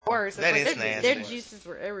worse. That It's is like nasty. their juices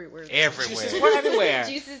were everywhere. Juices were everywhere.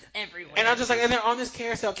 Juices everywhere. And I'm just like, and they're on this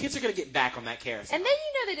carousel. Kids are going to get back on that carousel. And then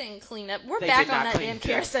they didn't clean up. We're They back did on not that clean damn it.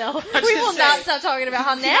 carousel. I'm We just will not saying. stop talking about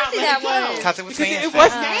how We cannot nasty let that it go. was. Because it was It nasty.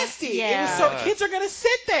 was nasty. It was so Yeah. kids are going to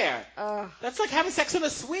sit there. Ugh. That's like having sex on a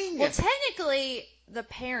swing. Well, technically, the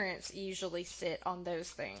parents usually sit on those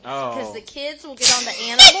things. Oh. Because the kids will get on the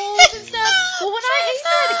animals and stuff. Well, when I used to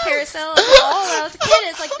ride a carousel and all when I was a kid,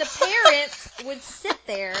 it's like the parents would sit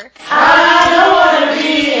there. I don't want to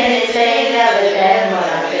be anything other than what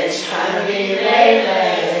I've been trying to be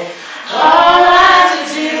lately. All I have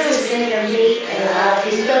to do is think of me and I'll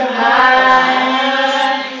peace of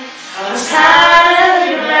mind. I'm tired of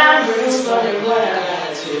the ground rules, wondering what I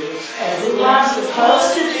got to do and who I'm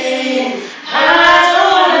supposed to be. I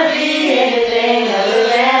don't want to be anything other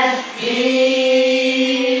than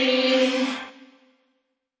me.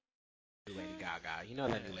 Lady Gaga. You know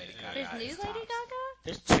that new Lady Gaga. There's new is Lady tops. Gaga?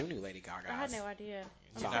 There's 2 new Lady Gagas. I had no idea.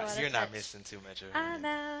 I'm You're so out of not touch. missing too much of it. I'm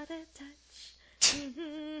out of touch.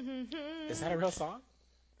 Is that a real song?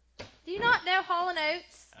 Do you not know Hall &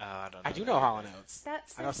 Oates? Oh, I don't know. I do know Hall & Oates.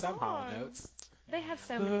 That's I know their some Hall song. & Oates. They have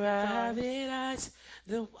so many good songs. Private eyes,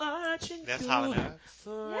 they're watching That's you. Hall & Oates? Yes,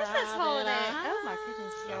 that's Hall & Oates. Oh my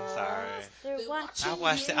goodness, I'm y'all. sorry. They're watching I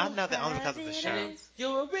watched it. I you, know that only because of the show. private eyes,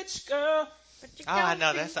 You're a rich girl. but you Oh, I don't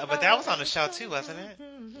know see that's, but that was on the show all too, wasn't it?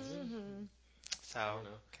 Mhm. So,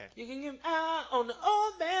 okay. You can get out on the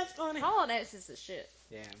old man's money. Hall & Oates is the shit.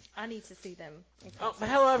 Yeah. I need to see them. Oh,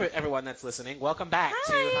 hello, everyone that's listening. Welcome back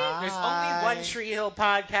to There's Only One Tree Hill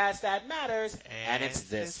podcast that matters, and it's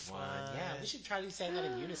this one. Yeah, we should try to say that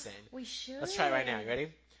in unison. We should. Let's try it right now. You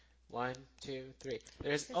ready? 1, 2, 3.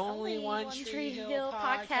 There's only one Tree Hill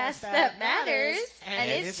podcast that matters,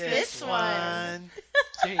 and it's this one.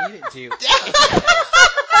 Jimmy, you didn't do. You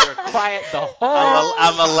were quiet the whole.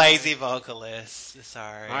 I'm a lazy vocalist.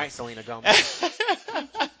 Sorry. All right, Selena Gomez.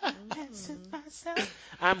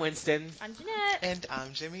 I'm Winston. I'm Jeanette. And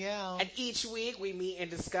I'm Jimmy L. And each week we meet and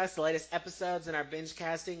discuss the latest episodes in our binge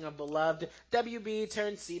casting of beloved WB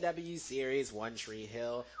turned CW series One Tree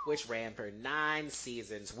Hill, which ran for 9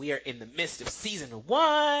 seasons. We are in the midst of season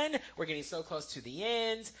 1. We're getting so close to the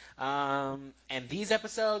end. And these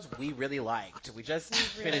episodes we really liked. We just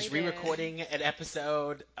finished re-recording an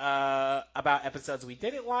episode about episodes we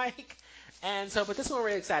didn't like. And so, but this one we're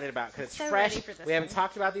really excited about because it's So fresh. ready for this We haven't one.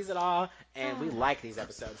 talked about these at all, and we like these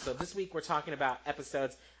episodes. So this week we're talking about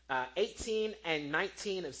episodes 18 and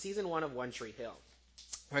 19 of season 1 of One Tree Hill.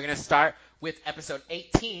 We're going to start with episode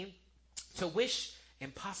 18, To Wish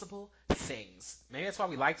Impossible Things. Maybe that's why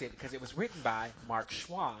we liked it, because it was written by Mark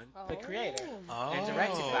Schwann, the creator, and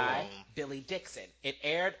directed by Billy Dixon. It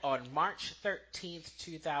aired on March 13th,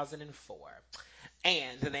 2004.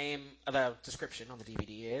 And the name of the description on the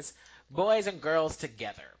DVD is Boys and Girls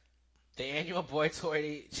Together. The annual Boy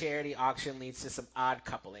Charity auction leads to some odd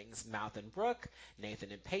couplings. Mouth and Brooke,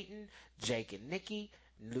 Nathan and Peyton, Jake and Nikki,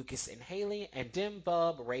 Lucas and Haley, and Dim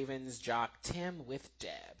Bub, Ravens, Jock, Tim with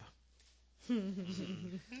Deb.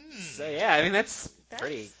 So yeah, I mean that's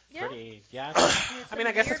pretty. Yeah. I mean,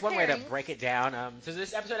 I guess that's one way to break it down. So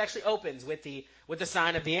this episode actually opens with the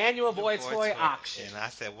sign of the annual Boy Toy auction. And I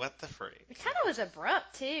said, what the freak? It kind of was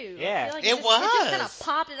abrupt too. Yeah. I feel like It It just kind was. of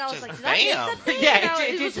popped, and I was Just like, did I miss bam. something? Yeah, And it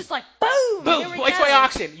it did was just- just like boom. Here Boom! we Boy go. Toy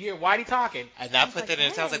auction. You hear Whitey talking. And I was put like, that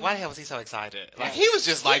in. So I was like, why the hell was he so excited? Like, Yeah. he was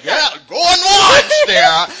just like, yeah, go and watch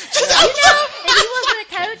there. If he wasn't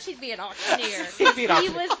a coach, he'd be an auctioneer. He'd be an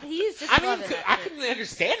auctioneer. He's just I mean, loving that I shit. can really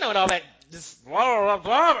understand knowing all that. Just blah, blah,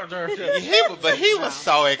 blah, blah, blah. But he was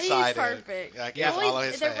so He's excited. perfect. Like, Yeah. it was all on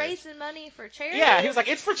his They're face. raising money for charity. Yeah, he was like,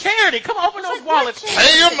 it's for charity. Come open those like, wallets. what charity?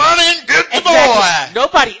 Pay your money and get the Exactly. boy.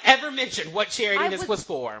 Nobody ever mentioned what charity I this was- was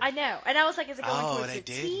for. I know, and I was like, is it going Oh, towards they the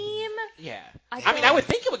did. team? Yeah. I I mean, I would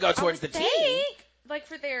think it would go towards the team. like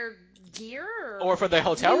for their gear, Or for the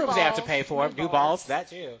hotel New rooms they have to balls. pay for. New New balls. balls, that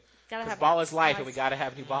too. Gotta Because have ball is life, nice and we gotta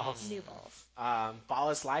have new balls. new balls.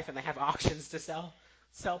 Ball is life, and they have auctions to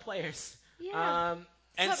sell players. Yeah,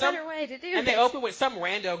 And what some, better way to do and they it? open with some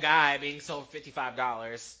rando guy being sold $55.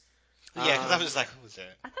 Yeah, because I was just like, who's that?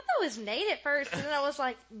 I thought that was Nate at first, and then I was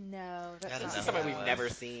like, no, that's That not is This is not somebody what we've it never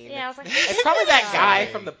was. seen. Yeah, I was like, It's probably that guy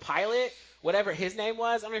Sorry. from the pilot, whatever his name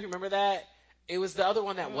was. I don't know if you remember that. It was the other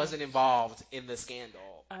one that wasn't involved in the scandal.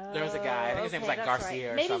 There was a guy. I think his name was like that's Garcia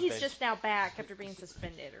right. or Maybe something. he's just now back after being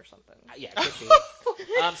suspended or something. Yeah, it could be.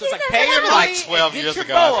 So it's like pay your Like money 12 and get years your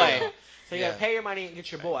ago, I boy. feel. So you Yeah. gotta pay your money and get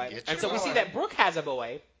your boy. Get And your so we see boy. that Brooke has a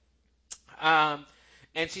boy.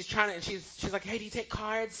 And she's trying to. And she's like, hey, do you take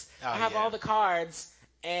cards? Oh, I have yeah. all the cards.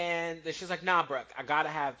 And then she's like, nah, Brooke, I gotta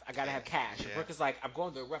have cash. And Yeah. Brooke is like, I'm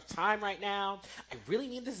going through a rough time right now. I really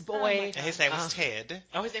need this Oh my boy. God. And his name was Ted.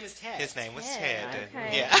 Oh, his name is Ted. His name was Ted, Ted.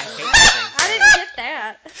 okay. Yeah. I hate that I name, didn't get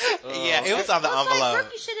that. Yeah, it was on the Well, it's like, envelope.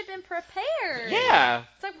 Brooke, you should have been prepared. Yeah.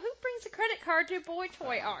 It's like, who brings a credit card to a boy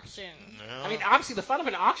toy auction? No. I mean, obviously, the fun of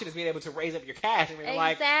an auction is being able to raise up your cash and being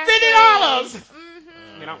like, Exactly. $50!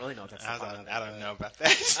 Mm-hmm. I mean, I don't really know if that's the fun of it. I don't know about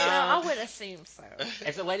that. Well, I would assume so.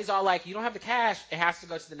 And so the lady's all like, you don't have the cash, it has to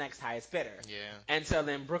go to the next highest bidder. Yeah. And so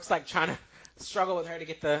then Brooke's like trying to struggle with her to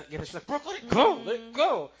get she's like, Brooke, let it go, let it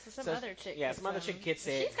go. So some So- other chick. yeah, gets some other chick gets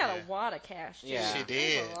it. She's got Yeah. a lot of cash. Too. Yeah. She She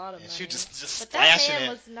did. has a lot of And money. she just But that splashing man it.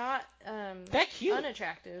 was not That cute.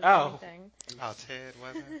 unattractive Oh. or anything. Oh, Ted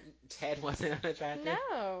wasn't? Ted wasn't unattractive.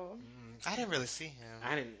 No. I didn't really see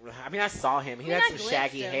him. I mean, I saw him. He I mean, had I some glimpsed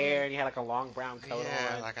shaggy him. hair and he had like a long brown coat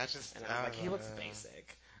Yeah, on. like I just. And I was like, he looks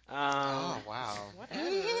basic. Oh, wow. Whatever.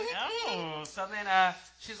 Oh, so then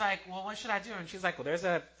she's like, well, what should I do? And she's like, well, there's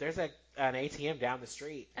an ATM down the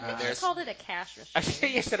street. I think there's- she called it a cash I machine.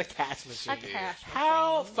 think you said a cash machine. A cash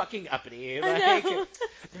How machine. fucking uppity. I Like, know.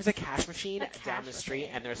 there's a cash machine A cash down the street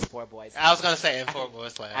machine. and there's 4 boys. I was going to say in Fort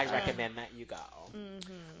Worth I Land. recommend that you go.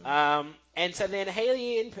 Mm-hmm. And so then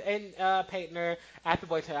Haley and Peyton are at the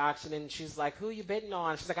boy toy auction, and she's like, "Who you bidding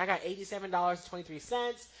on?" She's like, "I got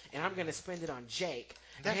 $87.23, and I'm gonna spend it on Jake."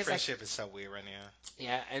 That And he's friendship is so weird right now.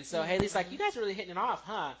 yeah, and so Haley's like, "You guys are really hitting it off,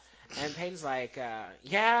 huh?" And Peyton's like,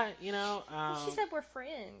 "Yeah, you know." She said we're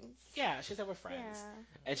friends. Yeah, she said we're friends. Yeah.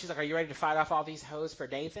 And she's like, "Are you ready to fight off all these hoes for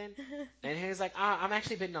Nathan?" And Haley's like, "I'm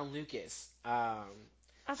actually bidding on Lucas."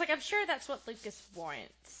 I was like, I'm sure that's what Lucas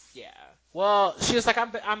wants. Yeah. Well, she was like,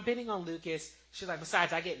 I'm bidding on Lucas. She's like,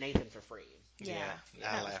 besides, I get Nathan for free. Yeah. I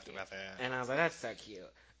that was laughed cute. about that. And I was like, that's so cute.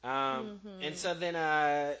 Mm-hmm. And so then,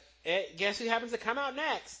 guess who happens to come out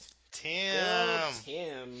next? Tim. Good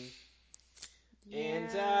Tim. And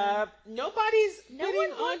Yeah. nobody's No bidding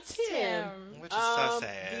one on wants Tim. Tim. Which is so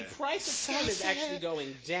sad. The price of Tim is actually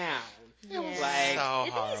going down. Yeah. Like, so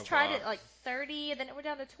Didn't horrible. he tried it like 30, and then it went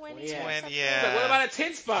down to 20? Yeah. or 20, something? yeah. But what about a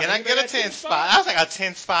 10 spot? Can I You get bid a 10 spot? I was like, a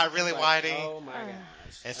 10 spot, really, Like, Whitey? Oh my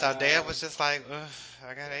gosh. And so Dad was just like, ugh,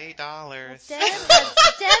 I got $8. Deb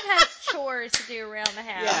has chores to do around the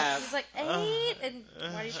house. Yeah. He's like, 8? And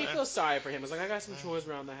why did She you feels sorry for him. It's like, I got some chores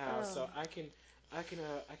around the house, Oh. so I can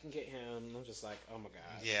get him. And I'm just like, oh my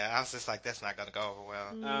god. Yeah, I was just like, that's not going to go over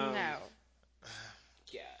well. No.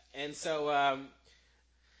 Yeah. And so,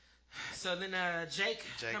 then Jake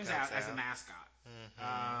comes out as a mascot.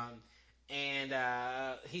 And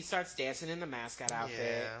he starts dancing in the mascot outfit.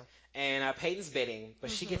 Yeah. And Peyton's bidding, but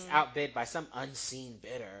she gets outbid by some unseen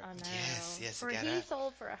bidder. I know. Yes, For you he gotta-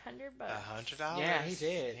 sold for $100. $100. Yeah, he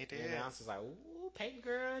did. He did. And I was just like, ooh, Peyton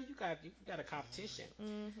girl, you got a competition.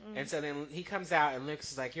 Mm-hmm. And so then he comes out and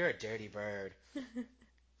Lucas is like, you're a dirty bird.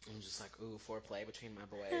 I'm just like, ooh, foreplay between my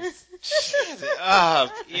boys. Shut it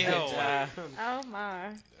up. Ew. And, Oh my.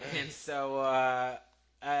 and so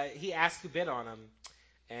he asks who bid on him.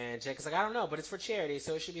 And Jake is like, I don't know, but it's for charity,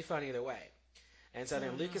 so it should be fun either way. And so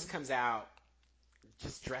then Lucas comes out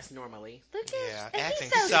just dressed normally. Lucas, Yeah, and acting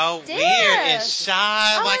he's so stiff. weird and shy.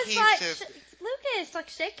 I Like was he's like, just. Lucas, like,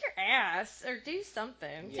 shake your ass or do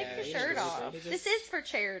something. Yeah, Take he your shirt just- off. he just- This is for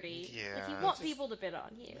charity. Yeah, If you want just- people to bid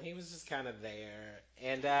on you. He was just kind of there.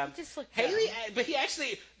 And He just looked Haley, dumb. but he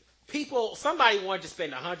actually, somebody wanted to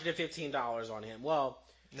spend $115 on him. Well,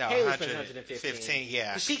 No, Haley spent $115.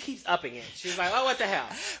 yeah. She keeps upping it. She's like, oh, what the hell?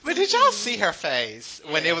 But did y'all see her face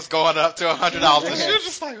when Yeah. it was going up to $100? And she was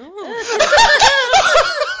just like, ooh.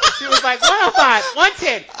 She was like, 105,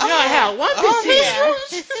 110, no, hell, 115.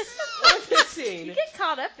 You 115. get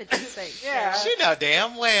caught up in these things. Yeah. She know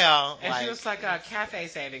damn well. And like, she was like, cafe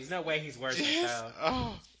savings. No way he's worth it, yes. though.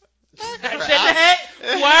 Oh. Jeanette,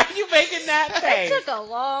 why are you making that It face? took a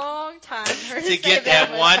long time for her To say get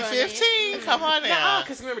that much 115? Come on now.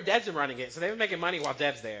 Because remember, Deb's been running it, so they've been making money while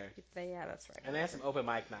Deb's there. money. Yeah, that's right. And they have some open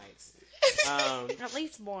mic nights. At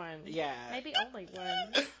least one. Yeah. Maybe only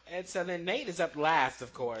one. And so then Nate is up last,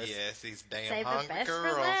 of course. Yes, these damn Save the hungry best for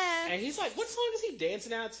girls. last. And he's like, what song is he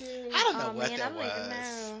dancing out to? I don't know Oh what man, that I don't was. even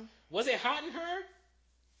know. Was it Hot in Her?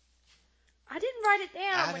 I didn't write it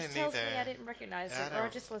down, I which didn't tells me either. I didn't recognize I it, or I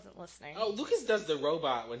don't- just wasn't listening. Oh, Lucas does the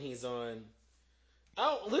robot when he's on.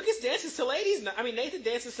 Oh, Lucas dances to Ladies Night. I mean, Nathan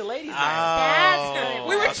dances to Ladies Night. That's what it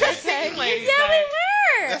We were was. just Okay. singing Ladies Yeah, Night.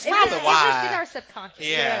 we were. That's It probably was why. in our subconscious.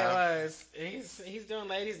 Yeah. it was. He's doing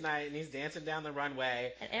Ladies Night and he's dancing down the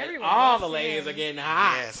runway. And everyone all loves the ladies him. are getting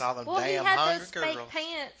hot. Yes, all them Well, he damn had hungry those fake girls.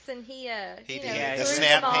 pants, and he He you did. know, The threw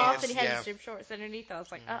snap them off, pants, and he had yeah. his gym shorts underneath. I was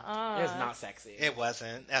like, It was not sexy. It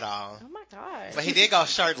wasn't at all. Oh my gosh. But he did go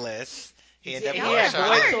shirtless. He ended up He going had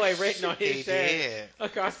Charlotte. boy toy written on his He shirt did.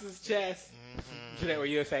 across his chest. Jeanette, were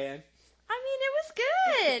you a fan? I mean, it was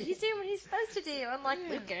good. He's doing what he's supposed to do, unlike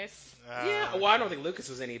Lucas. Yeah. Well, I don't think Lucas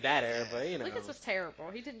was any better, but you know. Lucas was terrible.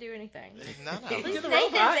 He didn't do anything. No, He At did least the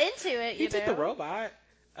Nathan's robot. into it, He you did know. the robot.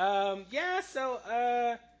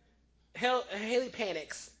 So Haley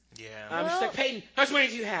panics. Yeah. She's like, Peyton, how much money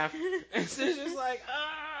do you have? And so she's like,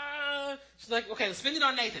 she's like, okay, let's spend it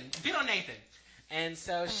on Nathan. Bid on Nathan. And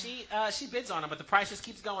so she bids on him, but the price just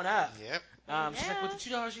keeps going up. Yep. She's like, with the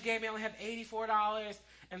 $2 you gave me, I only have $84.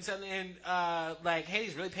 And so then, like,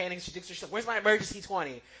 Haley's really panicking. She she's like, where's my emergency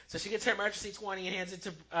 20? So she gets her emergency 20 and hands it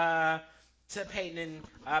to Peyton,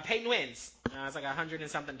 and Peyton wins. It's like $100 and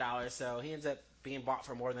something. So he ends up being bought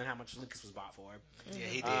for more than how much Lucas was bought for. Yeah,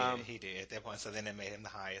 he did. He did at that point. So then it made him the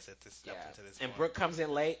highest at this. Yeah. Up to this And point. Brooke comes in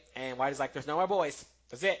late, and Whitey's like, there's no more boys.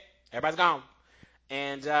 That's it. Everybody's gone.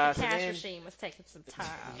 And The so cash then, machine was taking some time.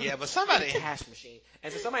 Yeah, but somebody. cash machine.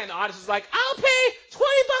 And so somebody in the audience was like, I'll pay $20 for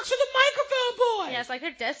the microphone boy. Yeah, it's like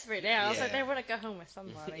they're desperate now. It's like Yeah. they want to go home with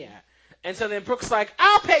somebody. Yeah. And so then Brooke's like,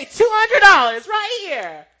 I'll pay $200 right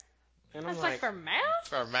here. And I'm That's like for mouth?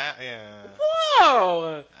 For Matt, yeah.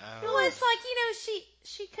 whoa. Well, it's like, you know,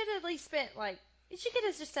 she could have at least spent like, she could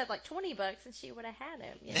have just said like $20 and she would have had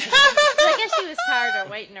him. You know? But I guess she was tired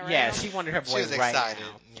of waiting around. Yeah, she wanted her boy She was right excited.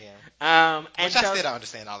 now. Yeah. And Which so I still don't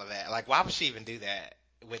understand all of that. Like, why would she even do that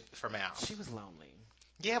for Mal? she was lonely.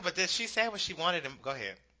 Yeah, but then she said what she wanted him. Go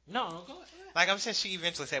ahead. No, go ahead. Like, I'm saying she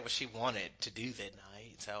eventually said what she wanted to do that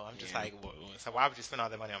night. So I'm just like, so why would you spend all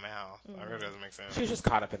that money on Mal? Like, it doesn't make sense. She was just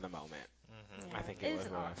caught up in the moment. Yeah, I think it it was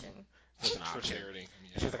was an auction. It was an For option. charity.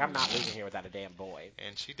 She was like, I'm not leaving here without a damn boy.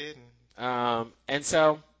 And she didn't. And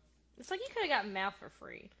so It's like you could have gotten mouth for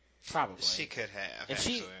free. probably She could have. and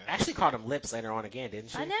actually. she actually called him lips later on again,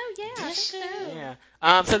 didn't she? I know, yeah. I think so.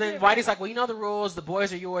 Yeah. So then Whitey's like, well, you know the rules. The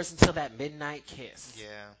boys are yours until that midnight kiss. Yeah.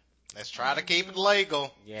 Let's try to keep it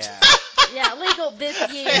legal. Yeah. Yeah, legal this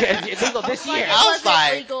year. It's legal this year. Like, it I was wasn't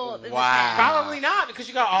like, legal in the wow. past. Probably not, because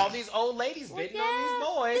you got all these old ladies Well, bidding yeah, on these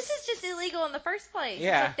boys. This is just illegal in the first place.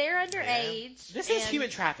 Yeah. It's like they're underage. This is and human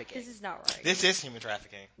trafficking. This is not right. This is human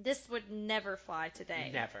trafficking. This would never fly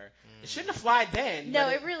today. Never. It shouldn't have flied then. No,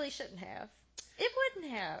 but it really shouldn't have. It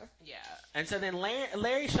wouldn't have. Yeah. And so then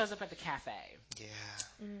Larry shows up at the cafe, Yeah.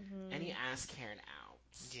 Mm-hmm. and he asks Karen out.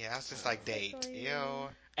 Yeah, I was just like, date. Yo.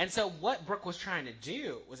 And so what Brooke was trying to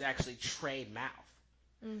do was actually trade mouth.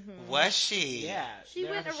 Mm-hmm. Was she? Yeah. She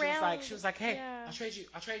went She around. was like, hey, yeah. I'll trade you.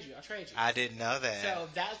 I didn't know that. So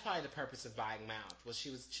that was probably the purpose of buying mouth. Was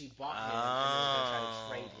she bought him and was going to try to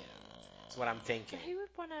trade him. That's what I'm thinking. Who would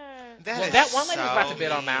want to? That Well, is that one lady was so about to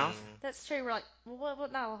bid on mean. mouth. That's true. We're like, well,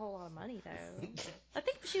 not a whole lot of money though. I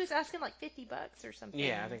think she was asking like $50 or something.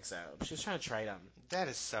 Yeah, I think so. She was trying to trade him. That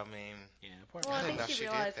is so mean. Yeah, poor Well, I I didn't think know she she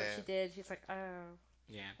did realized what that. she did. She's like, oh,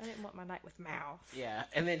 Yeah. I didn't want my night with mouth. Yeah,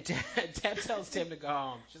 and then Deb tells Tim to go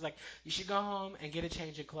home. She's like, you should go home and get a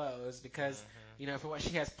change of clothes because, you know, for what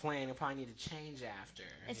she has planned, you'll probably need to change after.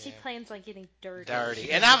 And she plans on getting dirty.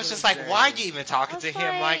 Dirty. And I was just like, why are you even talking to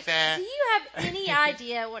him like that? Do you have any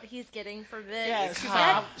idea what he's getting for this? Yeah, she's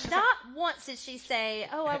Not, like- not once did she say,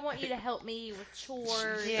 oh, I want you to help me with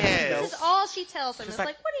chores. Yes. This is all she tells him. She's It's like,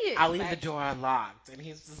 like, what do you I'll expect? leave the door unlocked. And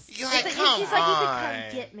he's just, You're It's like, like, come he's on. like, you can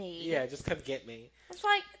come get me. yeah, just come get me. It's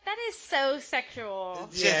like, that is so sexual.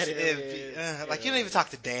 Just, Yeah, it is. like, you don't even talk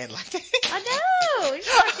to Dan like that. I know. You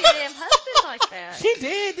talk to your damn husband like that. She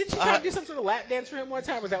did. Didn't she try to do some sort of lap dance for him one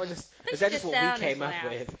time? Or was that I think just she what down we came his up lap.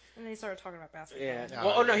 with? And they started talking about basketball. Yeah. Oh,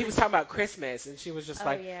 Well, no, yeah. he was talking about Christmas, and she was just Oh,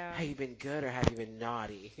 like, yeah. have you been good or have you been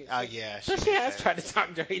naughty? Oh, yeah. So she has tried to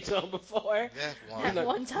talk dirty to him before. That That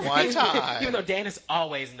one time. One time. Even though Dan is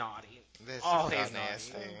always naughty. This Always is so naughty.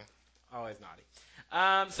 nasty. Always naughty.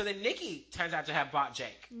 So then Nikki turns out to have bought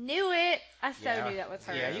Jake. Knew it. I so Yeah. knew that was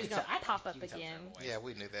her. Yeah, you She's can gonna tell- pop up you can tell again. it's her voice. Yeah,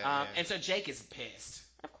 we knew that. Yeah. And so Jake is pissed.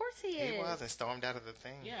 Of course he He is. was and stormed out of the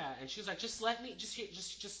thing. Yeah, and she was like, just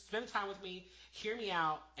spend time with me, hear me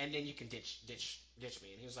out, and then you can ditch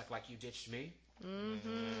me. And he was like you ditched me?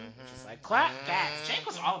 Mm-hmm. Just like, clapbacks. Jake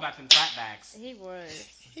was all about them clapbacks. He was.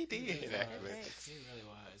 He did, actually. He really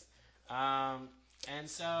was. And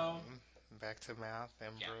so, Back to Mouth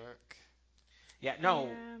and Yeah. Brooke. yeah,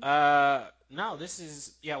 no, this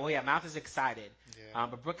is, Mouth is excited. Yeah.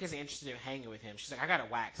 But Brooke isn't interested in hanging with him. She's like, I got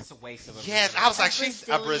to wax. It's a waste of a Yes, minute." I was like, A she's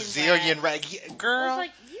a Brazilian Brazilian rag. I Girl. was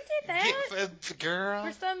like, you did that? Girl.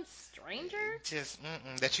 For some stranger? Just,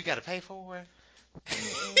 that you got to pay for.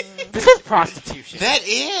 This is prostitution. That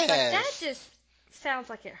is. That just sounds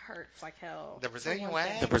like it hurts like hell. The Brazilian For one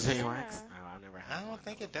wax? thing. The Brazilian Yeah. wax? Oh, I've never had I one. don't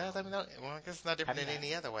think it does. I mean, well, I guess it's no different Have than you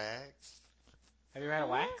any other wax. Have you ever had a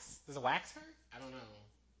wax? Does a wax hurt? I don't know.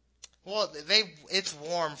 Well, it's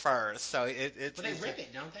warm first, so it's. But they rip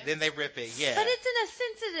it, don't they? Then they rip it, yeah. But it's in a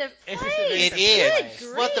sensitive It's place. just a very It sensitive is.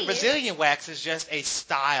 Good But the grief. Brazilian wax is just a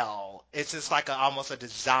style. It's just like almost a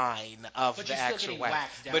design of But the you're still actual getting wax.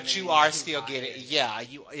 wax down But there you in are your still hot getting, area. yeah,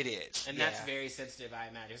 it is. And yeah. that's very sensitive, I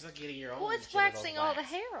imagine. It's like getting your own. Well, it's genital waxing all the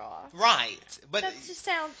wax. hair off. Right. But That just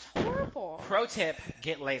sounds horrible. Pro tip: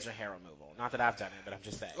 get laser hair removal. Not that I've done it, but I'm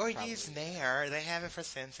just saying. or probably. use Nair. They have it for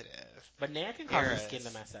sensitive. But Nair can cause your Eras. skin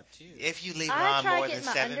to mess up too. If you leave it I on tried more than getting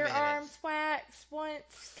my 7 underarms minutes. waxed once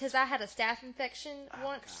because I had a staph infection Oh,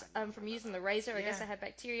 once God. from using the razor. I guess Yeah. I had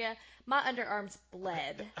bacteria. My underarms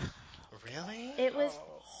bled. Really? It was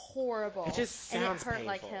Oh. horrible. It just and it sounds hurt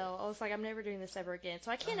like painful. hell. I was like, I'm never doing this ever again.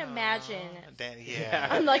 So I can't imagine. Yeah.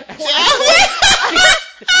 I'm like, I'm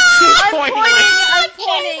pointing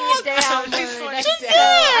pointing down. She's pointing That's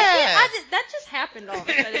down. that just happened all of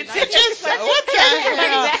a sudden. It just, what the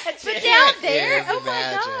hell? But down there, is, oh my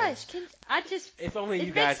imagine. gosh! If only you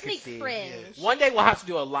It guys makes me could see. cringe. One day we'll have to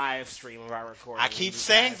do a live stream of our recording. I keep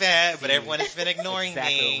saying that, but see everyone has been ignoring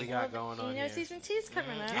exactly what we me. got going on You know, here. season 2's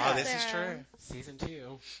coming up. Yeah. Oh, this is so- true. Season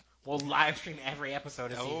 2. We'll live stream every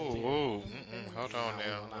episode of season 2. Hold on No, now.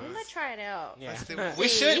 we will We not. might try it out. Yeah. Let's do- we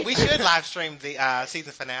should live stream the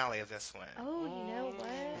season finale of this one. Oh, you know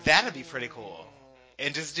what? That'd be pretty cool.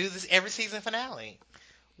 And just do this every season finale.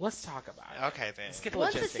 Let's talk about it. Okay then. Let's get the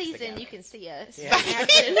Once a logistics season, together. you can see us. Yeah.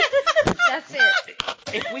 That's it.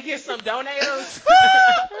 If we get some donators,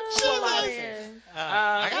 Hilarious.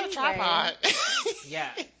 I got a anyway. tripod. yeah.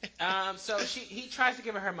 So he tries to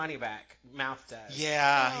give her money back. Mouth does.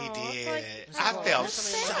 Yeah, Oh, he it's did. like- I oh, felt that's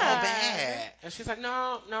so sad. bad. And she's like,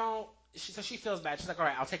 no. She feels bad. She's like, all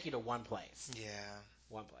right, I'll take you to one place. Yeah.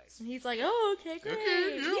 One place. And he's like, oh, okay, great.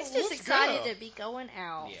 Okay, yeah, He's just let's excited go. to be going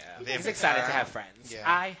out. Yeah. Them He's excited to her. have friends. Yeah.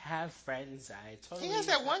 I have friends. I totally. He has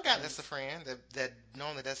that have one guy friends. that's a friend that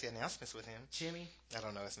normally does the announcements with him. Jimmy. I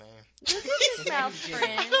don't know his name. This is his mouth Jimmy.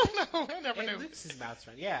 friend. I don't know. I never And knew. Luke's his mouth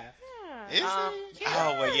friend. Yeah. Is Yeah. he? yeah,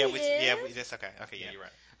 Oh, well, yeah, he is. that's okay. Okay, yeah, Yeah. you're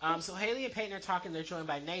right. So Haley and Peyton are talking. They're joined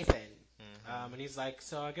by Nathan. Mhm. And he's like,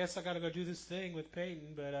 so I guess I gotta go do this thing with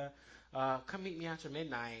Peyton, but come meet me after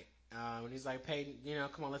midnight. And he's like, Peyton,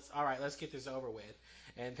 come on, let's get this over with.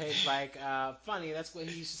 And Peyton's like, funny, that's what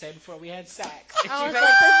he used to say before we had sex. And I she's was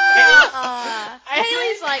like, like,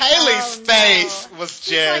 Haley's like, Haley's oh, face no. was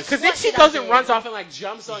She's like, just. because then What she did I goes and do? runs off and like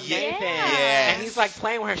jumps on Yeah. Nathan. Yes. And he's like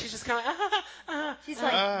playing with her. She's just kind of She's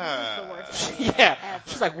like, this is the worst idea yeah. ever.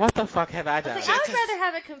 She's like, what the fuck have I I done? was like, I would rather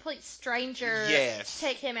have a complete stranger Yes.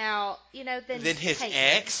 take him out, than Than his Peyton.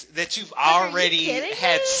 ex that you've are you already kidding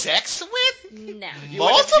had me? sex with? No.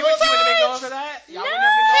 Multiple you wouldn't have been going times? for that? Y'all No. wouldn't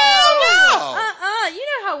have been going for Hell that? no. You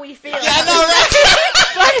know how we feel. Yeah, I know,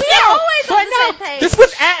 right? We're always on the same page. This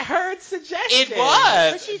was at her suggestion. It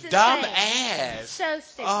was. But she's Dumb insane. ass. So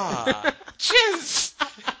stupid. Just.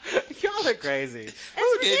 Y'all are crazy.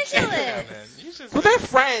 Who did It's that? ridiculous. You just- Well, they're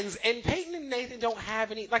friends, and Peyton and Nathan don't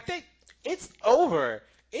have any. It's over.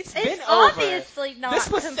 It's been It's over. obviously not This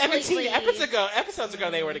was completely... 17 episodes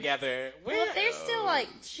ago they were together. Well, they're still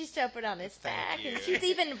she's still put on his Thank back, you. and she's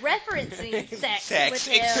even referencing sex Sex, with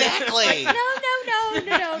him. exactly. Like,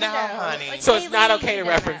 no. No, honey. Like, So it's not Haley, okay to you know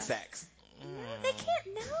reference that. sex. They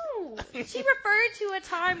can't know. She referred to a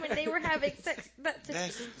time when they were having sex.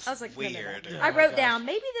 That's I was like, no. weird. Oh I my wrote gosh. down,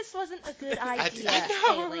 maybe this wasn't a good idea, I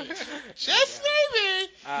know. Haley. Just maybe.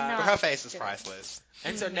 No. But her face is Good. priceless.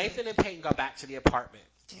 And so Nathan and Peyton go back to the apartment.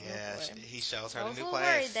 Yeah, boy. he shows her I the was a new little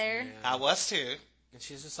worried place. there. I was too. And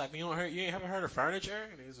she's just like, you haven't heard of furniture?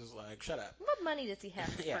 And he's just like, shut up. What money does he have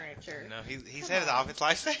for Yeah. furniture? No, he Come said it's on. off his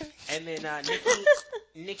life savings. And then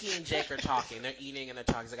Nikki and Jake are talking. They're eating and they're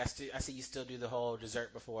talking. He's like, I see you still do the whole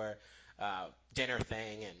dessert before dinner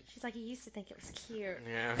thing. And She's like, he used to think it was cute.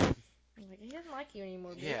 yeah. I'm like, he doesn't like you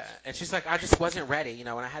anymore, bitch. Yeah, and she's like, I just wasn't ready. When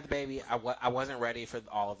I had the baby, I wasn't ready for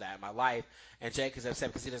all of that in my life. And Jake is upset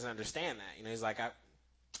because he doesn't understand that. He's like, I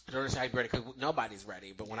don't understand how you're ready because nobody's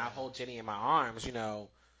ready. But when I hold Jenny in my arms,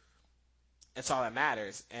 it's all that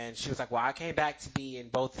matters. And she was like, well, I came back to be in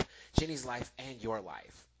both Jenny's life and your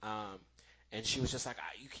life. And she was just like,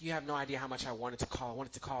 you have no idea how much I wanted to call. I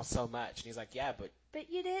wanted to call so much. And he's like, yeah, but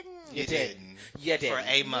But you didn't. You You did. didn't. you did. For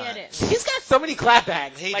a You month. didn't. He's got so many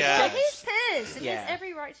clapbacks. He Like, does. So Jake- he's pissed. And he Yeah. has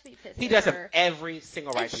every right to be pissed. He at does have her. every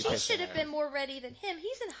single right And to be she pissed at should have her. been more ready than him.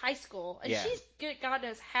 He's in high school, and Yeah. she's good. God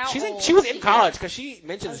knows how She old. was in she college is. because she Oh,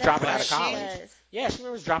 mentions that's dropping out right, of she college. does. Yeah, she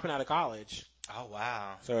remembers dropping out of college. Oh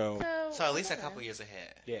wow. So So at least a whatever. couple years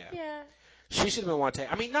ahead. yeah, Yeah. she should have been one to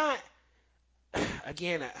take. I mean, not.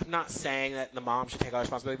 Again, I'm not saying that the mom should take all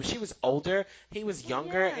responsibility, but she was older. He was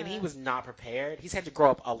younger, yeah. and he was not prepared. He's had to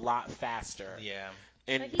grow up a lot faster Yeah.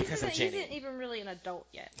 and But because of he Jenny. isn't even really an adult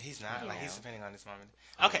yet. He's not. You Like, he's know. depending on this moment.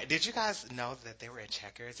 Okay, did you guys know that they were at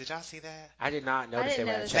Checkers? Did y'all see that? I did not notice they didn't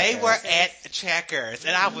were at notice Checkers. They were at Checkers,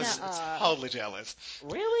 and I was Nuh-uh. totally jealous.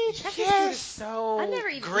 Really? Checkers food Yes. is so I never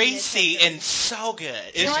even Greasy eaten at Checkers. and so good.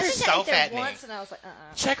 It's No, I just think I so ate there fattening. once, and I was like,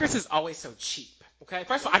 Checkers is always so cheap. Okay,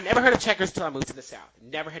 first of all, I never heard of Checkers till I moved to the South.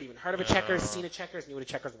 Never had even heard of a Checkers, seen a Checkers, knew what a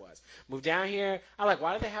Checkers was. Moved down here, I'm like,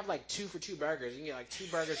 why do they have like 2 for $2 burgers? You can get like 2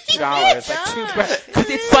 burgers, $2.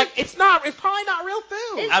 Like because it's probably not real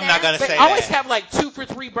food. It's I'm not gonna They say always that. have like 2 for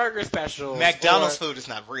 $3 burger specials. McDonald's or- food is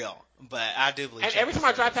not real, but I do believe. And every Checkers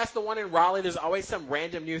time I drive food is. past the one in Raleigh, there's always some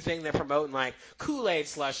random new thing they're promoting, like Kool-Aid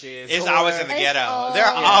slushes. It's or- always in the It's ghetto. all- They're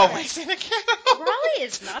Yeah. always in the ghetto. Raleigh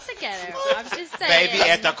is not the ghetto. I'm just saying. Baby,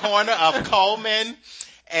 at the corner of Coleman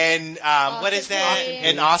and what is that? Austin Peay.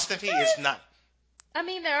 And Austin P is not. I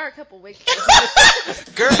mean, there are a couple wigs.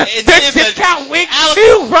 Girl, and There's then the, discount wigs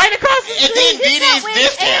too, right across the and street. then BD's And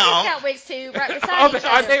discount. discount wigs too, right Oh, beside each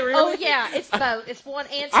are other. they really? Oh yeah, it's both. It's 1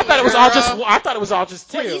 and 2. I thought it was all just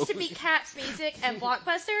 2. What used to be Cats Music and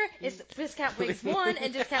Blockbuster is Discount Wigs 1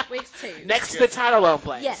 and Discount Wigs 2. next to the Title Loan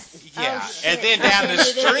place. Yes. Yeah, Oh, and shit. then down the It is.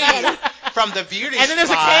 street from the beauty And then there's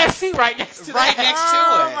a spot. KFC right next to Right that. next to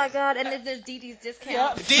Oh it. my god! And then there's Dee Dee's discount.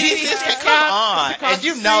 Yep. DD's discount. Discount. Come on, Across and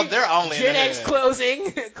you the know street. they're only in Gen the X hood. clothing.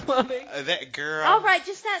 That girl. All right,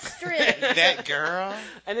 just that strip. That girl.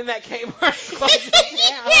 And then that Kmart closes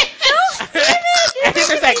down. And then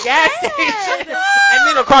there's that gas station. And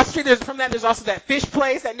then across the street, there's also that fish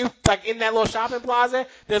place, that new, like in that little shopping plaza.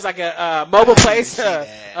 There's like a mobile place. see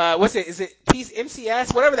that. What's it? Is it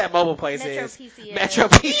MCS? Whatever that mobile place Metro is. PCS. Metro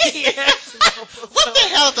PCS. What the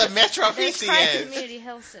hell is a Metro There's Christ PCS? Community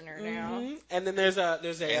Health Center now. Mhm. And then there's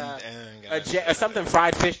And something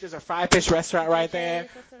fried fish. There's a fried fish restaurant right there.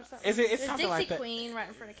 Is it? It's There's something Dixie like that. Queen right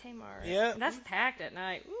in front of Kmart. Yeah. That's packed at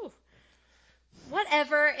night. Ooh.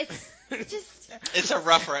 Whatever. It's just. It's a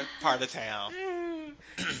rougher part of town.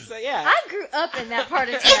 So yeah. I grew up in that part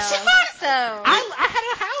of town, so I had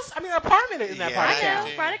a house. I mean, an apartment in that Yeah, part I of know, town.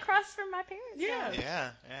 did. right across from my parents. Yeah. Yeah,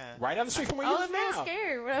 yeah. Right down the street from where I you was live a little now.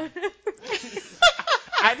 scared. when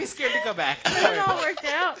I'd be scared to go back. it all worked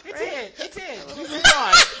out. It right? did. It did. We moved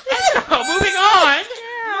on. Moving on.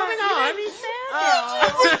 Yeah, Moving you on. made me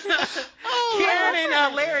sad. Karen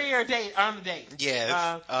and Larry are on the date.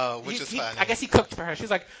 Yes. Which is funny. I guess he cooked for her.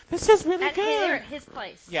 She's like, "This is really At good." his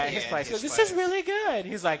place. Yeah, his Yeah, place. his This is place. really good.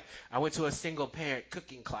 He's like, I went to a single parent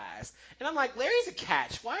cooking class, and I'm like, Larry's a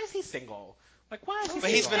catch. Why is he single? Like, why is he? But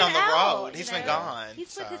he's single? been on the out, road. He's you been know? gone. He's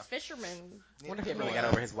so. with his fisherman. I wonder if he really got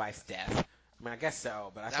over his wife's death. I mean, I guess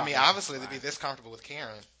so, but I mean, obviously, to be this comfortable with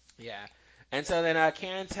Karen. Yeah. And so then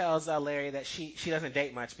Karen tells Larry that she doesn't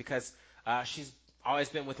date much because she's always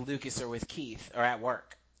been with Lucas or with Keith or at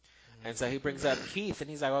work. And so he brings up Keith, and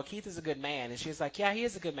he's like, well, Keith is a good man. And she's like, yeah, he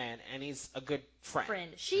is a good man, and he's a good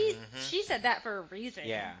friend. She said that for a reason.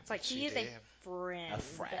 Yeah, It's like she he is did. a friend. A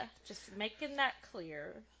friend. Just making that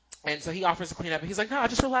clear. And so he offers to clean up, and he's like, no,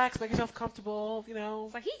 just relax, make yourself comfortable, you know.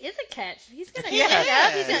 It's like he is a catch. He's gonna Yeah. clean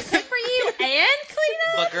up. He's gonna cook for you and clean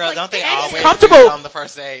up. But girl, Like, don't they and always he's do comfortable. that on the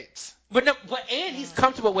first dates? But he's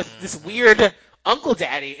comfortable with this weird uncle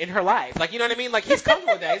daddy in her life. Like, you know what I mean? Like, he's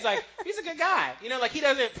comfortable with that. He's like, he's a good guy. You know, like, he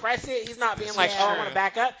doesn't press it. He's not being like, Yeah. oh, I want to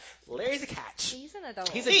back up. Larry's a catch. He's an adult.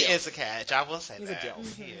 He's a He dilf. is a catch. I will say He's a that.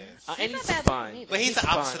 dilf. He is. And He's he's not bad fun. looking either. But he's the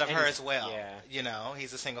opposite fun, of and her he's- as well. Yeah. You know,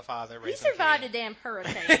 he's a single father. He raising survived a kids. damn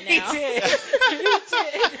hurricane He now. did.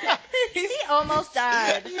 He almost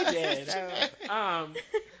died. He did. So.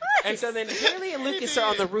 And so then Haley and Lucas are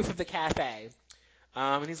on the roof of the cafe.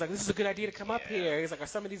 And he's like, this is a good idea to come up here. He's like, are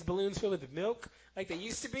some of these balloons filled with milk like they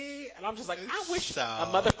used to be? And I'm just like, I wish So- a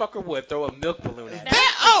motherfucker would throw a milk balloon at me.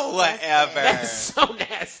 Whatever. That's so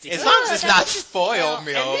nasty. As long as it's that not would just spoiled smell.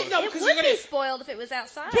 milk. And then, no, It because would you're gonna be spoiled if it was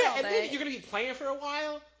outside yeah, all and day. then you're gonna be playing for a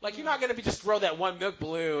while. Like you're not gonna be just throw that one milk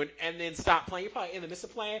balloon and then stop playing. You're probably in the midst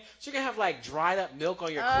of playing, so you're gonna have like dried up milk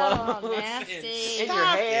on your Oh, clothes nasty. and in Stop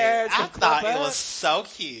your hair. it. I thought it was so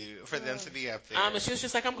cute for them to be up there. And she was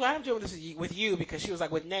just like, I'm glad I'm doing this with you because she was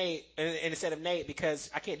like with Nate and instead of Nate because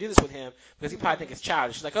I can't do this with him because he probably think it's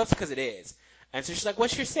childish. She's like, oh, it's because it is. And so she's like,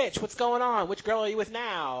 what's your sitch? What's going on? Which girl are you with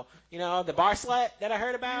now? You know, the bar slut that I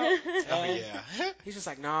heard about? Oh, And yeah. he's just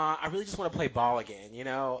like, nah, I really just want to play ball again, you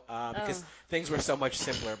know, because things were so much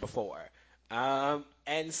simpler before.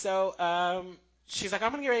 And so she's like,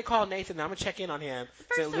 I'm going to get ready to call Nathan and I'm going to check in on him.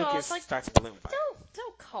 First so of all, Lucas it's like, starts a balloon fight.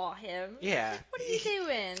 Don't call him. Yeah. What are you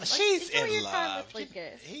doing? Like, She's enjoy in your time love. with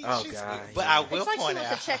Lucas. Oh, She's God, But yeah. I will It's like she point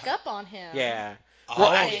wants out. to check up on him. Yeah. Oh,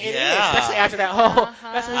 Well, it is, yeah. especially after that whole.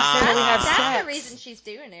 That's when we said we have That's sex. the reason she's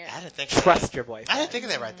doing it. I didn't think of Trust that. your boyfriend. I didn't think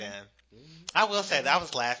of that right then. I will say that I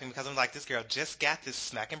was laughing because I'm like, this girl just got this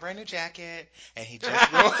smacking brand new jacket, and he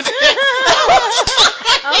just ruined it.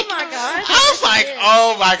 Oh my gosh. I was like,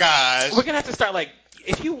 oh my gosh. We're gonna have to start like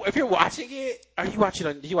if you're watching it, do you watch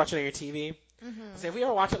it on your TV? Mm-hmm. So if we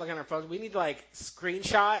ever watch it like on our phones, we need to like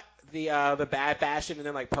screenshot the bad fashion and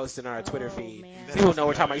then like post it on our Twitter feed. Man. So people know what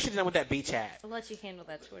we're talking about. You should have done with that beach hat. I'll let you handle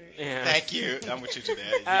that Twitter. Yeah. Thank you. I'm with you today.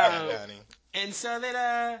 You got it, honey. And so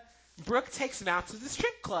then Brooke takes him out to the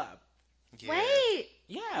strip club. Yeah. Wait.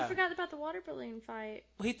 Yeah. I forgot about the water balloon fight.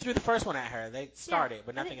 Well, he threw the first one at her. They started,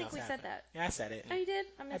 but nothing I didn't else think we happened. said that. Yeah, I said it. Oh, you did?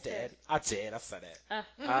 I I missed did. it. I said it.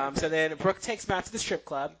 Uh, So then Brooke takes him out to the strip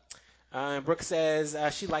club. And Brooke says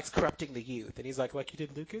she likes corrupting the youth. And he's like you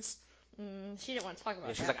did Lucas? she didn't want to talk about Yeah,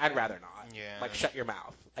 that. she's like, I'd rather not. Yeah. Like, shut your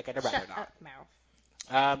mouth. Like, I'd rather Shut not. up,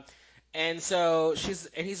 mouth. And so he's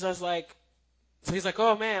just like,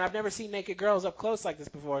 oh man, I've never seen naked girls up close like this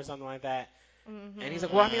before or something like that. Mm-hmm. And he's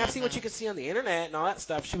like, well, I mean, I've seen what you can see on the internet and all that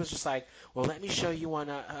stuff. She was just like, well, let me show you one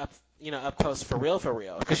up close for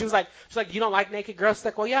real. Because she's like, you don't like naked girls? She's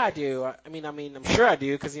like, well, yeah, I do. I mean, I'm sure I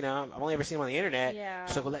do because, I've only ever seen them on the internet. Yeah.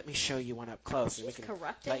 She's like, well, let me show you one up close. And we She's can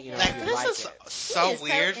corrupting let you know Like, if you this like is it. so She is so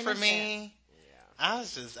weird for innocent. me. I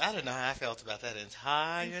don't know how I felt about that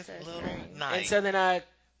entire It's so little strange. night. And so then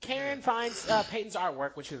Karen finds Peyton's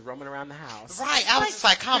artwork when she was roaming around the house. Right, I was just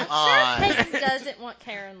like, come I'm on. sure Peyton doesn't want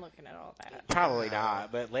Karen looking at all that. Probably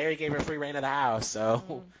not, but Larry gave her free reign of the house,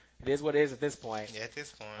 so it is what it is at this point. Yeah, at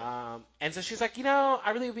this point. And so she's like,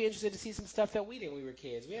 I really would be interested to see some stuff that we did when we were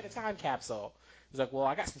kids. We had a time capsule. He's like, well,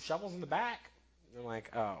 I got some shovels in the back. And I'm like,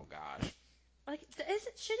 oh gosh. Like,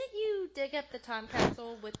 shouldn't you dig up the time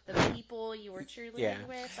capsule with the people you were cheerleading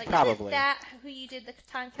with? Like, probably. Isn't that who you did the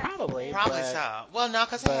time capsule Probably. with? Probably but- so. Well, no,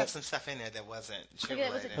 because they have some stuff in there that wasn't Okay,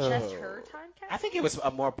 was it cheerleading. just her time capsule? I think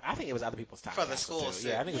it was other people's time For the capsule, school, too.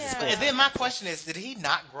 Yeah, I think it was Yeah. the school. And then time my capsule. question is, did he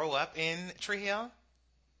not grow up in Tree Hill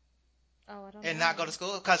Oh, I don't and know. not go to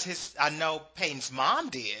school? Because I know Peyton's mom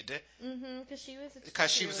did, Mm-hmm, because she was a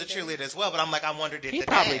because she was a cheerleader as well. But I'm like, I wonder, did He the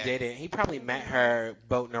probably dad? didn't. He probably met her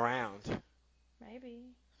boating around Maybe.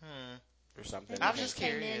 or something. Maybe I'm he just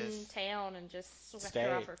came curious. in town and just swept Stayed.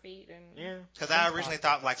 her off her feet. And Yeah. Because I originally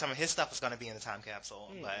thought like some of his stuff was going to be in the time capsule,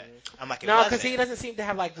 but I'm like, it No, because wasn't. he doesn't seem to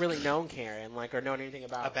have really known Karen, or known anything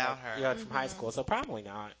about her. from high school. So probably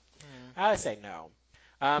not. I would say no.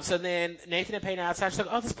 So then Nathan and Peyton are outside. She's like,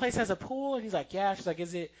 "Oh, this place has a pool," and he's like, "Yeah." She's like,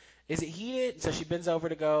 "Is it heated?" So she bends over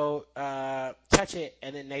to go touch it,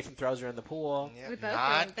 and then Nathan throws her in the pool. Yep, We both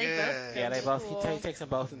not go- they good. both Yeah, go they to both the pool. he takes them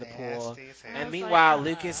both in the pool. Nasty as hell. I And was meanwhile, like,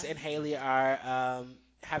 Lucas and Haley are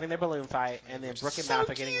having their balloon fight, and then Which is Brooke and so Mouth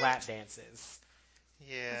are getting cute. lap dances.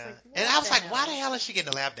 Yeah. like, And what I was the like, hell? why the hell is she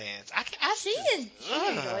getting a lap dance? She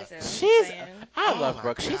enjoys it. I'm She's saying. I Oh love my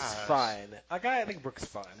Brooke. She's gosh. fun. I think Brooke's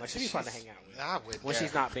fun. She'd be fun to hang out with I would when dare.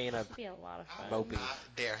 she's not being a. It'd be a lot of I fun. would Mopey. not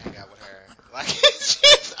dare hang out with her. Like,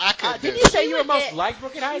 she's, I couldn't do Didn't it. you say She you were would most get- like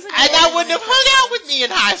Brooke in high you school? would And get- I wouldn't have hung out with me in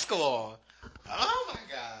high school. Oh my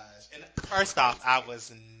gosh. And first off, I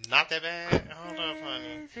was not that bad. Hold up,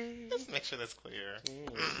 honey. Let's make sure that's clear.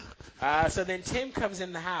 So then Tim comes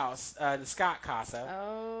in the house, the Scott Casa,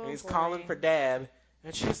 Oh, and he's boy. calling for Deb,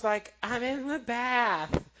 and she's like, "I'm in the bath,"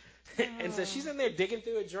 and so she's in there digging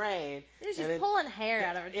through a drain, She's and just then- pulling hair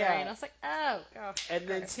out of a drain. Yeah. I was like, oh, gosh. and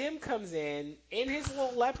then Tim comes in his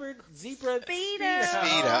little leopard zebra Speedo.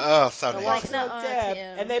 Speedo. Oh, so and nasty. walks Like, up nuh-uh, Deb,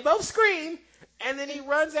 Tim. and they both scream. And then he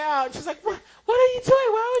runs out, and she's like, "What are you doing?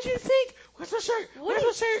 Why would you think? Where's my shirt? Where's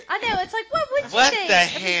my shirt?" I know. It's like, what would you What think? the I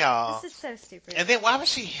mean, hell? This is so stupid. And then why was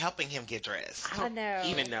she helping him get dressed? I don't I know.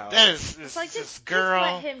 even know. That is It's like, this just girl.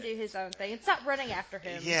 let him do his own thing and stop running after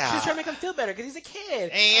him. Yeah. She's trying to make him feel better because he's a kid.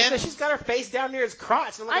 And- so she's got her face down near his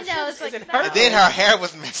crotch. And I'm like, I know, "Shit, it's this like, isn't no. her. And then her hair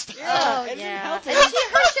was messed up. Oh, it didn't yeah. help And it. then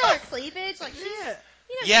her show her cleavage. Like, she's, Yeah.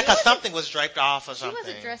 she Yeah, because wasn't- something was draped off or She something.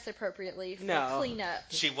 wasn't dressed appropriately for No. cleanup.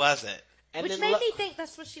 She wasn't. And Which then made lo- me think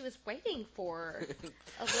that's what she was waiting for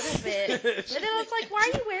a little bit. And then I was like, why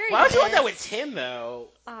are you wearing Why would you want this? that with Tim though?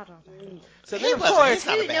 I don't know. So He then of wasn't- course, he's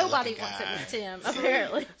not a Dude, bad nobody looking wants it guy. with Tim,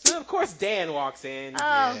 apparently. so of course Dan walks in Oh,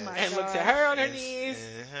 Yeah. my and God. looks at her on her It's- knees,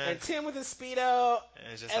 uh-huh. and Tim with his speedo,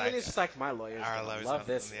 And it's just and like, then it's just like my lawyer's our gonna lawyer's love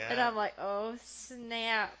gonna- this. yeah. And I'm like, oh,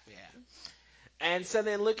 snap. Yeah. And so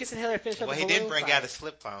then Lucas and Hillary finish up Well, the he balloon did bring fight. out his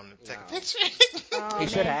flip phone to take No. a picture. Oh, He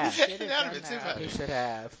should man, have. He should That'd have have done been too that. funny. He should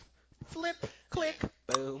have. Flip, click,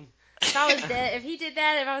 boom. If I was Deb, if he did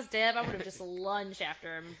that, if I was Deb, I would have just lunged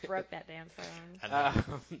after him and broke that damn phone. I know.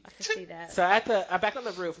 I could see that. So at the back on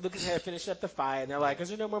the roof, Lucas had finished up the fight, and they're like, "Is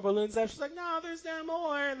there no more balloons left?" She's like, "No, there's no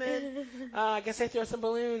more." And then I guess they throw some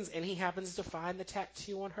balloons, and he happens to find the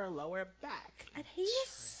tattoo on her lower back. And he is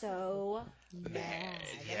so mad.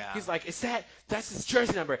 Yeah. He's like, that's his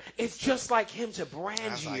jersey number. It's just like him to I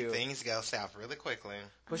brand was you. like, things go south really quickly.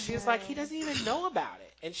 But she's like, he doesn't even know about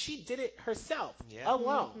it. And she did it herself, Yeah.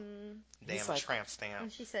 alone. Mm-hmm. Damn He's like, tramp stamp.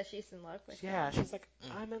 And she says she's in love with him. Yeah, she's like,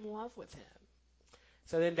 I'm in love with him.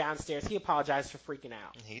 So then downstairs, he apologized for freaking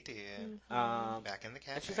out. He did. Mm-hmm. Back in the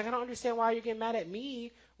cafe. And she's like, I don't understand why you're getting mad at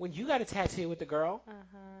me when you got a tattoo with the girl.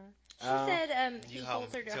 She said he You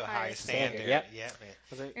holds hold her to a a higher higher standard. standard. Yep. Yeah,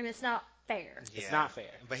 man. And it's not fair. Yeah. It's not fair.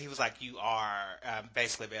 But he was like, you are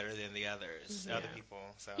basically better than the others, other Yeah. people.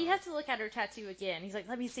 So He has to look at her tattoo again. He's like,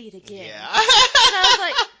 let me see it again. Yeah. And I was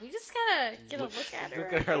like, you just gotta get a look at her.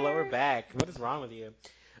 Look at her lower back. What is wrong with you?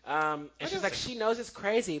 And she's like, she knows it's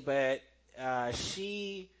crazy, but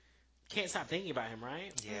she can't stop thinking about him,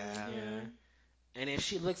 right? Yeah. Yeah. And if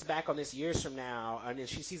she looks back on this years from now, and if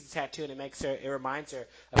she sees the tattoo and it reminds her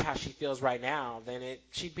of how she feels right now, then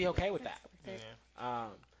she'd be okay with that. Yeah.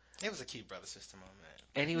 It was a cute brother sister moment.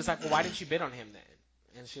 And he was like, well, why didn't you bid on him then?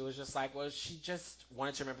 And she was just like, well, she just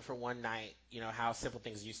wanted to remember for one night, how simple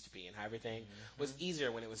things used to be and how everything was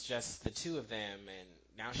easier when it was just the two of them. And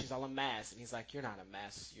now she's all a mess. And he's like, you're not a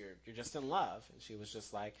mess. You're just in love. And she was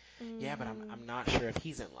just like, yeah, but I'm not sure if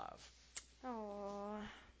he's in love. Aww.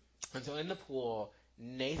 And so in the pool,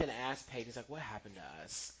 Nathan asked Peyton, he's like, what happened to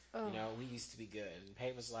us? Oh. We used to be good. And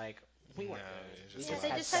Peyton was like, we weren't good. Yeah, We they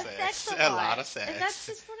had just had sex. sex A lot of sex. And that's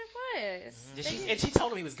just what it was. And she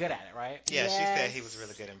told him he was good at it, right? Yeah, Yes. she said he was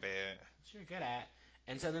really good in bed. She was good at.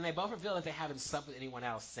 And so then they both revealed that they haven't slept with anyone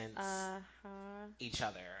else since each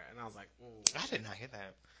other. And I was like, I did not hear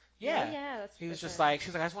that. yeah. Yeah, that's He was just different. like, she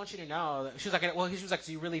was like, I just want you to know. She was like, she was like,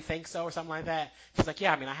 do you really think so or something like that? She's like,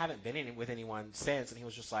 yeah, I mean, I haven't been with anyone since. And he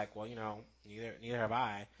was just like, well, neither have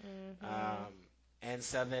I. And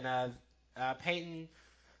so then Peyton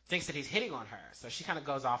thinks that he's hitting on her. So she kind of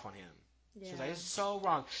goes off on him. Yeah. She's like, it's so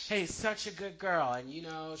wrong. Hey, she's such a good girl. And,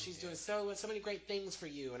 she's doing so many great things for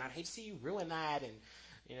you. And I'd hate to see you ruin that. And,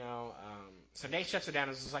 so Nate shuts her down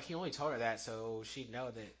and is just like, he only told her that so she'd know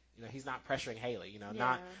that, he's not pressuring Haley,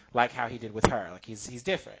 not like how he did with her. Like, he's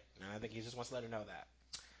different. And I think he just wants to let her know that.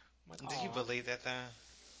 I'm like, Do you aw. believe that, though?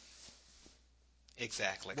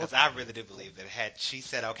 Exactly. Because I really do believe that had she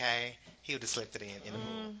said okay, he would have slipped it in the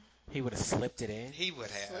pool. He would have slipped it in? He would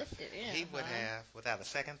have. Slipped it in, He would have, without a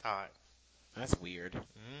second thought. That's weird.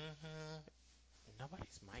 Mm-hmm.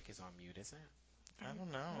 Nobody's mic is on mute, is it? I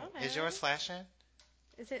don't know. Okay. Is yours flashing?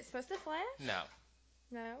 Is it supposed to flash? No.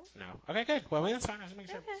 No. No. Okay, good. Well, that's fine. I was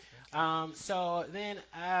making sure. Okay. So then,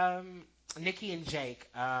 Nikki and Jake,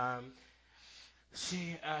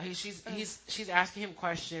 she's asking him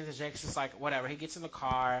questions, and Jake's just like, whatever. He gets in the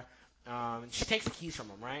car. She takes the keys from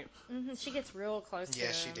him, right? Mm-hmm. She gets real close to him.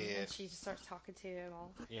 Yes, she did. And she just starts talking to him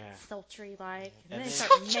all sultry like. And And then they then-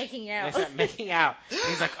 start making They out. start making out. And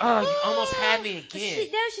he's like, oh, you almost had me again.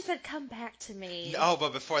 She said, come back to me. Oh,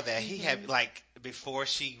 but before that, he had, before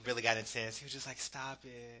she really got intense, he was just like, stop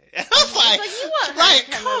it. I was like, you want her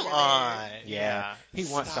to come come over on. there. Yeah. He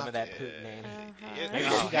wants some Stop of that it. poop, man. Uh-huh. Maybe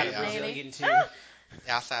Oh, she got a yeah. Brazilian too.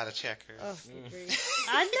 Outside of Checkers. Oh,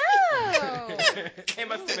 I know. They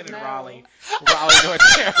must have been in No. Raleigh,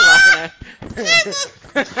 North Carolina.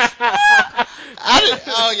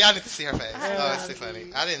 Y'all need to see her face. I Oh, it's love too funny.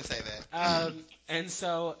 you. I didn't say that. And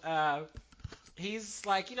so he's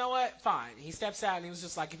like, you know what? Fine. He steps out and he was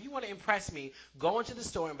just like, if you want to impress me, go into the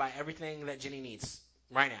store and buy everything that Jenny needs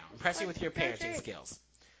right now. Impress me with your parenting skills.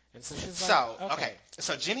 And so she's like, okay.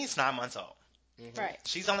 So Jenny's 9 months old. Mhm. Right.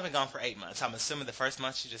 She's only been gone for 8 months. I'm assuming the first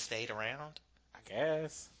month she just stayed around. I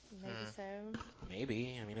guess. Maybe so.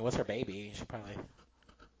 Maybe. I mean, it was her baby. She probably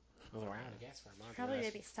was around, I guess, for a month. Probably or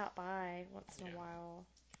less. maybe stop by once in a while.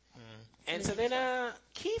 And so then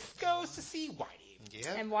Keith goes to see Whitey.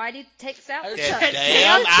 Yeah. And Whitey takes out the That chuck.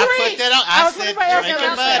 Damn, I put that on. I was said wondering why drinking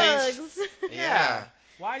everybody else buddies. Bugs. Yeah.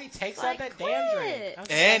 Whitey takes Like, out that damn drink. quit. I was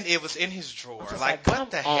And like, it was in his drawer. just Like, like,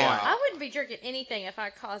 what the come on. hell? I wouldn't be drinking anything if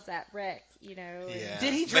I caused that wreck, Yeah.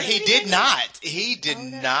 Did he But drink he anything? did not. He did Oh,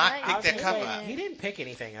 that's not right. I pick was that gonna cup say, up. He didn't pick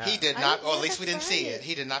anything up. He did I not, didn't- or at yeah, least we that's didn't see right. it.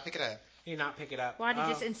 He did not pick it up. He did not pick it up. Whitey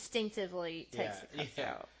just instinctively takes yeah, the cups yeah.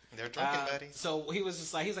 out. They're drinking buddies. So he was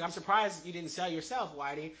just like, he's like, I'm surprised you didn't sell yourself,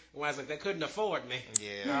 Whitey. And I was like, they couldn't afford me.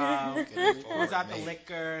 Yeah. He pours out the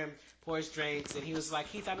liquor and pours drinks, and he was like,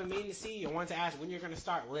 Keith, I've been meaning to see you. I wanted to ask when you're going to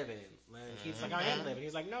start living. And Keith's like, I am living.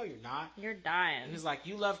 He's like, no, you're not. You're dying. He's like,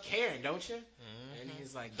 you love Karen, don't you? And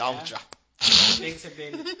he's like, Don't yeah. ya? Things have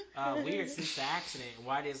been weird since the accident. And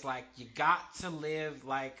Whitey's like, you got to live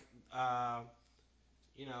like,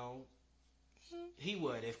 He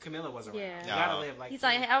would if Camilla was around. Yeah. You gotta live like. He's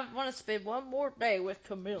like, I want to spend one more day with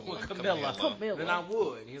Camilla. With Camilla. Camilla. Then I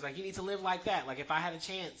would. He's like, you need to live like that. Like, if I had a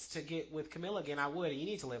chance to get with Camilla again, I would. And you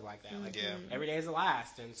need to live like that. Like, every day is the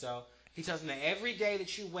last. And so he tells him that every day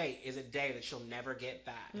that you wait is a day that you'll never get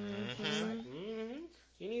back. He's like,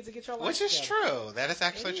 you need to get your life Which is together. true. That is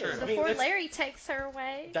actually true. Before Larry takes her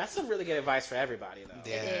away. That's some really good advice for everybody, though.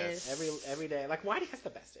 Yes. It is. Every day. Like, Whitey has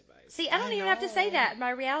the best advice. See, I don't even have to say that in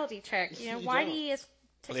my reality check. You know, You Whitey is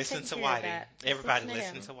Listen taking to care of Whitey. that. Everybody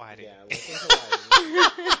Listen to listen to Whitey. Yeah, listen to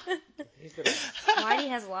Whitey. He's the best. Whitey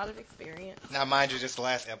has a lot of experience. Now, mind you, just the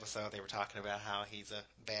last episode, they were talking about how he's a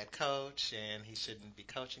bad coach and he shouldn't be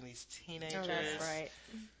coaching these teenagers. Oh, that's right.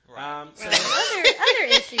 So Well, other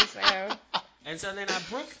issues, though. And so then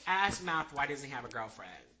Brooke asked Mouth why doesn't he have a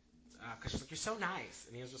girlfriend? Because she's like, you're so nice.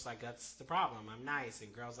 And he was just like, that's the problem. I'm nice.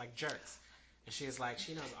 And girls like jerks. And she was like,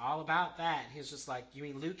 she knows all about that. And he was just like, you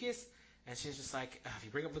mean Lucas? And she's just like, if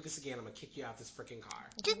you bring up Lucas again, I'm going to kick you out this freaking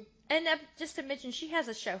car. And just to mention, she has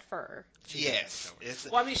a chauffeur. Yes.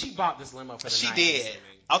 Well, I mean, she bought this limo for the She night. did.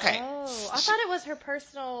 Okay. Oh, I thought it was her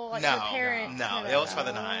personal, like her parents. No, it was for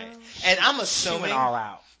the night. Oh. And I'm She assuming went all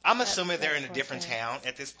out. they're in a That's different okay. town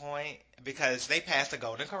at this point because they passed the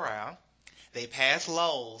Golden Corral. They passed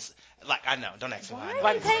Lowe's. Like, I know. Don't ask me Why why. are you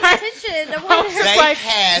Like, paying why- attention? I was just They like,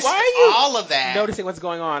 passed why are you all of that. noticing what's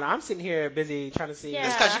going on? I'm sitting here busy trying to see. Yeah,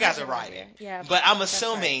 It's because you I guys have are no writing. idea. Yeah, But I'm that's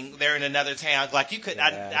assuming they're in another town. Like, you could,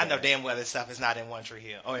 Yeah, I know yeah. damn well this stuff is not in One Tree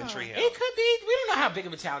Hill or in Tree Hill. It could be. We don't know how big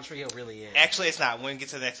of a town Tree Hill really is. Actually, it's not. When we get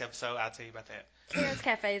to the next episode, I'll tell you about that. Karen's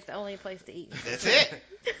Cafe is the only place to eat. That's it.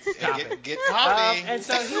 Stop Get coffee. And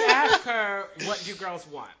so he asked her, what do girls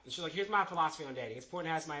want? And she's like, here's my philosophy on dating. It's important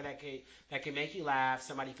to have somebody that can make you laugh,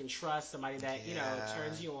 somebody you can trust, somebody that,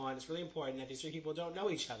 turns you on. It's really important that these three people don't know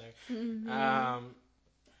each other. Mm-hmm.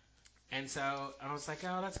 And so I was like,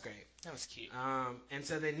 oh, that's great. That was cute. And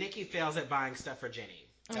so then Nikki fails at buying stuff for Jenny.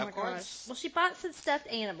 Oh Of my course. gosh. Well, she bought some stuffed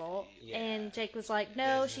animal, Yeah. and Jake was like,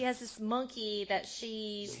 no, she has this monkey that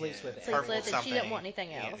she Sleeps with sleeps Purple with, and she something. didn't want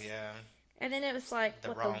anything else. Yeah. And then it was like, The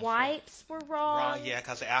the wrong wipes were wrong. Yeah,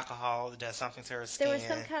 because the alcohol does something to her skin. There was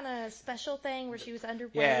some kind of special thing where she was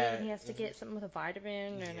underweight, Yeah. and he has to get something with a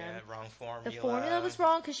vitamin. And Yeah, wrong formula. the formula was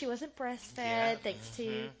wrong because she wasn't breastfed, Yeah. thanks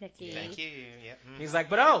to Nikki. Thank you. Yep. He's like,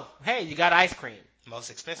 but oh, hey, you got ice cream.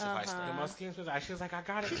 Most expensive ice Uh-huh. The cream. most expensive ice. She was like, I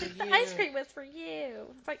got it for you. The ice cream was for you.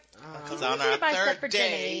 It's like, Because you on need our to buy stuff third for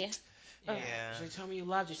Jenny. date. Oh. Yeah. She told me you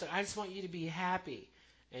loved you. She's like, I just want you to be happy.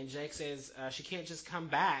 And Jake says she can't just come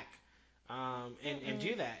back and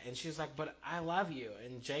do that. And she was like, but I love you.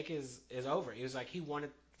 And Jake is over. He was like, he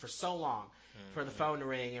wanted for so long for the phone to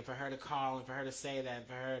ring and for her to call and for her to say that and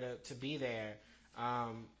for her to be there.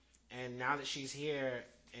 And now that she's here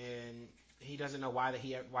and he doesn't know why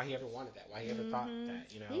he ever wanted that, why he ever thought that,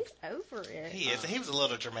 He's over it. He is. He was a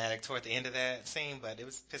little dramatic toward the end of that scene, but it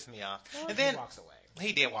was pissing me off. Well, And then he walks away.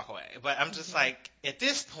 he did walk away. But I'm just like, at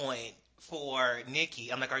this point, for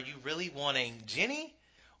Nikki, I'm like, are you really wanting Jenny?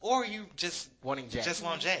 Or are you just Wanting Jake. just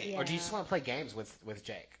want Jake? Yeah. Or do you just want to play games with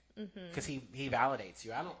Jake? Because he validates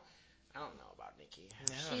you. I don't know about Nikki.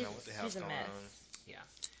 I don't know what the hell's she's a going mess.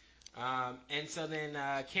 on. And so then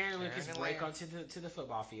Karen and Lucas and break Larry. onto the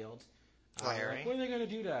football field. Larry. Like, what are they going to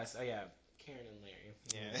do to us? Oh, yeah, Karen and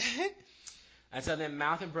Larry. Yeah. And so then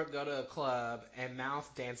Mouth and Brooke go to a club, and Mouth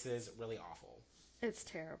dances really awful. It's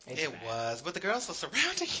terrible. It's It bad. was, but the girls were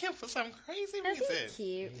surrounding him for some crazy That's reason.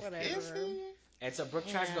 cute. Whatever. Is he? And so Brooke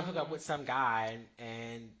tries to go hook up with some guy,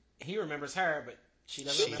 and he remembers her, but she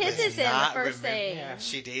doesn't She remember kisses him. him the not first remember- thing. Yeah.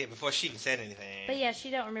 She did before she even said anything. But yeah, she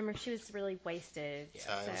don't remember. She was really wasted. So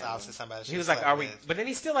it was obviously somebody. He was like, "Are we?" But then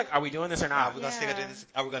he's still like, "Are we doing this or Are not?" we gonna still do Yeah. this?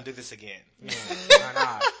 Are we gonna do this again? Why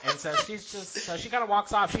not? And so she kind of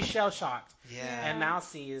walks off. She's shell shocked. Yeah. And Mal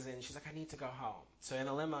sees, and she's like, I need to go home. So in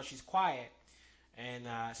the limo, she's quiet. And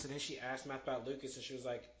so then she asked Matt about Lucas, and she was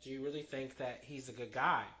like, do you really think that he's a good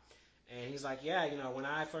guy? And he's like, yeah, when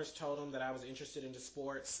I first told him that I was interested into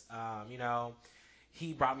sports,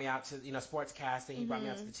 he brought me out to, sports casting. He brought me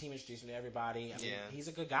out to the team, introduced me to everybody. I mean, he's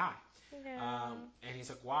a good guy. Yeah. And he's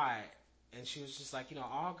like, why? And she was just like,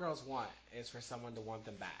 all girls want is for someone to want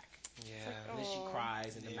them back. Yeah. And then she Aw.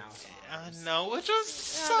 cries into Mal's arms. I know, which was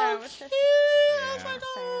so I know, it's cute. just- I was Yeah. like,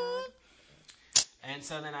 oh. And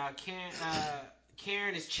so then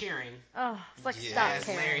Karen is cheering Oh, it's like Yeah. stop as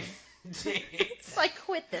Karen. Larry. It's like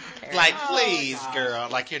quit this, Karen. Like, Oh, please, God. girl,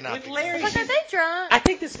 like you're not. With the- Larry, It's like, are they drunk? I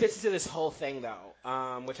think this fits into this whole thing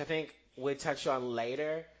though, which I think we'll touch on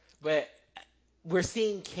later. But we're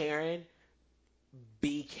seeing Karen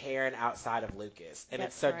be Karen outside of Lucas, and That's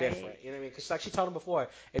it's so right. different. You know what I mean? Because like she told him before,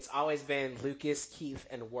 it's always been Lucas, Keith,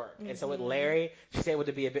 and work. And so with Mhm. Larry, she's able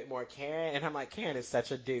to be a bit more Karen, and I'm like, Karen is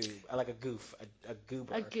such a dude, like a goof, a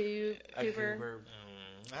goober, A goober.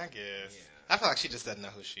 I guess. Yeah. I feel like she just doesn't know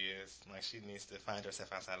who she is. Like she needs to find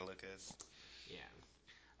herself outside of Lucas.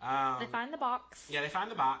 Yeah. They find the box. Yeah, they find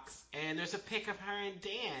the box, and there's a pic of her and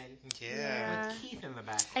Dan Yeah. with Keith in the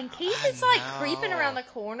background. And Keith I is like know. creeping around the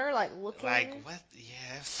corner, like looking. Like what?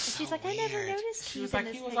 Yeah. It's And so she's like, weird. I never noticed She Keith was in like,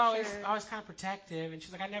 this he was picture. always kind of protective, and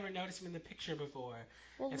she's like, I never noticed him in the picture before.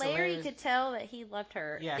 Well, and so Larry Larry's- could tell that he loved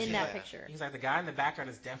her Yeah, in she's that like- picture. He's like, the guy in the background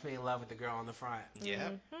is definitely in love with the girl on the front. Yeah.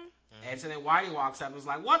 Mhm. And so then Whitey walks up and was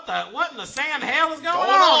like, what in the Sam hell is going Going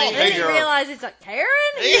on on here? Then he here? realizes like Karen.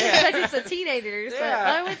 He Yeah. expected some teenagers,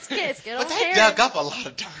 Yeah. but it's good But old they Karen. dug up a lot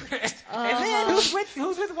of dirt. And then who's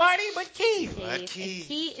with Whitey but Keith? Keith. Keith. And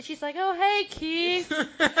Keith. She's like, oh hey Keith.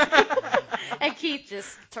 And Keith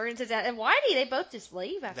just turns his out. And Whitey, they both just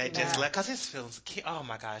leave after They that. just left because his feelings. Oh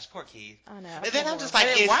my gosh, poor Keith. I know. And then I'm just And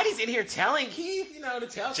like, then is- Whitey's in here telling Keith, to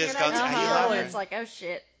tell Just Karen go how to- you he feel. love and her. it's like, oh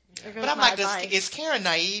shit. There goes but I'm my like, advice. is Karen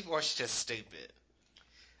naive or is she just stupid?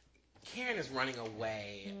 Karen is running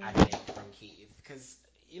away, I think, from Keith. Because,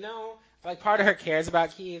 like part of her cares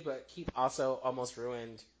about Keith, but Keith also almost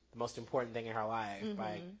ruined the most important thing in her life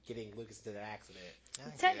by getting Lucas into that accident. I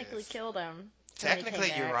Technically guess. killed him. Technically,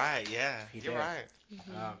 came you're back. right. Yeah, He you're did.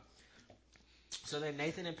 right. So then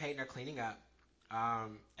Nathan and Peyton are cleaning up.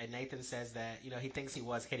 And Nathan says that, he thinks he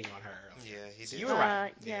was hitting on her earlier. Yeah, he So did. you were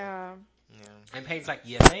right. Yeah. Yeah. And Peyton's like,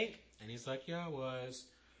 you think? And he's like, yeah, I was.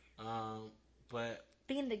 But,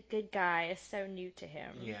 Being the good guy is so new to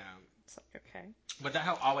him. yeah. It's like, okay. But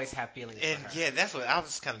he'll always have feelings And for her. yeah, that's what I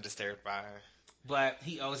was kind of disturbed by her. But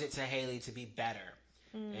he owes it to Haley to be better.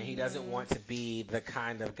 And he doesn't want to be the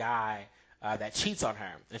kind of guy that cheats on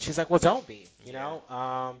her. And she's like, well, don't be, you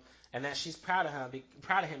know? And that she's proud of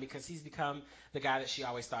him because he's become the guy that she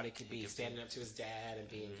always thought he could be, standing up to his dad and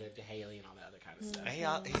being good to Haley and all that other kind of stuff.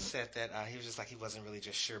 And he said that he was just like he wasn't really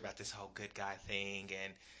just sure about this whole good guy thing,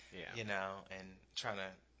 and and trying to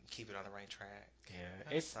keep it on the right track.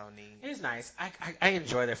 Yeah, It's so neat. It is nice. I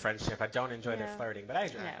enjoy their friendship. I don't enjoy their Yeah. flirting, but I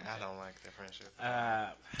enjoy it. I don't like the friendship.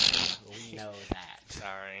 We know that.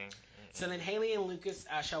 Sorry. So then Haley and Lucas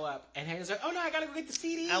show up, and Haley's like, "Oh no, I gotta go get the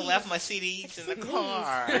CDs." I left my CDs in the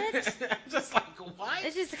car. I'm just like, what?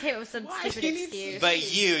 It just came up with some Why stupid do you need excuse.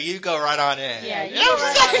 But you go right on in. Yeah, And you I go was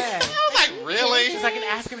right like, on in. I was like, really? She's like, and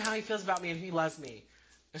ask him how he feels about me and if he loves me.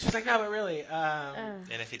 And she's like, no, but really, And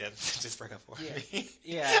if he doesn't, just break up for me.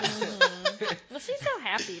 yeah. Well, she's so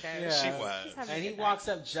happy though. Yeah. She was. She's having a And he good night. walks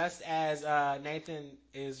up just as Nathan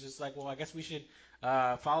is just like, well, I guess we should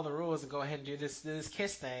follow the rules and go ahead and do this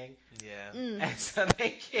kiss thing. Yeah. And so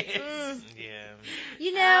they kiss. Yeah.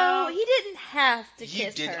 You know, he didn't have to You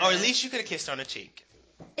kiss did, her. or at least you could have kissed her on the cheek.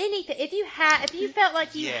 Anything. If you felt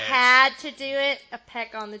like you Yes. had to do it, a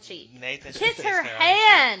peck on the cheek. Nathan should Kiss have her kissed her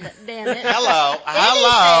on the cheek. hand, damn it.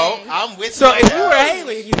 Hello. Anything. I'm with So you. if on you were that.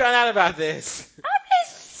 Haley and you found out about this, I'd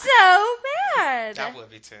be so mad. I would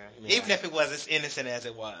be too. Yeah. Even if it was as innocent as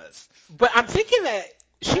it was. but I'm thinking that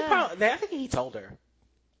she Ugh. probably, I think he told her.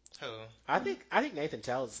 Who? I think Nathan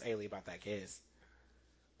tells Haley about that kiss.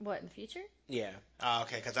 What, in the future? Yeah, Oh,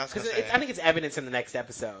 okay, because I was going because to say. I think it's evidence in the next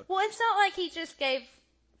episode. Well, it's not like he just gave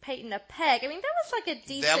Peyton a peck. I mean, that was like a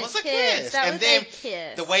decent That was a kiss. kiss. That And was then a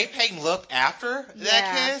kiss. The way Peyton looked after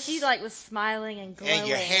that kiss. She like was smiling and glowing. and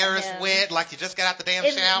your hair at is him. wet like you just got out the damn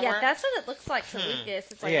And, shower. Yeah, that's what it looks like to Lucas.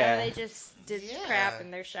 It's like, Yeah. oh, they just did Yeah. crap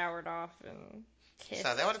and they're showered off and kissed.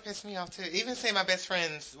 So that would have pissed me off too. Even say my best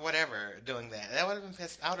friends, whatever, doing that. That would have been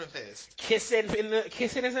pissed. I would have been pissed.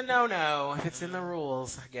 Kissing is a no-no if it's in the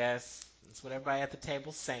rules. I guess that's what everybody at the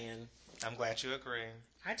table's saying. I'm glad you agree.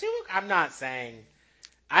 I do. I'm not saying.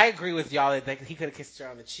 I agree with y'all that he could have kissed her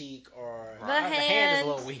on the cheek or The the hand is hand. a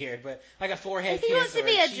little weird, but like a forehead If he kiss wants to or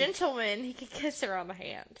be a cheek. gentleman, he could kiss her on the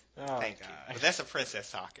hand. Oh, Thank you. God. But that's a princess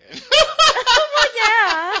talking. Oh,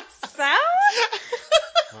 yeah. So?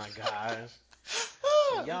 Oh my gosh.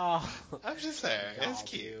 Y'all. I'm just saying. It's Y'all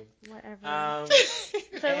cute. Whatever.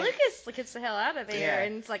 So and- Lucas gets the hell out of there, Yeah,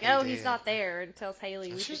 and it's like, he oh, did. he's not there, and tells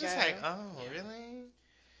Haley we She should was just go. like, oh, really?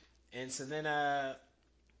 And so then, at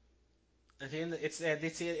the end,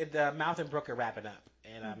 the Mouth and Brooke are wrapping up,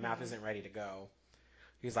 and Mouth isn't ready to go.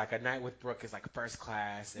 He's like, a night with Brooke is like first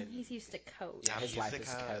class, and He's used to coach. Yeah, I'm his used life to is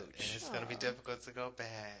coach, coach. and it's gonna be difficult to go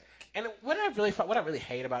back. and what I really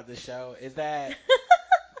hate about this show is that,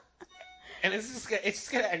 and it's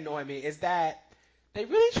just gonna annoy me, is that they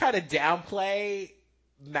really try to downplay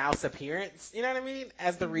mouse appearance, you know what I mean?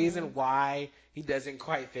 As the reason why he doesn't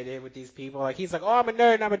quite fit in with these people. Like, he's like, oh, I'm a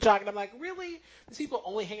nerd and I'm a jock. And I'm like, really? These people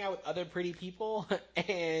only hang out with other pretty people?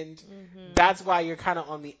 And that's why you're kind of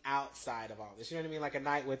on the outside of all this. You know what I mean? Like a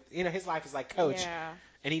night with, you know, his life is like Coach. Yeah.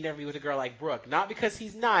 And he never be with a girl like Brooke. Not because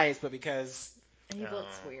he's nice, but because He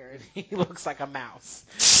looks weird. he looks like a mouse.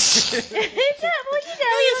 Well, he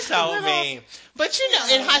He's so mean. But you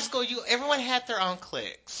know, in high school, everyone had their own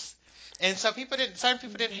cliques. And so certain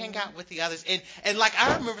people didn't hang out with the others. And like,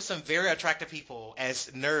 I remember some very attractive people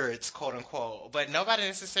as nerds, quote unquote, but nobody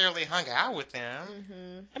necessarily hung out with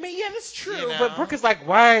them. I mean, yeah, that's true. You know? But Brooke is like,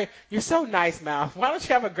 why? You're so nice, mouth. Why don't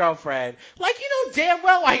you have a girlfriend? Like, you know damn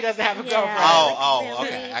well why he doesn't have a girlfriend. Oh,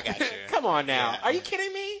 okay, I got you. Come on now. Yeah. Are you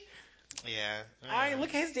kidding me? Yeah. I mean,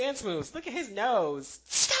 look at his dance moves. Look at his nose.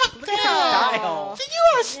 Stop Look at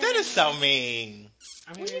his style. That is so mean.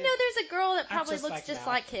 I mean, Well, you know, there's a girl that probably just looks like just Mal.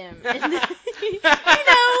 like him. And, you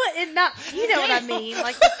know, and not, you know what I mean,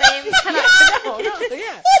 like the same kind of,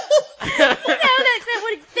 yeah. that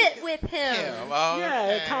would fit with him. Yeah,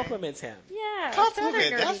 it compliments him. Yeah, Compliment, it's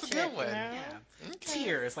another that's nerdy a good chick, one. you know? Yeah. Okay.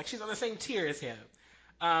 Tears. Like, she's on the same tier as him.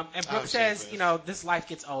 And Brooke Oh, says, Jesus. you know, this life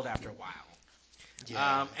gets old after a while.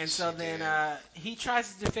 Yeah, And so she then did. he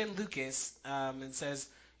tries to defend Lucas and says,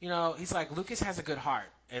 you know, he's like, Lucas has a good heart,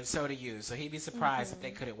 and so do you. So he'd be surprised if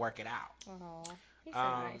they couldn't work it out. Aw, he's so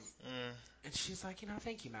nice. And she's like, you know,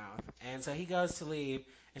 thank you, Mouth. And so he goes to leave,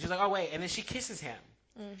 and she's like, oh, wait. And then she kisses him.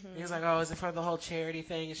 And he's like, oh, is it for the whole charity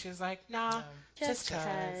thing? And she's like, nah, just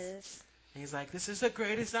 'cause. And he's like, this is the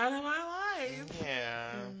greatest night of my life.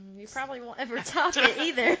 Yeah. You probably won't ever top it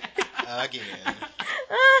either. Again.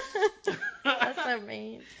 That's so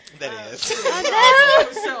mean. That is. I know.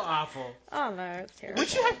 It was so awful. Oh no, it's terrible.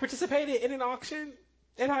 Would you have participated in an auction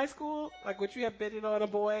in high school? Like, would you have bidded on a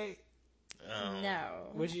boy? No.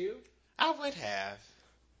 Would you? I would have.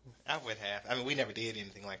 I mean, we never did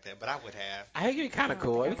anything like that, but I would have. I think it'd be kind of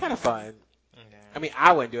cool. It'd be kind of fun. Yeah. I mean,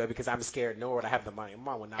 I wouldn't do it because I'm scared, nor would I have the money. My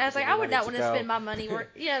mom would not. I was like, give me I would money not want to go. spend my money. I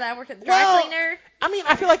worked at the dry cleaner. I mean,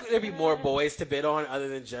 I feel like there'd be more boys to bid on other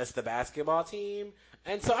than just the basketball team.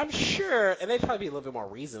 And so I'm sure, and they'd probably be a little bit more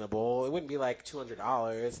reasonable. It wouldn't be like $200.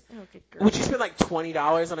 Oh, good girl. Would you spend like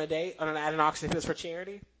 $20 on a date at an auction if it was for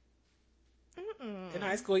charity? Mm-mm. In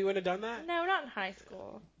high school, you wouldn't have done that? No, not in high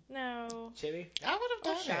school. No. Chitty? I would have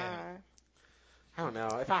done Shy. that. I don't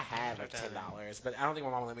know. If I had like $10, but I don't think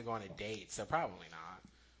my mom would let me go on a date, so probably not.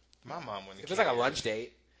 My mom wouldn't. If it was like a lunch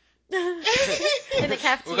date. In the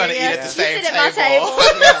cafeteria. We're gonna eat at the same You sit at table.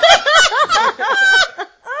 my table.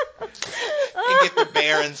 And get the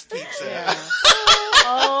Baron's pizza. Yeah.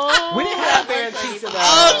 Oh. We didn't have Baron pizza though.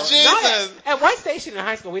 Oh, Jesus. At White Station in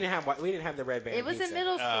high school, we didn't have the red Baron It was pizza. in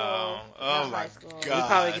middle school. Oh not my high school. God. We'd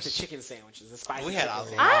probably get the chicken sandwiches, the spicy We had chicken a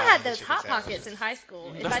sandwiches. I had the those chicken Hot sandwiches. Pockets in high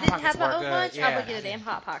school. If Those I Hot didn't Pockets have my were own good, lunch, I yeah. would get a damn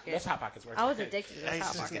Hot Pocket. Those Hot Pockets were I was good. addicted to I those used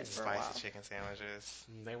Hot to just get Pockets the for a while. spicy chicken sandwiches.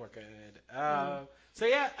 They were good. So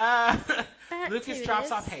yeah, Back Lucas to drops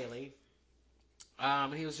this. off Haley.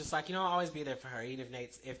 And he was just like, you know, I'll always be there for her, even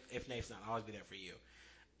if Nate's not, I'll always be there for you.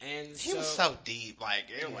 And He was so deep, like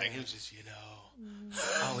he was just,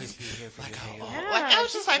 I'll always be here for like, you, Haley. Yeah, like I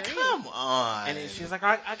was she's just like, great. come on. And then she was like,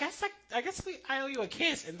 I guess I owe you a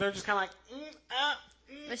kiss, and they're just kind of like,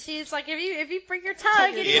 But she's like, if you bring your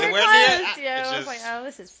tongue anywhere Anywhere close, near- you know, it I was just- like, oh,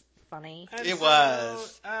 this is funny. And It so,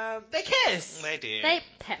 was. They kissed. They did. They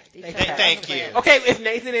pecked each They other. pecked. Thank on the you. lip. Okay, if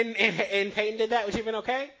Nathan and Peyton did that, would you have been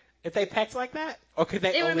okay? If they pecked like that? Or could they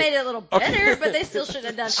It would have only... made it a little better, but they still shouldn't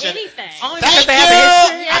have done Should've- anything. Only Thank because they have a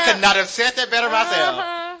you. history? Yeah. I could not have said that better myself.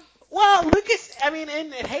 Uh-huh. Well, Lucas, I mean,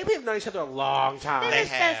 and Haley have known each other a long time. They're They his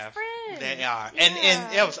best have. friends. They are. Yeah.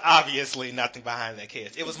 And it was obviously nothing behind that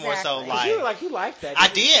kiss. It was more so Exactly. like, You were like, you liked that. I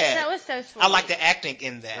didn't you? did. That was so sweet. I like the acting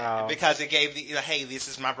in that Oh. because it gave the hey, this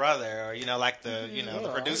is my brother, or like the the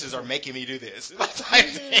Oh, producers okay. are making me do this type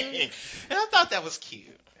thing, and I thought that was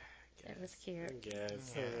cute. It was cute.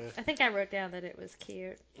 Yes. I think I wrote down that it was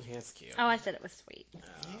cute. Yeah, it's cute. Oh, I said it was sweet.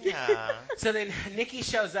 Yeah, So then Nikki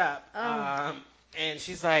shows up, Oh. and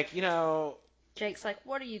she's like, you know, Jake's like,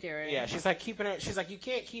 what are you doing? yeah, she's like keeping her. She's like, you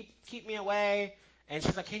can't keep me away, and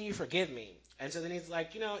she's like, can you forgive me? And so then he's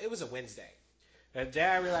like, you know, it was a Wednesday. The day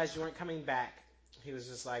I realized you weren't coming back, he was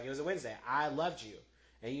just like, it was a Wednesday. I loved you,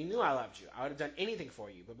 and you knew I loved you. I would have done anything for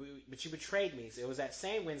you, but you betrayed me. So it was that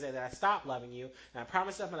same Wednesday that I stopped loving you, and I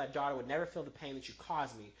promised myself my daughter would never feel the pain that you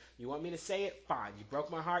caused me. You want me to say it? Fine. You broke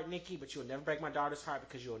my heart, Nikki, but you will never break my daughter's heart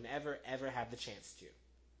because you will never, ever have the chance to.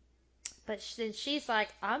 But then she's like,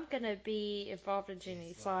 I'm going to be involved in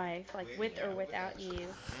Jenny's life, like with or without you.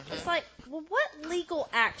 It's like, well, what legal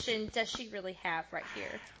action does she really have right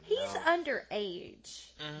here? He's underage,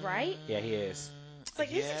 right? Yeah, he is. It's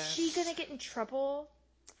like, isn't she gonna get in trouble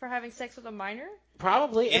for having sex with a minor?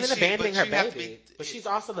 Probably, and Is then she? abandoning But her you have to baby. be- But she's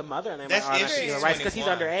also the mother, and they That's might if automatically she's give her rights because he's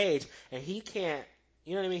 21. underage, and he can't.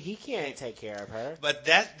 You know what I mean? He can't take care of her. But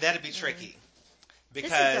that'd be tricky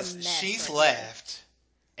because mess she's right left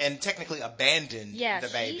and technically abandoned the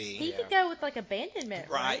baby. He could go with like abandonment,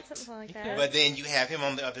 right? Something like that. But then you have him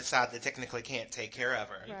on the other side that technically can't take care of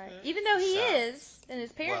her. Right. Even though he So- is, and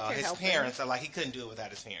his parents are his helping. parents are like he couldn't do it without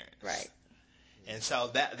his parents. Right. And so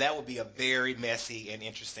that would be a very messy and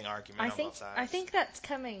interesting argument on both sides. I think that's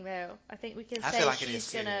coming though. I think we can I say feel like it she's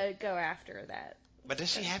is, too. gonna go after that. But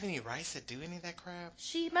does she have any rights to do any of that crap?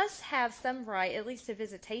 She must have some right, at least to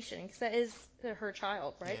visitation, because that is her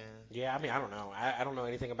child, right? Yeah, I mean, I don't know. I don't know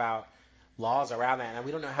anything about laws around that, and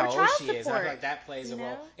we don't know how Or old child she is. And I support, feel like that plays a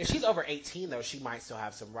role. If she's over 18, though, she might still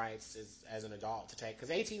have some rights as an adult to take,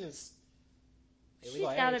 because 18 is She's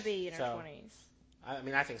got to be in her 20s. I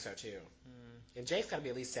mean, I think so too. And Jake's got to be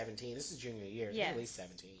at least 17. This is junior year. He's at least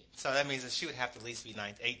 17. So that means that she would have to at least be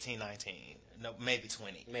 18, 19. No, maybe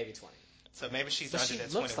 20. Maybe 20. So maybe she's But under she that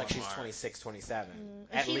 21 looks like she's mark. 26, 27.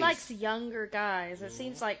 And she likes younger guys. It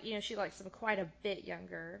seems like, she likes them quite a bit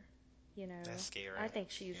younger. That's scary. I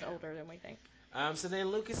think she's older than we think. So then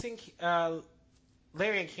Lucas and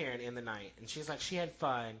Larry and Karen in the night, and she's like, she had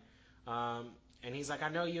fun. And he's like, I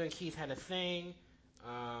know you and Keith had a thing,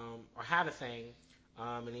 or have a thing.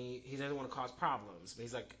 And he doesn't want to cause problems. But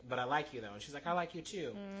he's like, but I like you though. And she's like, I like you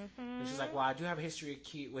too. And she's like, well, I do have a history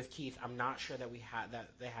with Keith. I'm not sure that we have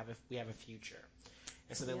a future.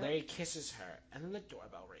 And so then Larry kisses her, and then the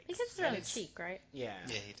doorbell rings. He kisses her on the cheek, right? Yeah.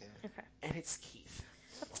 Yeah, he did. Okay. And it's Keith.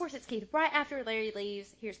 Of course it's Keith. Right after Larry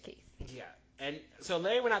leaves, here's Keith. Yeah. And so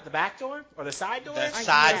Larry went out the back door or the side door? The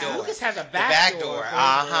side door. Lucas has a back door. door.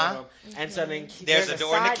 Uh-huh. And so then there's a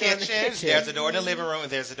door in the kitchen. There's a door in the living living room.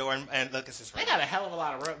 And there's a door in Lucas's room. They got a hell of a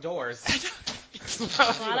lot of doors. A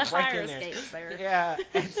lot of fire escapes there. Yeah.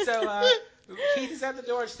 And so Keith is at the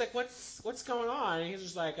door. And she's like, what's going on? And he's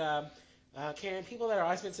just like, Karen, people that are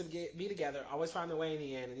always meant to be together always find their way in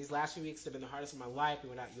the end. And these last few weeks have been the hardest of my life. We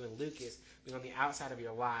went out, you and Lucas, being on the outside of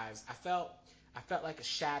your lives. I felt like a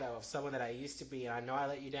shadow of someone that I used to be, and I know I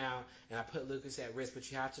let you down, and I put Lucas at risk, but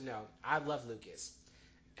you have to know, I love Lucas.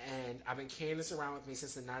 And I've been carrying this around with me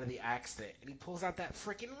since the night of the accident. And he pulls out that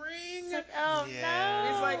freaking ring. It's like, oh, Yeah.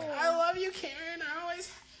 no. He's like, I love you, Karen. I always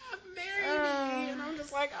have. Marry me. And I'm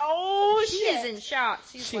just like, oh, she shit. is in shock.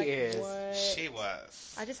 She is. What? She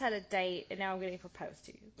was. I just had a date, and now I'm getting proposed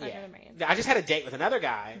to by another man. I just had a date with another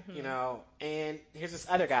guy, and here's this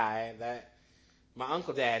other guy that my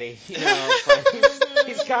uncle daddy, he's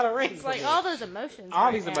got a ring. It's like all those emotions. All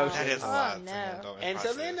right these now. emotions. That is a lot. Oh, to handle no. in And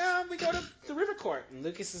so then process. we go to the river court, and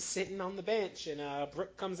Lucas is sitting on the bench, and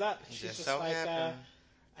Brooke comes up. And she's just so like, happened.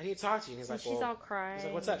 I need to talk to you. And he's like, she's all crying. He's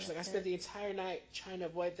like, what's up? She's like, I spent the entire night trying to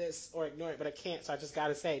avoid this or ignore it, but I can't, so I just got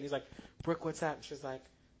to say it. And he's like, Brooke, what's up? And she's like,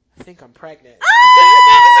 I think I'm pregnant.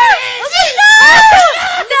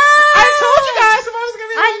 I told you guys if I was going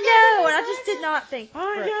to be I know, and I just did not think.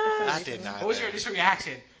 I did not. What was your initial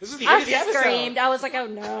reaction? This is the I end of the episode. screamed. I was like, oh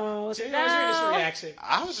no. Jamie, what was your initial reaction?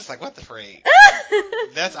 I was just like, what the freak?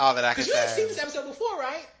 That's all that I could Because you had seen say. this episode before,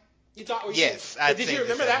 right? You thought? Yes, I did. You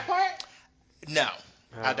remember that part? No,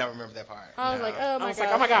 I don't remember that part. I was like, oh my I was god.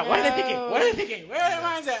 like, oh my god, what are they no. thinking? What are they thinking? Where are their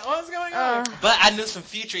minds at? What's going on? But I knew some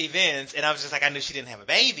future events, and I was just like, I knew she didn't have a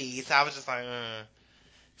baby, so I was just like,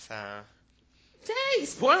 so. Dang,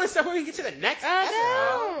 spoiling stuff when we get to the next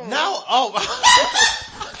episode. No,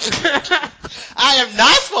 I am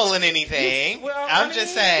not spoiling anything. Well, I'm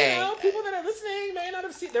just saying. People that are listening may not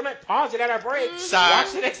have seen. They might pause it at our break, Sorry.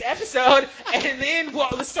 watch the next episode, and then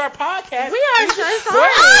let's start podcast. We are so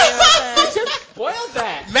sorry. Just spoiled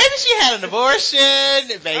that. Maybe she had an abortion.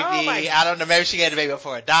 Maybe, Oh my- I don't know. Maybe she had a baby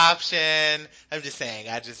before adoption. I'm just saying.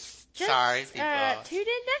 Sorry, people. Tune in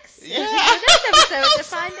next episode to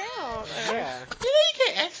find out. Yeah. You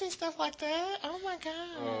can't ask me stuff like that. Oh my gosh.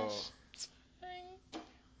 Oh.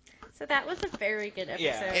 So that was a very good episode.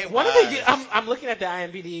 Yeah. It One of was. the I'm looking at the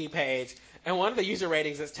IMDb page, and one of the user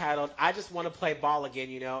ratings is titled, "I just want to play ball again,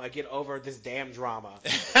 and get over this damn drama." Who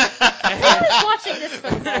is watching this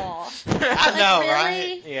football? I know, really?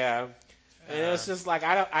 right? Yeah. And it was just like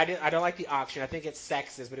I don't like the auction. I think it's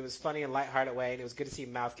sexist, but it was funny and lighthearted way, and it was good to see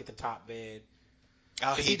Mouth get the top bid.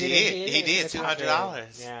 Oh, he did. He did.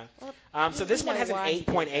 $200. Yeah. So this one has an why he did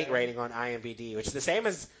 8.8 that. rating on IMDb, which is the same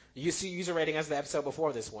as user rating as the episode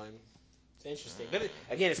before this one. It's interesting, but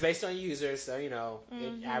again, it's based on users, so it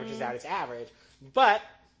averages out its average. But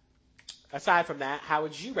aside from that, how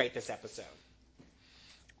would you rate this episode?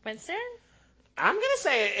 Winston? I'm gonna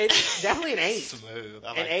say it's definitely an 8. Smooth.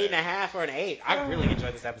 I An like 8.5 that. or an 8. I really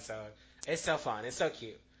enjoyed this episode. It's so fun. It's so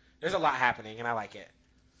cute. There's a lot happening, and I like it.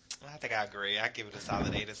 I think I agree. I give it a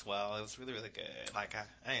solid 8 as well. It was really, really good. Like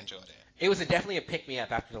I enjoyed it. It was definitely a pick me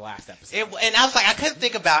up after the last episode. And I was like, I couldn't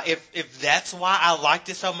think about if that's why I liked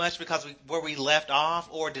it so much because where we left off,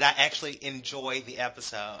 or did I actually enjoy the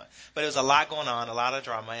episode? But it was a lot going on, a lot of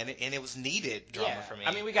drama, and it was needed drama for me.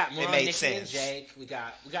 I mean, we got more it on made Nikki sense. and Jake. We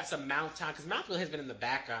got some Mouth time because Mouth really has been in the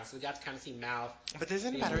background, so we got to kind of see Mouth. But does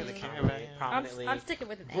anybody really care about him? Prominently. I'm sticking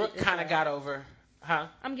with an 8. Brooke kind of got over, huh?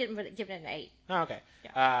 I'm giving it an 8. Oh, okay.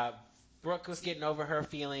 Yeah. Brooke was getting over her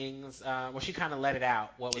feelings. Well, she kind of let it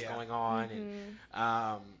out what was going on,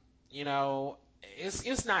 and you know,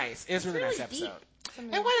 it's nice. It's a really nice episode.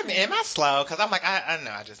 And wait a minute, am I slow? Because I'm like, I don't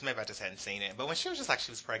know, maybe I just hadn't seen it. But when she was just like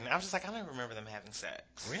she was pregnant, I was just like, I don't remember them having sex.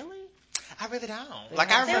 Really? I really don't. They Like,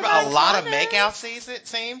 I remember buying a lot of condoms. makeout scenes, it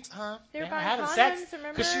seemed, huh? They were Yeah, buying having condoms, sex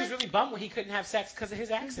remember? because she was really bummed when he couldn't have sex because of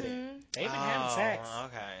his accident. They've been having sex.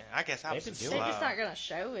 Okay. I guess I was They've just been They're doing slow. just not gonna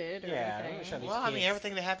show it or Yeah, anything. they're gonna show Well, I mean, kids.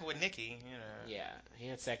 everything that happened with Nikki, you know. Yeah, he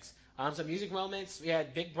had sex. Some music moments. We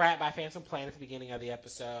had Big Brat by Phantom Plane at the beginning of the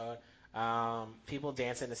episode. People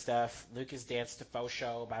dancing to stuff. Lucas danced to Faux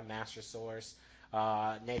Show by Master Source.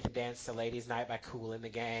 Nathan danced to Ladies Night by Kool and the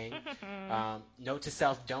Gang. Note to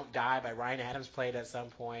Self, Don't Die by Ryan Adams played at some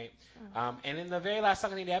point. And then the very last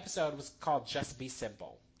song in the episode was called Just Be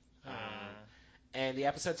Simple. And the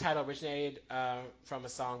episode title originated from a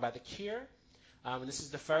song by The Cure. And this is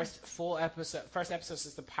the first episode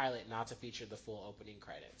since the pilot not to feature the full opening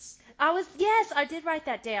credits. I did write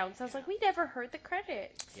that down. So I was like, we never heard the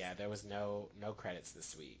credits. Yeah, there was no credits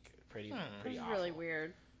this week. Pretty It was awful. really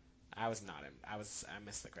weird. I was not in. I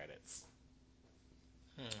missed the credits.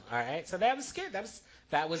 All right, so that was good.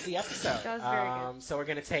 That was the episode. That was very good. So we're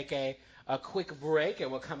gonna take a quick break,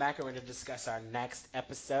 and we'll come back and we're gonna discuss our next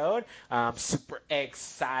episode. Super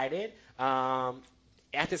excited.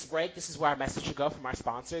 At this break, this is where our message should go from our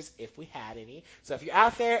sponsors, if we had any. So if you're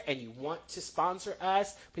out there and you want to sponsor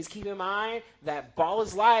us, please keep in mind that ball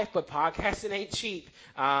is life, but podcasting ain't cheap.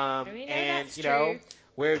 That's true.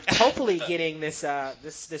 We're hopefully getting this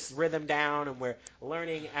rhythm down, and we're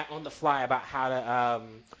learning on the fly about how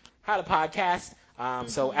to podcast.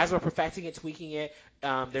 So as we're perfecting it, tweaking it,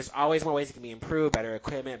 there's always more ways it can be improved, better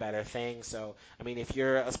equipment, better things. So, I mean, if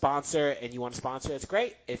you're a sponsor and you want to sponsor, it's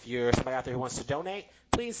great. If you're somebody out there who wants to donate,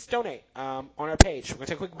 please donate on our page. We're going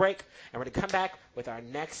to take a quick break, and we're going to come back with our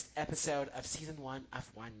next episode of Season 1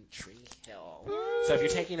 of One Tree Hill. So if you're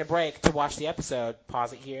taking a break to watch the episode,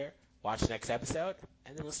 pause it here, watch the next episode,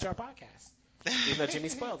 and then listen to our podcast, even though Jimmy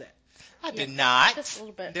spoiled it. I did not. Just a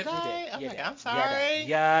little bit. Did You I? did. Oh You my did. God, I'm sorry.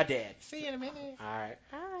 You did. See you in a minute. All right.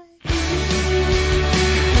 Hi.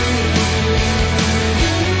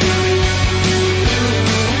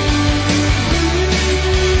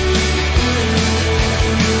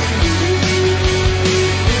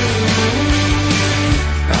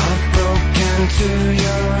 I broke into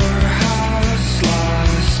your house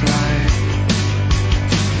last night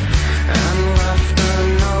and left a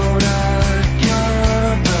note at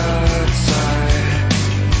your bedside.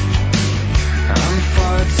 I'm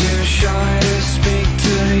far too shy to speak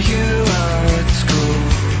to you at school.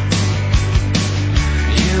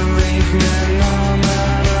 You leave me numb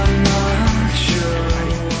and I'm not sure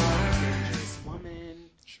why. Dangerous woman.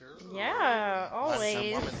 Sure. Yeah, Some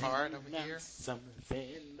always. woman hard over here. Something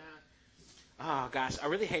not. Oh gosh, I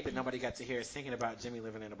really hate that nobody got to hear us thinking about Jimmy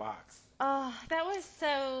living in a box. Oh, that was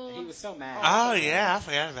so. He was so mad. Oh yeah, I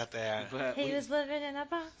forgot about that. But He was living in a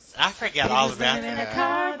box. I forgot He all was about living in a that.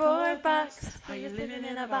 cardboard box. He was living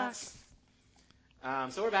in a box.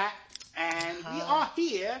 So we're back, and we are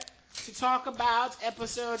here to talk about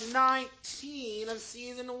episode 19 of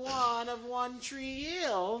season 1 of One Tree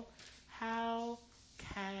Hill. How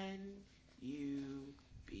can you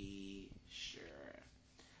be sure?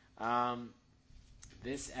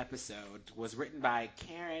 This episode was written by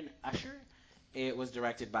Karen Usher. It was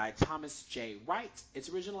directed by Thomas J. Wright. Its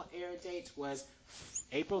original air date was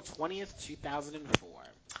April 20th, 2004.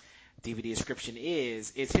 DVD description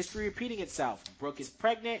is history repeating itself. Brooke is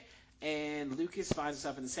pregnant, and Lucas finds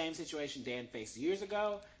himself in the same situation Dan faced years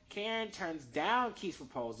ago. Karen turns down Keith's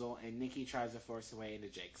proposal, and Nikki tries to force her way into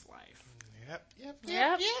Jake's life.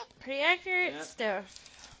 Yep. Pretty accurate Yep. stuff.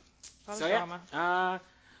 A lot of So drama. yeah,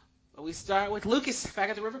 we start with Lucas back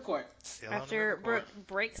at the river court. Still on the After record. Brooke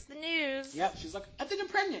breaks the news. Yep, she's like, I think I'm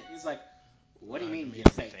pregnant. He's like, what do you mean you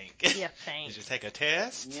What do think? You think. Did you take a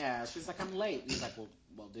test? Yeah, she's like, I'm late. He's like, well,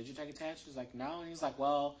 did you take a test? She's like, no. And he's like,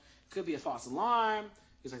 well, could be a false alarm.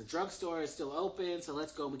 He's like, the drugstore is still open, so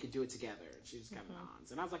let's go and we can do it together. And she just kind of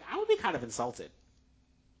nods. And I was like, I would be kind of insulted.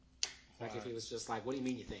 Like if he was just like, what do you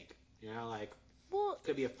mean you think? You know, like, Well,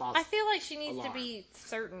 Could be a false. I feel like she needs alarm. to be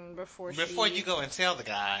certain before you go and tell the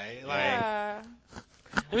guy. Like, Yeah.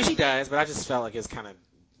 I mean, she does, but I just felt like it's kind of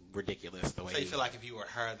ridiculous the way. so you feel like if you were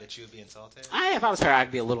her that you would be insulted? If I was her,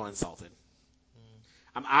 I'd be a little insulted.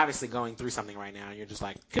 I'm obviously going through something right now, and you're just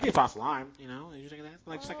like, could be a false alarm, you know? You're thinking that?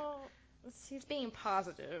 Like, just like, Well, he's being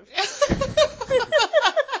positive. Oh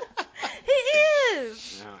He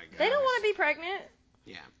is. oh my god. They don't want to be pregnant.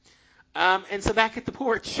 Yeah. And so back at the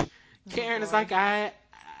porch, Karen is boy. like, I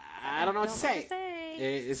don't know what to Don't know say. what to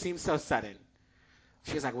say. It seems so sudden.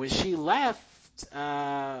 She's like, when she left,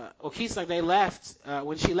 Keith's like, they left,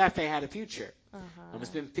 when she left, they had a future. It's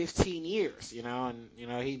been 15 years, you know, and, you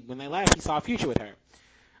know, when they left, he saw a future with her.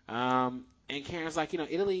 And Karen's like, you know,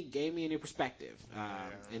 Italy gave me a new perspective.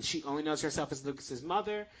 And she only knows herself as Lucas's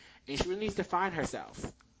mother, and she really needs to find herself.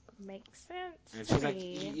 Makes sense. And to she's like,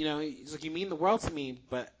 me. you know, he's like, you mean the world to me,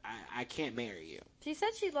 but I can't marry you. She said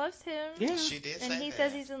she loves him. Yeah. She did And say he that.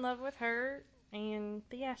 says he's in love with her. But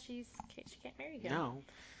yeah, she can't marry him. No.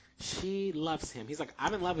 She loves him. He's like,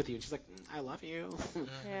 I'm in love with you. And she's like, I love you.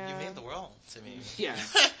 Yeah. You mean the world to me. Yeah.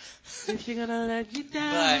 If you're gonna let you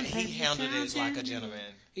down. But he handled it like a gentleman.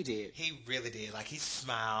 He did. He really did. Like, he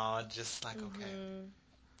smiled, just like, okay.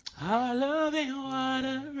 Our love and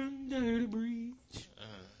water under the bridge.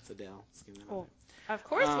 It's Adele. Well, of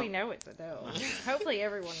course we know it's Adele. Hopefully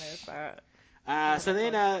everyone knows that. So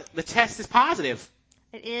then the test is positive.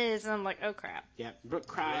 It is, and I'm like, oh crap. Yeah, Brooke Brooke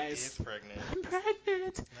cries. is pregnant. I'm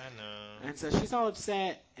pregnant. I know. And so she's all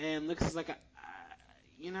upset, and Lucas is like,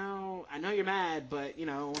 you know, I know you're mad, but, you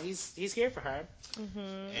know, he's here for her. And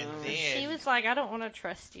then She was like, I don't want to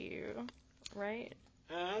trust you, right?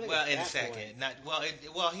 well, in a second,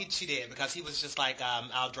 she did, because he was just like,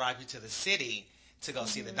 I'll drive you to the city to go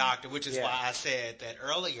see the doctor, which is why I said that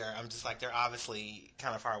earlier. I'm just like, they're obviously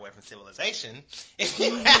kind of far away from civilization if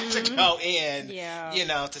you have to go in, you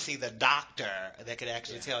know, to see the doctor that could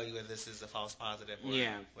actually tell you if this is a false positive or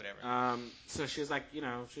whatever. So she was like, you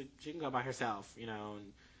know, she can go by herself, you know,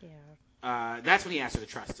 and that's when he asked her to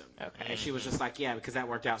trust him. Okay. And she was just like, yeah, because that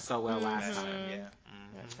worked out so well last time.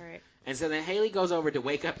 That's right. And so then Haley goes over to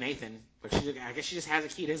wake up Nathan, but I guess she just has a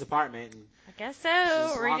key to his apartment. And I guess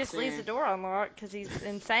so, or he walks just leaves in. the door unlocked because he's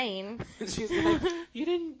insane. she's like,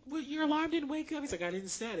 your alarm didn't wake up. He's like, I didn't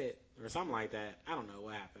set it, or something like that. I don't know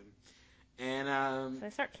what happened. And So they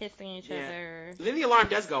start kissing each other. then the alarm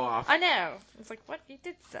does go off. I know. It's like, what? You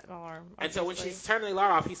did set an alarm. And so when obviously. she's turning the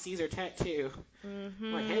alarm off, he sees her tattoo.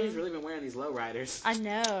 Like, Haley's really been wearing these lowriders. I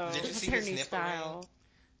know. Did you That's see her his new nipple style. ring?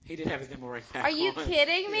 He did have his nipple ring back Are you on.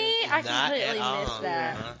 kidding me? I Not completely at all. missed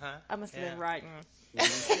that. Uh-huh. I must have been writing. It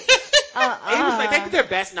was like they did their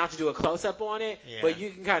best not to do a close up on it, Yeah. but you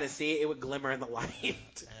can kind of see it. It would glimmer in the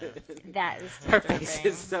light. That is Her disturbing. face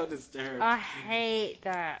is so disturbed. I hate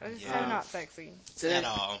that. It's so Yeah. not sexy. So At then,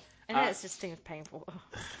 all. And it just seems painful.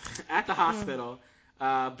 at the hospital,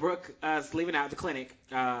 Brooke is leaving out the clinic,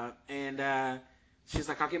 and she's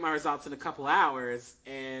like, "I'll get my results in a couple hours."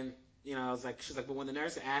 And you know, she's like, "But when the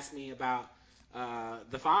nurse asked me about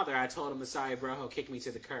the father, I told him the sorry bro kicked me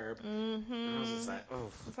to the curb." And I was just like, "Oh."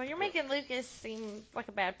 It's like you're making Lucas seem like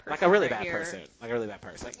a bad person. Like a really right bad here. person. Like a really bad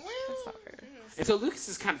person. That's not fair. And so Lucas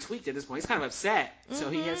is kind of tweaked at this point. He's kind of upset. So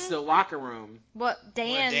he heads to the locker room.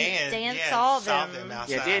 Dan saw them. outside.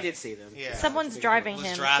 Yeah, Dan did see them. Yeah. Someone's driving Was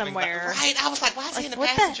him driving somewhere. Right, I was like, why is he in the What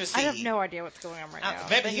passenger seat? I have no idea what's going on right now.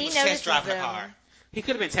 Maybe But he was notices test driving the them. car. He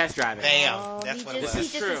could have been test driving. Bam. Oh, That's he what it just, was.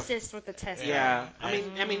 He just True. assists with the test. Yeah,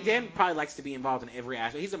 driving. I mean, Dan probably likes to be involved in every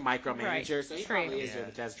aspect. He's a micromanager, Right. so he True. probably is Yeah. doing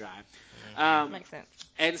the test drive. Makes sense.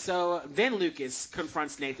 And so then Lucas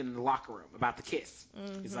confronts Nathan in the locker room about the kiss.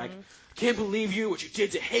 He's like, "I can't believe what you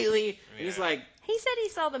did to Haley." And he's like, He said he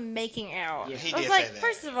saw them making out. Yeah. He I was did like, say that.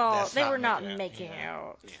 first of all, That's they not were not making out. making Yeah.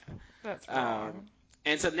 out. That's wrong.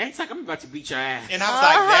 and so Nate's like, "I'm about to beat your ass." And I was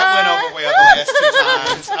like, that went over well the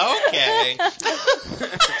last 2 times. Okay.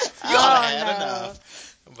 You ought to have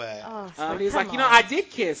enough. But Oh, He's like, I did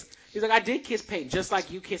kiss. He's like, I did kiss Peyton just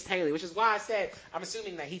like you kissed Haley, which is why I said I'm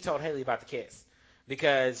assuming that he told Haley about the kiss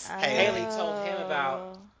because Haley told him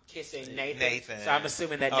about kissing Nathan. So I'm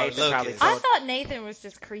assuming that Nathan Lucas. probably I told. thought Nathan was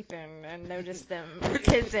just creeping and noticed them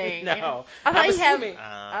kissing. No, I thought I'm he had. assuming.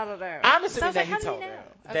 I don't know. I'm So I assuming was that like, he how do you told know? her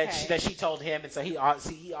Okay. that she told him, and so he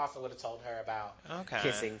also would have told her about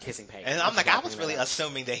kissing Peyton. And I'm like, I was really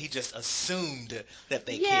assuming that he just assumed that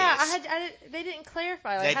they Yeah, kissed. they didn't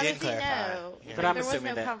clarify. Like, They how didn't does he clarify. know? Yeah. But Like, I'm there was assuming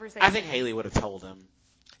no that. conversation. I think Haley would have told him.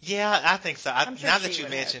 Yeah, I think so. I'm sure now she that you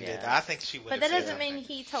would mentioned have, it, yeah. I think she would But have that said doesn't mean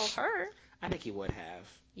something. he told her. I think he would have.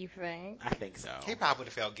 You think? I think so. He probably would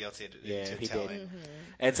have felt guilty to he tell did. him.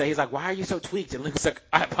 And so he's like, "Why are you so tweaked?" And Luke's like,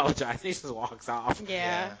 "I apologize." He just walks off.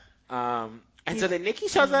 Yeah. And so then Nikki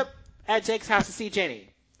shows up at Jake's house to see Jenny.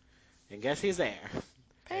 And guess who's there?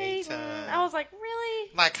 Peyton. I was like, really?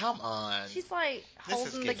 Like, come on. She's like This is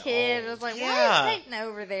holding the getting kid. old. I was like, Yeah. why is Peyton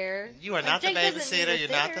over there? You are Like, not the Jake doesn't need babysitter. to You're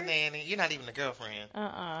sit not the her. nanny. You're not even the girlfriend.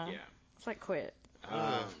 Yeah. Yeah. It's like, quit.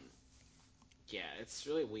 Yeah, it's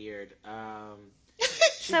really weird.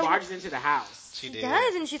 She So- barges into the house. She She did.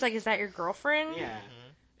 does, and she's like, is that your girlfriend? Yeah.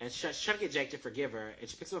 And she's trying to get Jake to forgive her. And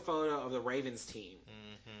she picks up a photo of the Ravens team.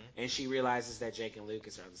 Mm-hmm. And she realizes that Jake and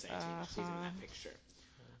Lucas are on the same team. She's in that picture.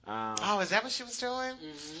 Oh, is that what she was doing?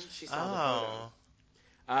 She saw the Oh.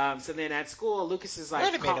 photo. So then at school, Lucas is like...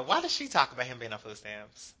 Wait a minute. Why did she talk about him being on food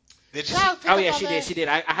stamps? Did y'all pick Oh, up yeah, on she that? did. She did.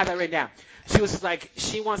 I had that written down. She was just like,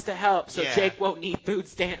 she wants to help, so Yeah. Jake won't need food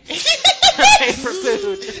stamps to pay for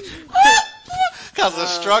food. Because the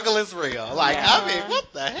struggle is real. Like, Yeah. I mean,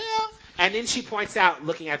 what the hell? And then she points out,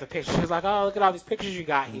 looking at the picture, she's like, "Oh, look at all these pictures you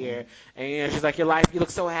got here." And you know, she's like, "You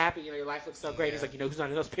look so happy. You know, your life looks so great." Yeah. He's like, "You know who's not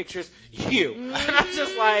in those pictures? You." And I'm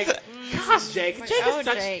just like, "Gosh, Jake, Like, Jake oh, is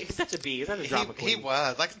such, Jake. he's such a bee. He's such a drama He queen."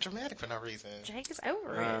 was. Like, dramatic for no reason. Jake is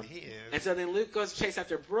over it. He is. And so then Luke goes to chase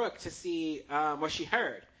after Brooke to see what she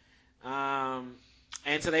heard.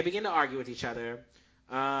 And so they begin to argue with each other.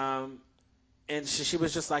 And she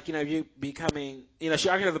was just like, you know, you becoming, you know, she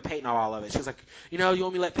argued with Peyton on all of it. She was like, you know, you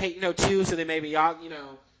want me to let Peyton know too, so then maybe y'all, you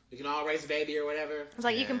know, we can all raise a baby or whatever. It's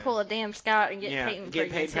like you can Yeah. pull a damn Scott and get Yeah, Peyton get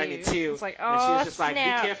pregnant, Peyton pregnant too. It's like, And she oh, was just like,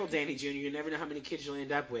 snap. be careful, Danny Jr. You never know how many kids you'll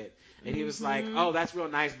end up with. And he was like, Mm-hmm. oh, that's real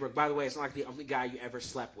nice, Brooke. By the way, it's not like the only guy you ever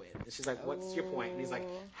slept with. And she's like, what's your point? And he's like,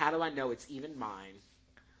 how do I know it's even mine?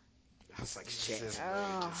 I was like, shit. This is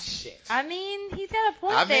Oh. Shit. I mean, he's got a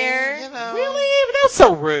point I mean, there. you know. Really? That was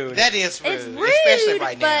so rude. That is rude. It's rude, Especially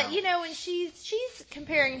right now. but you know, when she's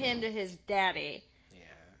comparing him to his daddy, Yeah.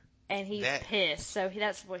 and he's That- pissed, so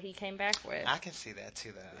that's what he came back with. I can see that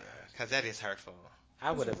too, though. Because that is hurtful.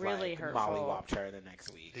 I would have really like hurtful. mollywopped her the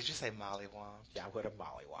next week. Did you say mollywomp? Yeah, I would have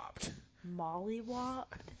mollywopped. Mollywop?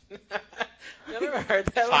 You never heard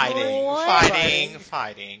that Fighting, before?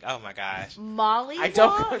 fighting. Oh my gosh. Mollywop? I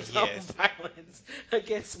don't condone Yes. violence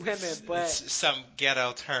against women, but Some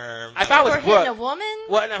ghetto term. If I was For hitting a Brooke, woman?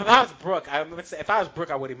 well, no, if I was Brooke, I would say if I was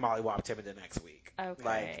Brooke, I would have mollywopped him in the next week. Okay.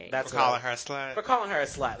 Like for that's calling what- her a slut. for calling her a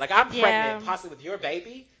slut. Like I'm Yeah. pregnant, possibly with your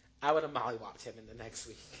baby. I would have mollywopped him in the next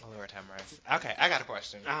week. Lord have mercy. Okay, I got a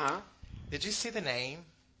question. Uh huh. Did you see the name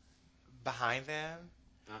behind them?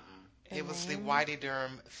 The It was the name? Whitey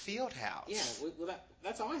Durham Field House. Yeah, well,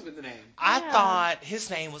 that's always been the name. I Yeah. thought his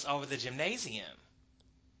name was over the gymnasium.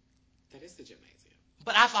 That is the gymnasium.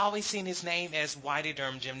 But I've always seen his name as Whitey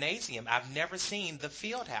Durham Gymnasium. I've never seen the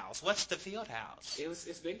Field House. What's the Field House?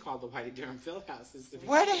 It's been called the Whitey Durham Fieldhouse.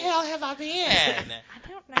 Where the hell have I been? I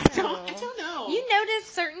don't know. I don't know. You notice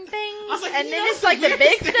certain things, was like, and you then notice it's like the the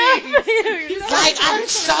big weird stuff. things. You're You just know, Like, I'm Like,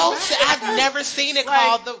 so I've never seen it Like,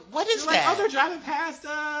 called the. What is You're like, oh, they're that? driving past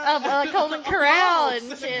Golden Corral and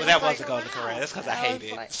shit. Well, that It's was like, a Golden Corral. That's because I I hate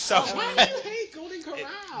was it like, so oh, Why much. do you hate Golden Corral?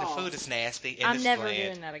 The food is nasty and I'm it's never bland.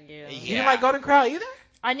 doing that again. Yeah. You didn't like Golden Corral either?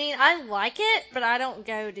 I mean, I like it, but I don't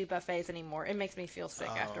go do buffets anymore. It makes me feel sick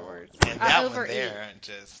Oh, afterwards. And I that one overeat. there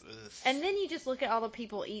just. Ugh. And then you just look at all the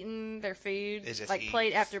people eating their food, It just like eats.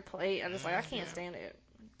 plate after plate. I'm just like, I can't Yeah. stand it.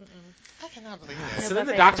 I cannot believe No that. So then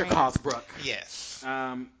the buffet doctor for me. calls Brooke. Yes.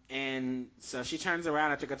 And so she turns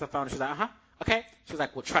around after she gets the phone and she's like, okay. She's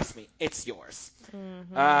like, well, trust me, it's yours.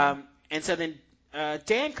 Mm-hmm. And so then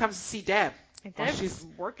Dan comes to see Deb. while Deb's she's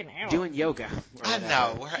working out. doing yoga. or I whatever.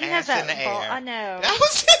 know. Her He has ass in that the ball. air. I know. That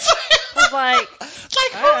was just I was like,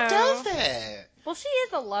 like, who uh-oh. does that? well, she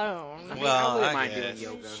is alone. I mean, Well, I wouldn't I mind guess.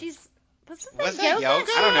 doing yoga. She's was Was that that yoga?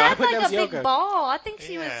 yoga? She I don't know. I had put like that a as big yoga. ball. I think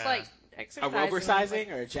she was Yeah. like exercising.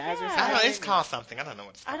 Aerobersizing or jazzercising? Yeah. I don't know. It's called something. I don't know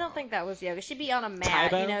what it's I called. don't think that was yoga. She'd be on a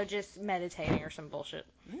mat, Taibo? you know, just meditating or some bullshit.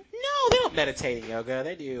 No, they don't meditate in yoga.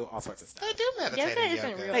 They do all sorts of stuff. They do meditate Yoga in isn't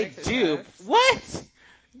yoga. real. They exercise. do. What?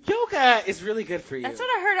 Yoga is really good for you. That's what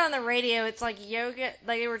I heard on the radio. It's like yoga,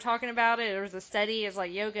 like they were talking about it. There was a study. It's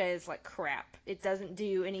like yoga is like crap. It doesn't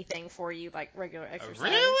do anything for you like regular exercise.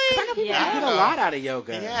 Really? I know people Yeah. get a lot out of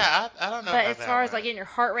yoga. Yeah, I don't know. But about as that far as one. like getting your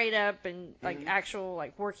heart rate up and like Mhm. actual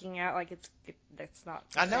like working out, like that's not.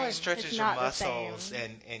 the I know same. it stretches It's your not the same. muscles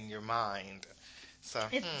and your mind. So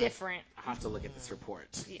It's different. I'll have to look at this report.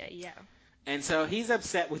 Yeah. And so he's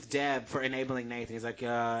upset with Deb for enabling Nathan. He's like,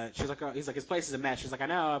 she's like, he's like, his place is a mess. She's like, I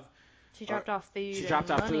know. She dropped off food. She and dropped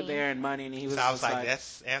off money. food there and money, and he was. So I was just like,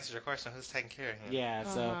 that's answered your question. Who's taking care of him? yeah.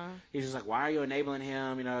 So Uh-huh. he's just like, why are you enabling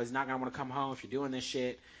him? You know, he's not gonna want to come home if you're doing this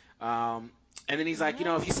shit. And then he's like, you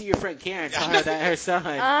know, if you see your friend Karen, tell her that her son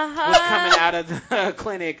Uh-huh. was coming out of the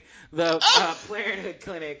clinic, the Parenthood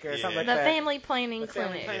clinic or something like The that. family planning The family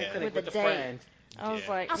clinic planning Yeah. clinic with a the date. friend. I was Yeah.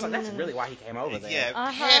 like, I was like, that's really why he came over there.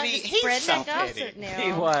 Yeah, petty. just He's spreading so that gossip petty. now.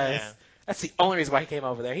 He was. Yeah. That's the only reason why he came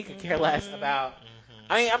over there. He could care less about.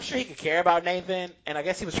 I mean, I'm sure he could care about Nathan, and I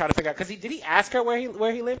guess he was trying to figure out because did he ask her where he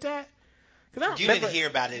lived at? Because I don't You remember. didn't hear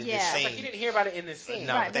about it in Yeah. this Like, scene. you didn't hear about it in this scene.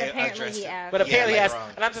 No, Right, but but they apparently addressed he it. asked. But Yeah, apparently, later yes.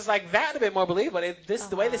 on. And I'm just like, that would have been more believable. But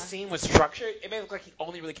the way the scene was structured, it made it look like he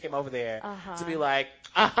only really came over there to be like,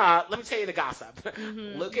 let me tell you the gossip.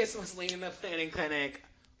 Lucas was leaving the planning clinic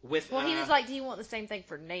with. Well, he was like, do you want the same thing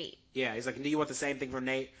for Nate? yeah, he's like, do you want the same thing from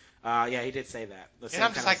Nate? Yeah, he did say that. The And same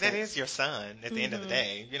I'm just kind like, of that is your son at the end of the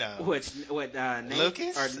day, you know. What Nate?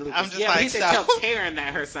 Lucas? Or Lucas? I'm just yeah, but like, he said so- tell Karen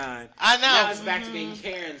that her son. I know. Now it's back to being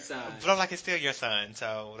Karen's son. But I'm like, it's still your son,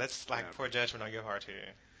 so that's like Yeah. poor judgment on your part too.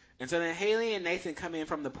 And so then Haley and Nathan come in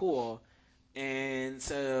from the pool, and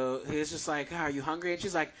so he's just like, "Are you hungry?" And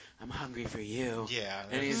she's like, "I'm hungry for you." Yeah.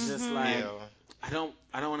 And he's just Ew. like, I don't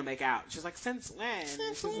want to make out. She's like, "Since when?"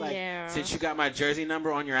 And she's like, Yeah. "Since you got my jersey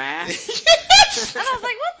number on your ass." And I was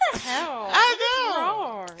like, what the hell?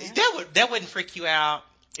 I What's know. wrong? That wouldn't freak you out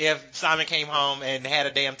if Simon came home and had a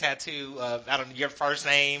damn tattoo of, I don't know, your first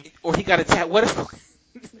name. Or he got a tat. What if?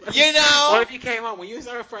 You know? What if you came home when you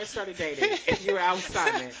first started dating and you were out with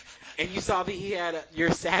Simon and you saw that he had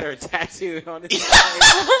your Saturn tattooed on his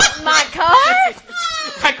face? My card?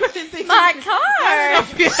 I couldn't think. My I don't card? know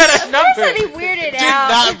if you had a Of number. course I'd be weirded Do out.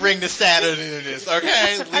 not bring the Saturn into this,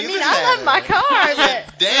 okay? Leave I mean, the I love my Saturn. car,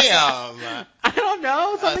 but Damn. I don't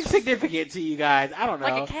know. Something significant to you guys. I don't know.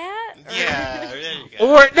 like a cat? Or- Yeah, there you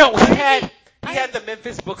go. Or no, he I- had the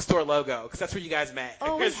Memphis bookstore logo because that's where you guys met.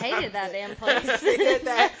 Oh, we hated that damn place.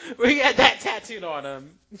 he had that tattooed on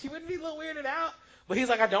him. He wouldn't be a little weirded out, but he's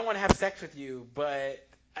like, I don't want to have sex with you, but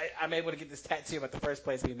I'm able to get this tattoo at the first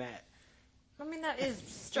place we met. I mean, that is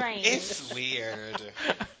strange. It's weird.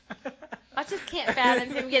 I just can't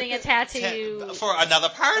fathom him getting a tattoo. For another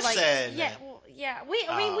person. Like, yeah, well, yeah.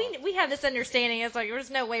 I mean, we have this understanding. It's like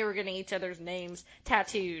there's no way we're getting each other's names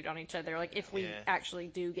tattooed on each other. Like if we Yeah. actually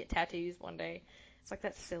do get tattoos one day, it's like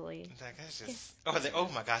that's silly. Like, that's just, oh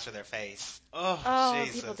my gosh, with their face. Oh, Oh,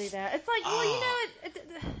 Jesus. people do that. It's like, well, you know,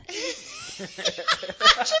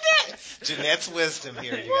 Jeanette's wisdom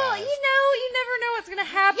here, you well, guys. you never know what's gonna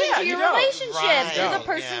happen Yeah, to you your don't. relationship. Right, The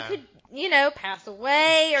person yeah. could, pass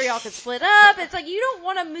away, or y'all could split up. It's like you don't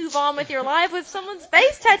want to move on with your life with someone's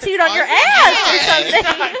face tattooed on your ass or something.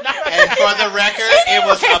 And for the record, it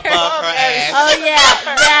was above her ass. Oh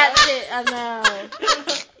yeah, that's it. I know.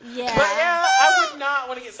 Yeah. But yeah, I would not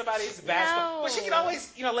want to get somebody's basketball. No. But she can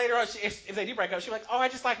always, later on, if they do break up, she'll be like, oh, I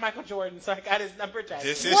just like Michael Jordan, so I got his number tattooed.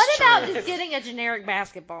 This is What about true. just getting a generic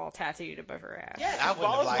basketball tattooed above her ass? Yeah, I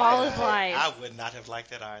wouldn't have liked Ball that. is life. I would not have liked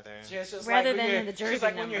that either. Just Rather like when than you're- the jersey she's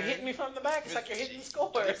like, when you're number. hitting me from the back, it's like you're hitting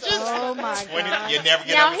scores. Oh my god. You never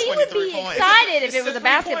get Now over he would 23 be points. excited if It's it was a a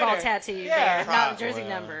basketball three-pointer. tattoo Yeah. there, not a jersey Well.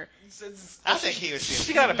 number. I think he was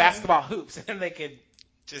She got a basketball hoops, and they could.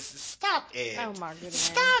 just stop it. Oh my goodness.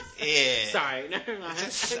 Stop it. Sorry, never mind.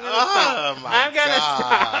 Just, I'm gonna stop. oh my I'm gonna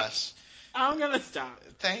stop. gosh. I'm gonna stop.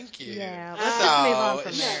 Thank you. Yeah, let's just move on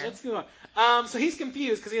from Yeah, there. let's move on. So he's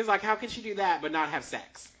confused because he's like, how can she do that but not have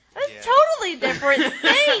sex? That's Yeah. totally different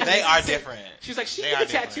things. They are different. She's like, she They can are get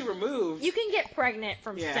a tattoo different. removed. You can get pregnant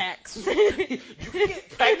from Yeah. sex. You can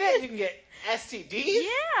get pregnant. You can get STDs.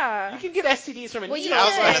 yeah. You can get STDs from an Well, you email. I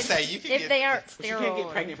was could. going to say, you can If get... they aren't But you sterile. can't get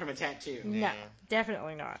pregnant from a tattoo. No,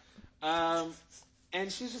 definitely not.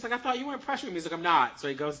 And she's just like, I thought you weren't pressuring me. He's like, I'm not. So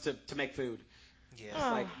he goes to make food. Yeah. It's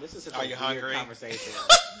like, this is such Are a you weird hungry? conversation.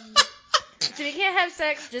 So you can't have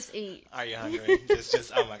sex, just eat. Are you hungry?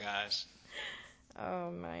 just, oh my gosh.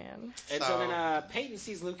 Oh man. And so So- then Peyton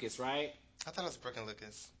sees Lucas, right? I thought it was Brooke and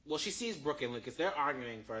Lucas. Well, she sees Brooke and Lucas. They're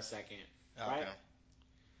arguing for a second, right? Okay.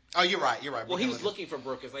 Oh, you're right. Well, Brooke he and was Lucas. looking for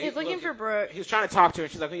Brooke. It's like, He's looking for Brooke. He was trying to talk to her.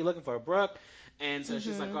 She's like, "Who are you looking for, Brooke?" And so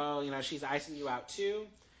she's Mm-hmm. like, "Oh, she's icing you out too."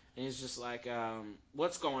 And he's just like,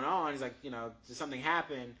 "What's going on?" He's like, "Did something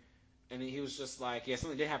happen?" And he was just like, "Yeah,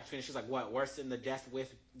 something did happen." And she's like, "What? Worse than the Death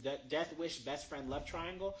Wish best friend love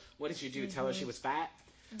triangle? What did you do? Tell her she was fat?"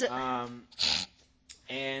 D-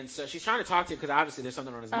 And so she's trying to talk to him because obviously there's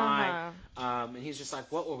something on his mind. Uh-huh. And he's just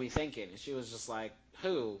like, "What were we thinking?" And she was just like,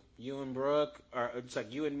 "Who? You and Brooke? Or it's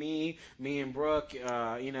like you and me and Brooke,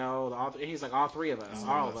 all, and he's like, all three of us,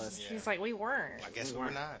 all of us." Yeah. He's like, we weren't. I guess We we're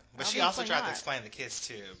weren't. not. But she also Obviously tried not. to explain the kiss,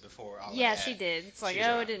 too, before all Yeah, of that. she did. It's like, She's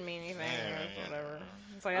oh, right. it didn't mean anything. Yeah, or yeah. whatever.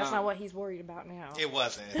 It's like, that's not what he's worried about now. It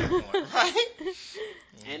wasn't at that point, right?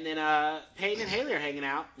 And then Peyton and Haley are hanging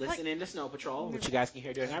out, listening to Snow Patrol, which you guys can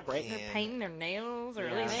hear during our break. Yeah. They're painting their nails, or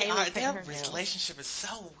Yeah. at least They Haley's are, painting their her nails. relationship is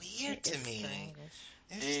so weird to It's me. strange.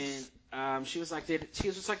 It's And she was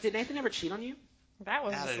just like, did Nathan ever cheat on you? That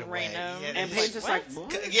was Out of the way. random. Yeah, And it's Peyton's just like,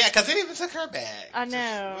 what? what? Yeah, because it even took her back. I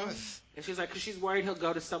know. And she's like, because she's worried he'll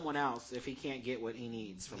go to someone else if he can't get what he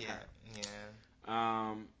needs from her.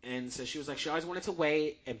 Yeah. And so she was like, she always wanted to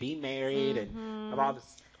wait and be married and about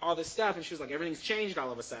all this stuff. And she was like, everything's changed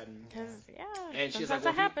all of a sudden. And she's sometimes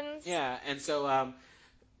like, that happens. Yeah. And so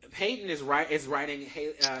Peyton is writing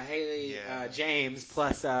Haley James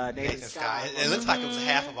plus Nathan Scott. It looks like it was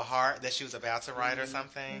half of a heart that she was about to write or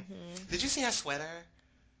something. Did you see her sweater?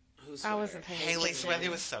 I wasn't paying Haley's attention. sweater.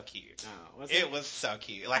 It was so cute. Oh, it was so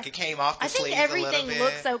cute. Like it came off the I think sleeves a little everything bit.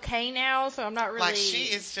 looks okay now, so I'm not really. Like she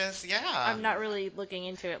is just I'm not really looking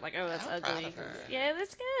into it like, oh, that's I'm ugly. proud of her. Yeah,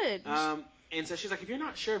 that's good. And so she's like, if you're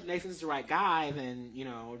not sure if Nathan's the right guy, then,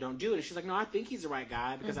 don't do it. And she's like, no, I think he's the right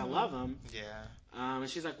guy because I love him. Yeah. And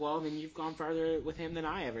she's like, well, then you've gone further with him than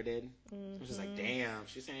I ever did. And she's like, damn.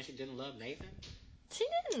 She's saying she didn't love Nathan? She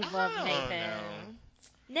didn't love Oh, Nathan. no.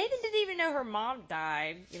 Nathan didn't even know her mom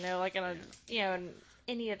died, like in in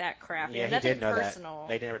any of that crap. Yeah, he nothing did know personal.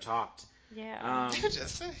 that. They never talked. Yeah.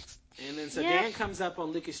 Just six. And then so Yeah. Dan comes up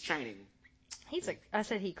on Lucas' training. I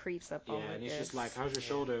said he creeps up on Yeah, and he's Lucas. just like, how's your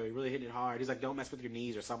shoulder? You're really hitting it hard. He's like, don't mess with your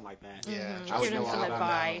knees or something like that. Yeah. I would Give him know some all about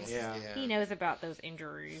advice. that. Yeah. He knows about those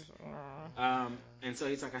injuries. And so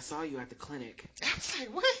he's like, I saw you at the clinic. I was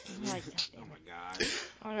like, what? I'm like, Oh my god.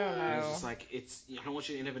 I don't And know. he's just like, I don't want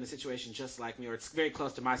you to end up in a situation just like me, or it's very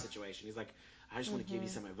close to my situation. He's like, I just want to give you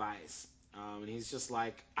some advice. And he's just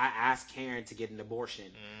like, I asked Karen to get an abortion,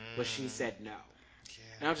 but she said no.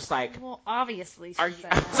 And I'm just like, Well, obviously she are you?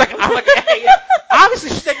 said I'm like, hey, obviously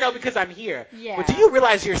she said no because I'm here. Yeah. But do you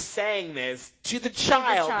realize you're saying this to the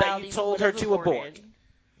child that you told her to abort?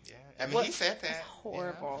 Yeah. I mean, he said that. That's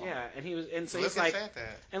horrible. Yeah, and so Lucas he's like, said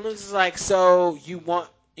that. and Lucas is like, so you want,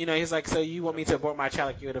 he's like, so you want me to abort my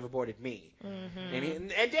child like you would have aborted me?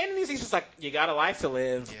 And Dan, he's just like, you got a life to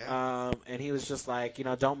live. Yeah. And he was just like,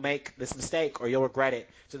 don't make this mistake or you'll regret it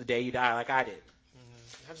to the day you die, like I did.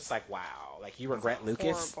 I'm just like, wow, like you regret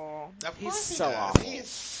Lucas? Horrible. Of He's course he so does. awful. He is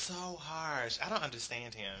so harsh. I don't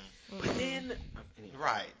understand him. But then,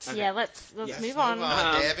 Right. Okay. Yeah, let's Yes. move on.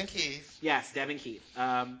 Deb and Keith. Yes, Deb and Keith.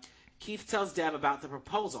 Keith tells Deb about the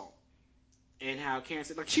proposal and how Karen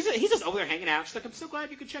said, like, he's just over there hanging out. She's like, I'm so glad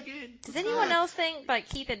you could check in. Does anyone else think like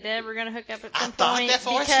Keith and Deb are gonna hook up at I some thought point? that for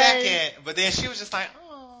a Because second, but then she was just like, oh.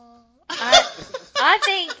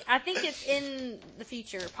 I think it's in the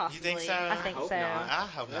future, possibly. You think so? I think I hope so. not. I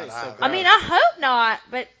hope not. That is so either. gross. I mean, I hope not,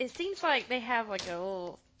 but it seems like they have like a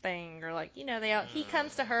little thing, or like he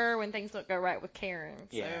comes to her when things don't go right with Karen.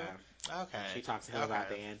 So. Yeah. Okay. She talks to him about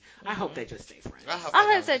Dan. I hope they just stay friends. I hope, I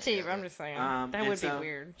they hope so don't too, get but I'm just saying And that would be so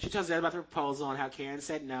weird. She tells Deb about the proposal and how Karen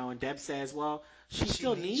said no, and Deb says, well, she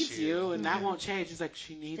still needs needs you. you, and that won't change. She's like,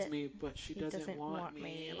 she needs She me, but she doesn't want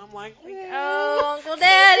me. And I'm like, Oh, Uncle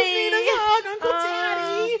Daddy. Uncle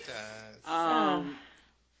Daddy. It does.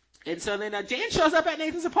 And so then Dan shows up at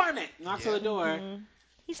Nathan's apartment, knocks on the door.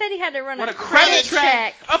 He said he had to run What a a credit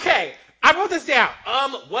check. Okay, I wrote this down.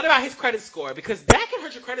 What about his credit score? Because that can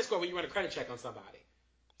hurt your credit score when you run a credit check on somebody.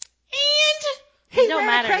 And he No ran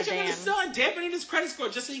matter, a credit check on Dan. his son, dampening his credit score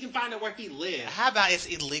just so he can find out where he lives. How about it's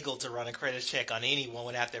illegal to run a credit check on anyone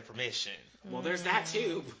without their permission? Well, there's that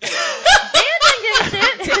too. Dan doesn't give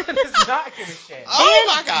a shit. Dan does not give a shit. Oh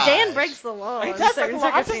my god. Dan breaks the law. He in does certain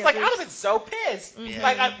like, I'm just like, I would have been so pissed. Yeah.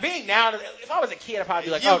 Like, being now, if I was a kid, I'd probably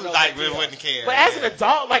be like, You oh, no, like big deal. wouldn't care. But as an Yeah.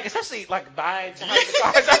 adult, like, especially, like, buying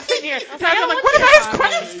cars, I'm sitting here, and I I'm don't like, want what your about his car.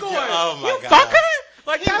 credit score? Oh my you God. fucker!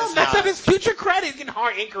 Like, that'll was mess not. up his future credit. He's getting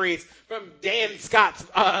hard inquiries from Dan Scott's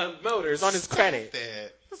Motors on his credit.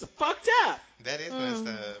 That. This is fucked up. That is messed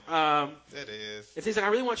up. That is. And he's like, I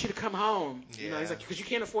really want you to come home. Yeah. He's like, because you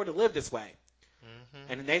can't afford to live this way.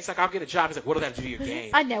 And Nate's like, I'll get a job. He's like, what'll that do to your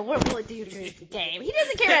game? I know. What will it do to his game? He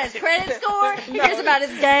doesn't care about his credit score. He cares about his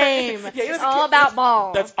game. Yeah, he It's doesn't all care. about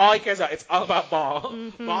ball. That's all he cares about. It's all about ball.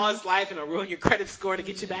 Ball is life, and it'll ruin your credit score to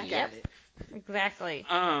get you back Yep. at it. Exactly.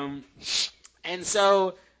 And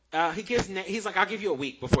so he's like, I'll give you a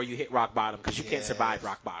week before you hit rock bottom because you can't Yes. survive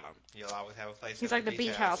rock bottom. You'll always have a place. He's at like, the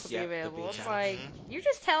beach house will be Yep, the available. beach It's house. like, you're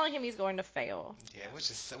just telling him he's going to fail. Yeah,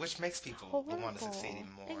 which makes people want to succeed even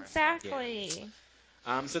more. Exactly.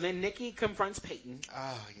 So then Nikki confronts Peyton.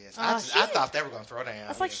 Oh yes, Oh, I thought they were gonna throw down. I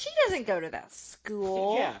was like, she doesn't go to that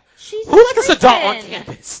school. Yeah. She's Who let this adult on freaking-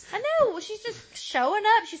 campus? I know. She's just showing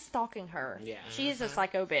up. She's stalking her. Yeah. She's a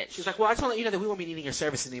psycho bitch. She's like, well, I just want to let you know that we won't be needing your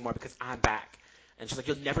services anymore because I'm back. And she's like,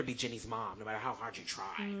 you'll never be Jenny's mom, no matter how hard you try.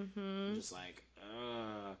 I'm just like,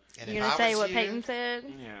 And You if gonna I say was what you- Peyton said?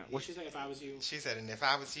 yeah. What'd she say if I was you? She said, and if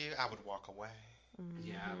I was you, I would walk away.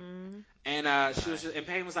 Yeah. Mhm. And she was just, and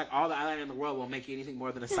Peyton was like, all the eyeliner in the world won't make you anything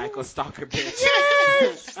more than a psycho stalker bitch.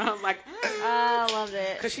 Yes! I'm like, I loved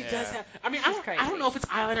it. because she does Yeah. have. I mean, She's I crazy. don't know if it's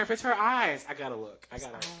eyeliner, if it's her eyes. I gotta look. I It's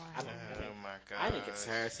don't eyeliner. know. Oh my god. I think it's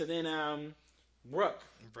her. So then, Brooke.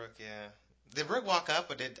 Brooke, yeah. Did Brooke walk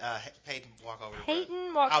up or did Peyton walk over to Brooke?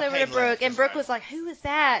 Peyton walks Oh, over Peyton to Brooke, left, and that's Brooke right. was like, "Who is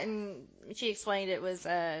that?" And she explained it was,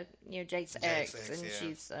 Jake's ex, ex, and yeah.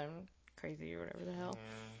 she's crazy or whatever the hell.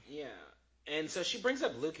 Yeah. And so she brings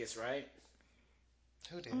up Lucas, right?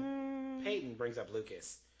 Who did? Peyton brings up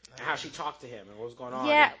Lucas and how she talked to him and what was going on.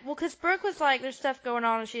 Yeah, well, because Brooke was like, "There's stuff going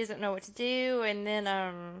on, and she doesn't know what to do," and then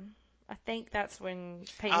I think that's when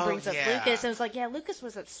Peyton brings up yeah. Lucas, and it's like, "Yeah, Lucas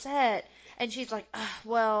was upset," and she's like,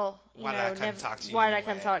 "Well, Why did I come talk to you why did I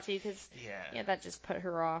anyway?" come talk to you? Because Yeah. that just put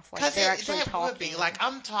her off. Like Because they're actually that talking. would be like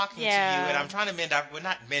I'm talking Yeah. to you and I'm trying to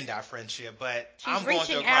not mend our friendship, but She's I'm going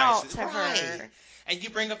through a reaching out crisis. to Right. her. And you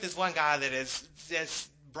bring up this one guy that is just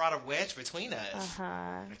brought a wedge between us. Uh-huh.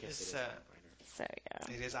 I guess It's, it is So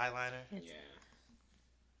yeah. It is eyeliner. eyeliner.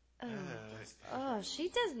 Yeah. Oh, she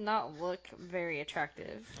does not look very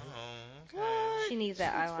attractive. Oh, okay. She needs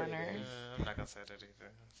that She's pretty eyeliner. good. I'm not gonna say that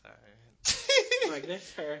either. Sorry. Like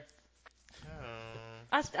that's her.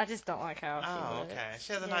 Oh. I just don't like how she Oh, looks. okay.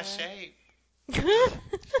 She has a nice shape.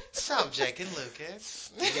 So, Jake and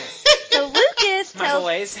Lucas. So Lucas My tells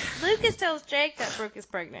boys. Jake that Brooke is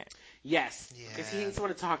pregnant. Yes. Yeah. Because he needs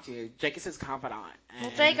someone to talk to. Jake is his confidant. Well,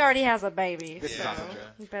 And- Jake already has a baby, This is so also true.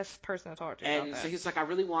 the best person to talk to And about so that. he's like, I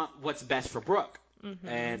really want what's best for Brooke. Mhm.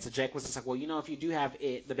 And so Jake was just like, well, if you do have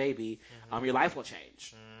the baby, your life will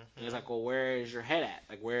change. And he's like, well, where is your head at?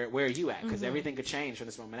 Like, where are you at? Because everything could change from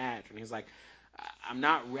this moment at. And he's like, I'm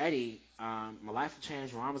not ready. My life will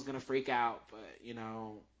change. My mom is going to freak out. But, He's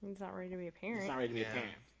not ready to be a parent. he's not ready to be Yeah. a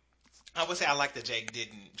parent. I would say I like that Jake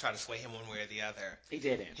didn't try to sway him one way or the other. He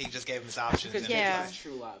didn't. He just gave him his options. Because and Jake Yeah. is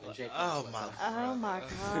true love. And Jake Oh knows my! what's up. Oh my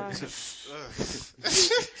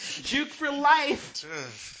gosh. Juke for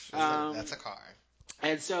life. That's a car.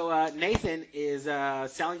 And so Nathan is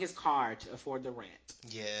selling his car to afford the rent.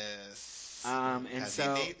 Yes. And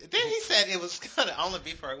so then he said it was gonna only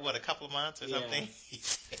be for a couple of months or Yeah. something. He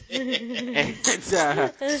said. and So I'm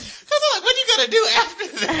like, what are you gonna do after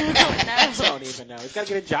that? I don't even know. He's got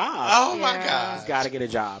to get a job. Oh my Yeah. god. He's got to get a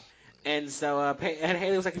job. And so and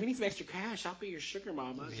Haley was like, if you need some extra cash, I'll be your sugar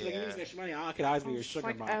mama. She's like, if you need some extra money, I could always be your It's sugar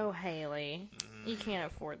like, mama. oh, Haley, you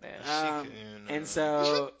can't afford this. And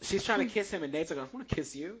so she's trying to kiss him, and Nate's like, I want to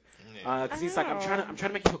kiss you. Because he's like, I'm trying to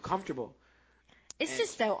make you feel comfortable. It's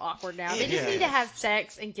just so awkward now. They It just is. need to have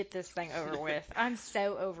sex and get this thing over with. I'm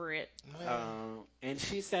so over it. And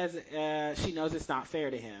she says she knows it's not fair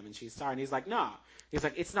to him, and she's sorry. And he's like, no. He's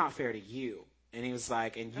like, it's not fair to you. And he was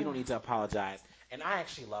like, and you don't need to apologize. And I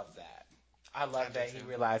actually love that. I love that he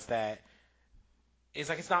realized that. It's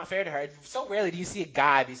like, it's not fair to her. So rarely do you see a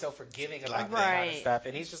guy be so forgiving about Like that kind of Right. stuff.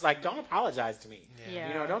 And he's just like, don't apologize to me.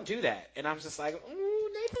 Yeah. Don't do that. And I'm just like, ooh,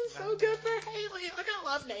 Nathan's so good for Haley. Like, I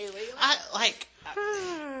love Haley.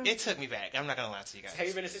 It took me back. I'm not gonna lie to you guys. Have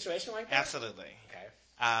you been in a situation like that? Absolutely.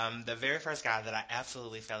 Okay. The very first guy that I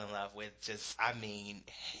absolutely fell in love with,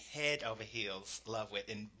 head over heels love with,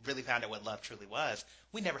 and really found out what love truly was,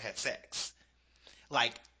 we never had sex.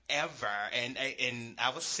 Like, ever. And I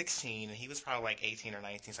was 16, and he was probably like 18 or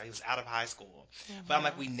 19, so he was out of high school. But I'm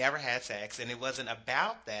like, we never had sex, and it wasn't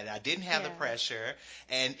about that. I didn't have the pressure,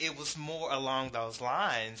 and it was more along those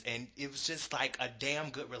lines, and it was just like a damn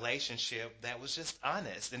good relationship that was just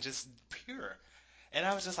honest and just pure. And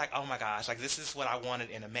I was just like, oh my gosh, like this is what I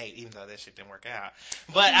wanted in a mate, even though that shit didn't work out.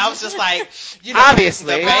 But I was just like,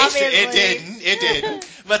 Obviously. It didn't.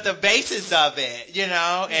 But the basis of it,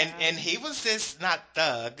 and he was this, not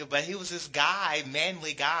thug, but he was this guy,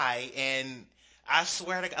 manly guy, and I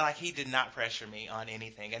swear to God, like he did not pressure me on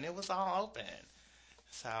anything, and it was all open.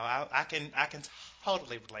 So I can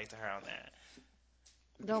totally relate to her on that.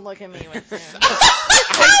 Don't look at me with him.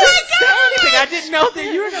 I didn't know that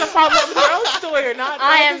you were going to follow up with your own story or not.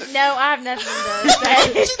 I have nothing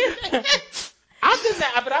to say. I've been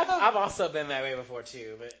that, but I've also been that way before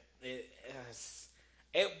too. But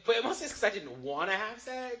but mostly because I didn't want to have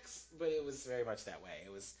sex, but it was very much that way.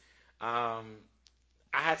 It was, I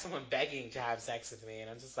had someone begging to have sex with me, and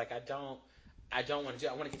I'm just like, I don't want to do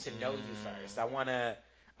it. I want to get to know you first. I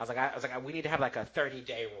was like, we need to have like a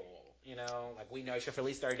 30-day rule. Like we know each other for at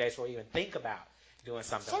least 30 days before we even think about doing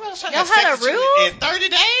something. Somebody was trying Y'all to have had sex a with you rule? in 30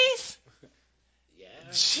 days? Yeah.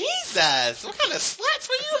 Jesus, what kind of sluts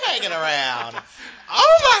were you hanging around?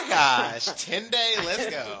 Oh my gosh, 10-day, let's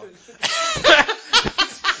go.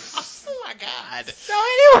 Oh my God. So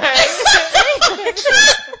anyway,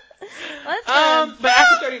 Let's But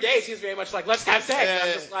after 30 days, he was very much like, let's have sex. And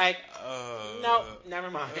I'm just like, no, never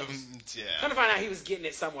mind. Yeah. Come to find out he was getting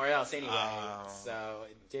it somewhere else anyway, so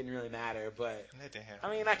it didn't really matter. But That didn't happen.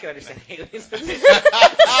 I mean, I can understand Haley's position. His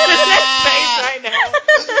face right now.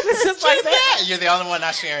 It's just like that. You're the only one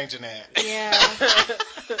not sharing, Jeanette. Yeah.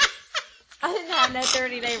 I didn't have no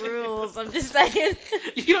 30-day rules. I'm just saying.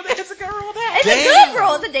 You don't think it's a good rule? It's a good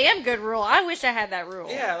rule. It's a damn good rule. I wish I had that rule.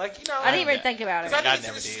 Yeah, like, you know. I didn't even think about it. Because I I think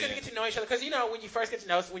never it's just did. good to get to know each other. Because, you know, when you're first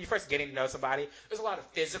getting to know somebody, there's a lot of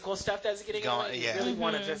physical stuff that's getting on. You Yeah. really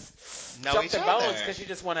want to just Know jump each the other. bones because you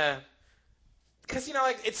just want to. Because, you know,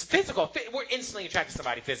 like, it's physical. We're instantly attracted to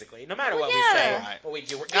somebody physically. No matter what we say, Right. what we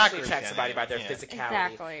do, we're I instantly agree attracted to with somebody that, by their yeah.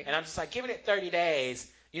 physicality. Exactly. And I'm just like, giving it 30 days,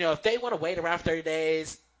 you know, if they want to wait around 30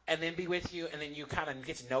 days and then be with you and then you kind of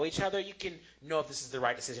get to know each other, you can know if this is the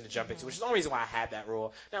right decision to jump into, which is the only reason why I had that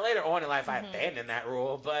rule. Now, later on in life, I abandoned that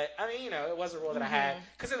rule, but, I mean, you know, it was a rule that I had.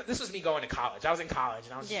 Because this was me going to college. I was in college,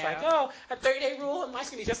 and I was just like, oh, a 30-day rule, and life's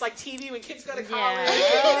going to be just like TV when kids go to college. Yeah.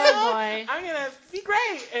 You know? Oh, boy. I'm going to be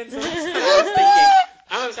great. And so that's what I was thinking.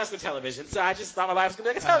 I'm obsessed with television, so I just thought my life was going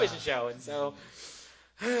to be like a television show. And so,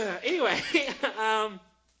 anyway,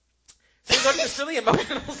 so we go to this really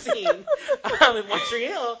emotional scene in One Tree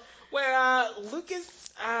Hill where Lucas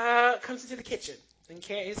comes into the kitchen. And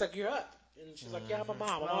he's like, you're up. And she's like, yeah, I'm a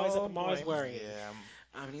mom. I'm always up. I'm always worried.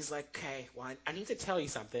 Yeah. And he's like, okay, well, I need to tell you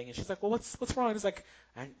something. And she's like, well, what's wrong? He's like,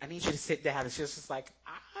 I need you to sit down. And she's just like,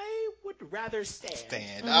 I would rather stand.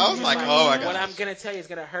 I was like, oh my god. What I'm going to tell you is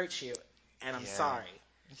going to hurt you. And I'm sorry.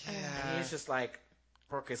 Yeah. And he's just like,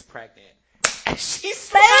 Brooke is pregnant. And she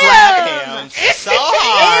Slap Bam! him so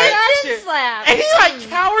hard. Instant slap. And he like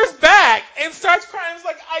cowers back and starts crying. He's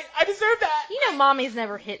like, I deserve that. You know, mommy's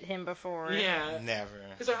never hit him before. Yeah. Never.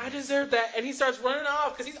 He's like, I deserve that. And he starts running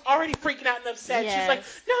off because he's already freaking out and upset. Yes. She's like,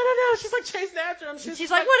 no. She's like chasing after him. She's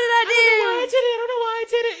like, what did I do? I don't know why I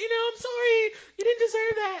did it. You know, I'm sorry. You didn't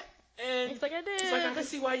deserve that. And He's like, I did. he's like, I can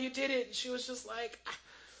see why you did it. And she was just like,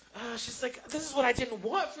 she's like, this is what I didn't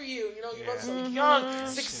want for you. You know, you're both so young.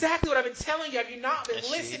 It's exactly what I've been telling you. Have you not been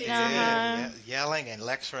listening to me? Yeah, yelling and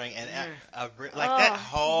lecturing and that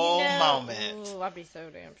whole moment. Ooh, I'd be so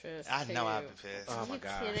damn pissed. I know I'd be too. pissed. Oh Are my you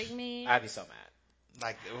gosh. kidding me? I'd be so mad.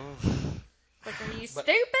 Like, ooh. Like, are you But-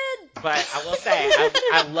 stupid? But I will say,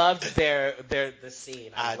 I loved the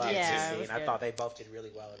scene. I loved did Yeah, the it scene. was I good. thought they both did really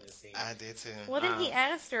well in this scene. I did too. Well, then he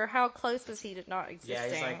asked her, how close was he to not existing? Yeah,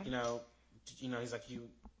 he's like, you know, he's like,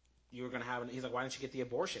 you were gonna have. He's like, why didn't you get the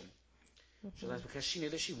abortion? She's like, because she knew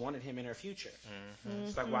that she wanted him in her future.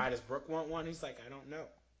 She's like, why does Brooke want one? He's like, I don't know.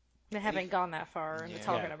 They haven't gone that far into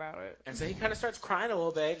talking about it. And so he kind of starts crying a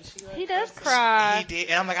little bit. And she, like, He does cry. He did,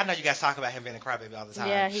 and I'm like, I know you guys talk about him being a crybaby all the time.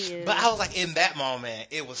 Yeah, he is. But I was like, in that moment,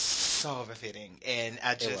 it was so befitting, and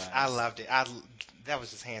I loved it. That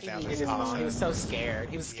was just hands He down. needed That's his mom. awesome. He was so scared.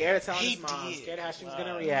 He was scared of telling He his mom. did. Scared of how she was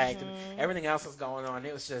gonna react, and everything else was going on.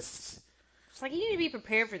 It was just. It's like, you need to be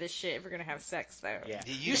prepared for this shit if you're going to have sex, though. Yeah,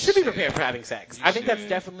 You you should be should. prepared for having sex. You I think should. that's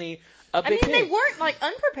definitely a I big mean, they thing. weren't, like,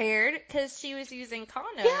 unprepared because she was using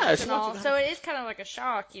condoms Yeah, she and all, wasn't- so it is kind of like a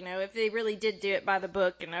shock, you know, if they really did do it by the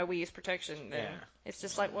book and we use protection, then Yeah. it's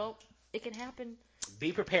just like, well, it can happen.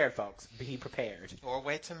 Be prepared, folks. Be prepared. Or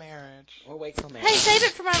wait to marriage. Or wait till marriage. Hey, save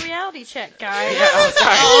it for my reality check, guys. Yeah, oh,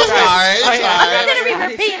 sorry. Oh, sorry. Oh, yeah. I'm going to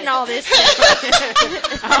be repeating all this shit.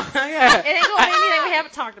 Oh, yeah. It ain't going to be anything we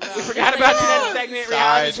haven't talked about. We forgot about you that segment. Sorry,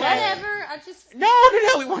 Reality sorry. check. Whatever, I just...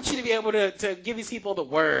 No. We want you to be able to give these people the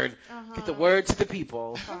word. Get the word to the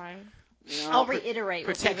people. Fine. You know, I'll reiterate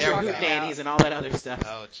what protect we your were hoot talking nannies about. and all that other stuff.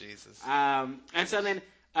 Oh, Jesus. And so then,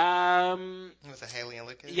 Was it Haley and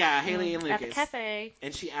Lucas? yeah, Haley and At the Lucas. cafe,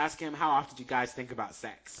 And she asked him, how often do you guys think about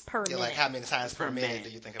sex? per Yeah, minute. like, how many times per minute minute. do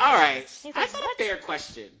you think about All right. He's That's like, not a fair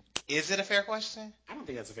question. Is it a fair question? I don't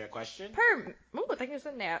think that's a fair question. Ooh, I think there's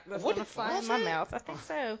a gnat that's What going to fly was in my it? mouth. I think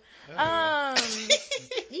so. Oh.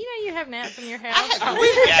 You know you have gnats in your I house.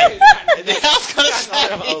 was gonna say.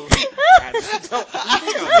 I was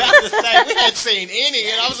about to say we hadn't seen any,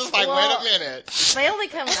 and I was just like, Well, wait a minute. They only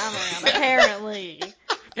come when I'm around, apparently.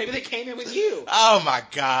 Maybe they came in with you. Oh my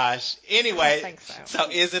gosh. I Anyway, think so. so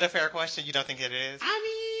is it a fair question? You don't think it is? I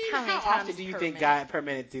mean, How many how often times do you per think minute? per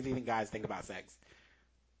minute do you think guys think about sex?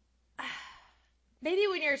 Maybe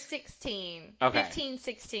when you're 16, Okay. 15,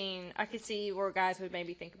 16, I could see where guys would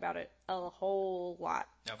maybe think about it a whole lot.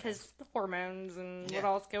 Okay. Because the hormones and what Yeah.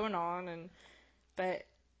 all's going on. But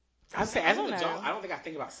I'd say as I an don't adult, know. I don't think I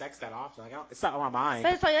think about sex that often. Like, it's not on my mind.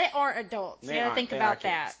 it's like they aren't adults. They You gotta aren't. think They about are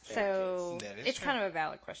that. kids. They are So kids. That is it's true. kind of a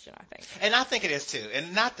valid question, I think. And I think it is too.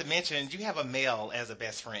 And not to mention, you have a male as a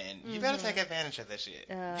best friend. You better take advantage of this shit.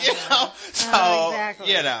 You know? So,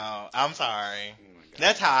 exactly. you know, I'm sorry.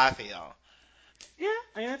 That's how I feel. Yeah,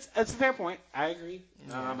 I mean, that's a fair point. I agree.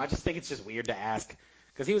 Yeah. I just think it's just weird to ask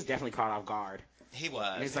because he was definitely caught off guard. He was.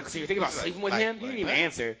 And he's like, so you're thinking about sleeping with him? He didn't even what?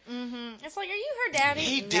 answer. Mm-hmm. It's like, are you her daddy?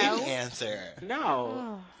 He No. didn't answer. No.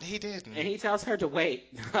 Oh. He didn't. And he tells her to wait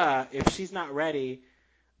if she's not ready.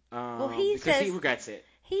 He because he says- regrets it.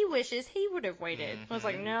 He wishes he would have waited. I was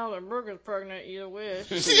like, Mhm. now that Brooke is pregnant, you wish.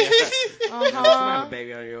 You might have a Uh-huh.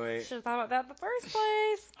 baby on your way. Should have thought about that in the first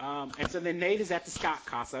place. And so then Nate is at the Scott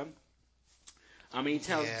casa. And he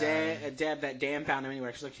tells Yeah. Deb that Dan found him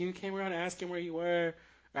anywhere. She's like, you came around to ask him where you were,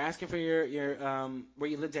 or ask him for your where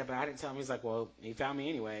you lived at, but I didn't tell him. He's like, well, he found me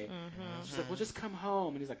anyway. Mm-hmm. She's like, well, just come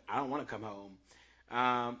home. And he's like, I don't want to come home.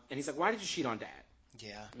 And he's like, why did you cheat on Dad?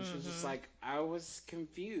 Yeah. And she was just like, I was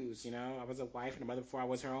confused, you know. I was a wife and a mother before I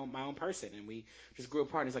was my own person, and we just grew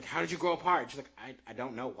apart. And he's like, how did you grow apart? She's like, I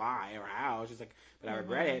don't know why or how. She's like, but I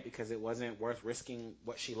regret it because it wasn't worth risking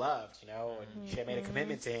what she loved, you know. And she had made a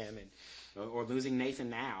commitment to him, and or losing Nathan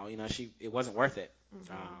now, you know, it wasn't worth it.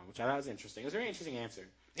 Which I thought was interesting. It was a very interesting answer.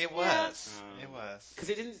 It was. It was. Because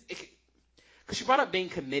because she brought up being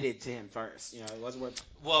committed to him first, you know. It wasn't worth.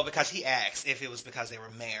 Well, because he asked if it was because they were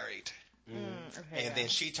married. Okay, And then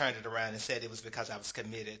she turned it around and said it was because I was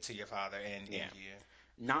committed to your father and you.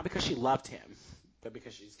 Not because she loved him, but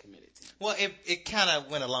because she's committed to him. Well, it kind of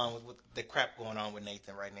went along with the crap going on with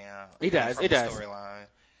Nathan right now. It does, From it the does. storyline.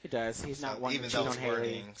 He does. He's not wanting Even to cheat those on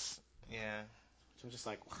Haley. wordings. Yeah. So I'm just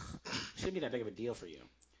like, shouldn't be that big of a deal for you.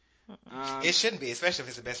 It shouldn't be, especially if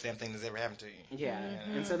it's the best damn thing that's ever happened to you. Yeah.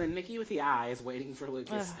 And so then Nikki with the eye is waiting for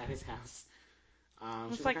Lucas at his house.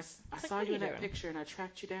 She's like, I saw what you are in you that doing? picture and I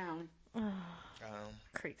tracked you down.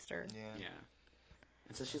 Creepster. Yeah.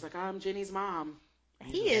 And so she's like, I'm Jenny's mom.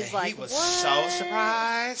 He is like, he was what? so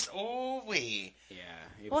surprised. Oh, we. Yeah.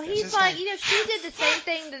 Well, he's just like, like- you know, she did the same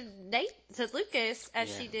thing to Lucas as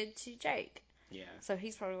Yeah. she did to Jake. Yeah. So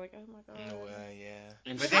he's probably like, oh my god. Yeah.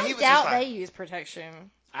 And But so- then I he was doubt just like, they use protection.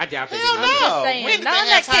 I doubt they hell did. just no. saying, When did not they on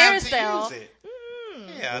have that time to carousel. use it? Mm.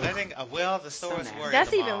 Yeah, that ain't. Well, the stores So were. in That's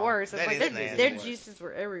the even mall. worse. It's That like is their nasty. juices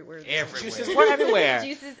were everywhere. Everywhere. Juices were everywhere.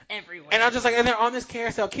 Juices everywhere. And I'm just like, and they're on this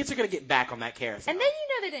carousel. Kids are going to get back on that carousel. And then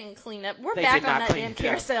you know they didn't clean up. We're They back did on not that clean damn it up.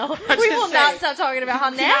 carousel. I'm We just will not saying. stop talking about how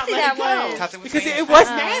You cannot nasty let that it go. was. Because it was Because it nasty. was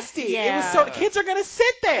nasty. It was yeah. so the kids are going to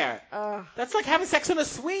sit there. Ugh. That's like having sex on a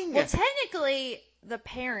swing. Well, technically, the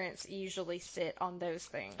parents usually sit on those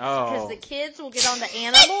things. Oh. Because the kids will get on the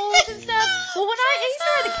animals and stuff. Well, when I used to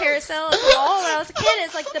ride the carousel at the mall when I was a kid,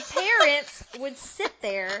 it's like the parents would sit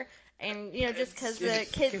there. And, you know, just because the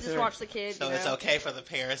kids just watch the kids. So you know. it's okay for the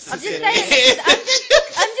parents to I'm just sit saying. there.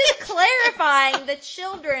 I'm just clarifying. The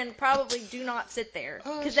children probably do not sit there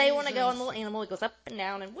because they want to go on the little animal. It goes up and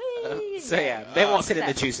down and wee. So yeah, they won't sit in the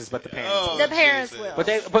Exactly. juices, but the parents. Oh, The parents Jesus.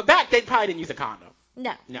 will. But back they probably didn't use a condom.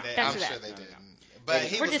 No, No. They- don't I'm do sure that. they No, no, didn't. no. But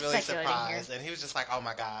he We're was just really speculating surprised, here. and he was just like, "Oh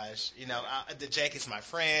my gosh, you know, the Jake is my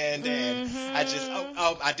friend, and Mhm. I just,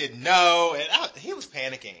 I didn't know," and he was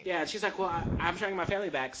panicking. Yeah, and she's like, well, I'm trying my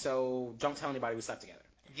family back, so don't tell anybody we slept together.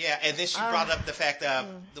 Yeah, and then she brought up the fact of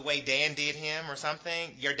the way Dan did him or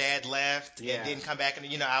something. Your dad left Yeah. and didn't come back, and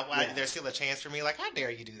there's still a chance for me. Like, how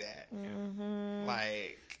dare you do that? Mm-hmm.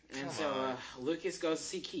 Like, And come so on. Lucas goes to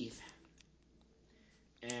see Keith,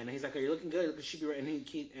 and he's like, "Are you looking good? Lucas should be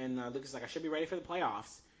ready." And Lucas is like, "I should be ready for the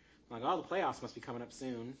playoffs." I'm like, "Oh, the playoffs must be coming up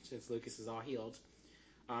soon since Lucas is all healed."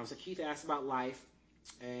 So Keith asks about life,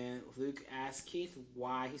 and Luke asks Keith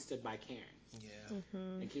why he stood by Karen. Yeah.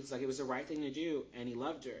 And Keith's like, it was the right thing to do, and he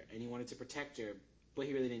loved her, and he wanted to protect her, but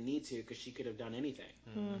he really didn't need to because she could have done anything.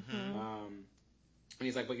 Mm-hmm. And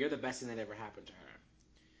he's like, but you're the best thing that ever happened to her.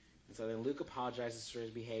 And so then Luke apologizes for his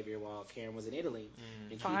behavior while Karen was in Italy.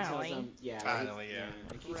 And Keith tells Finally. him, Finally, yeah.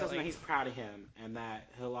 And Keith tells him that he's proud of him and that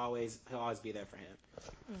he'll always be there for him.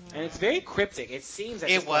 Mm-hmm. And it's very cryptic. It seems at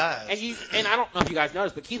It this point- was. and I don't know if you guys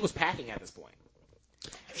noticed, but Keith was packing at this point.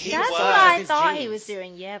 He That's was. what I His thought he jeans. was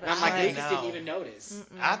doing. Yeah, but And I'm like, I Lucas know. didn't even notice.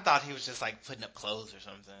 I thought he was just like putting up clothes or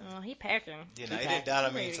something. Well, he packing. You know, He it didn't dawn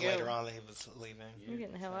on me Ready to until go. later on that he was leaving. You're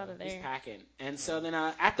getting the hell out of He's there. packing. And so then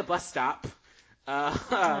at the bus stop, Oh,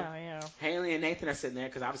 yeah. Haley and Nathan are sitting there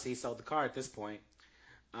because obviously he sold the car at this point.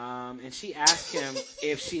 And she asked him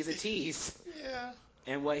if she's a tease Yeah.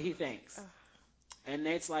 and what he thinks. And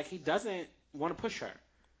Nate's like, he doesn't want to push her.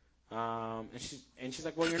 And she's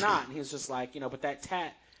like, well, you're not. And he was just like, but that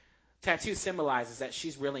tattoo symbolizes that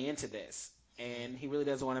she's really into this. And he really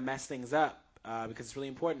doesn't want to mess things up because it's really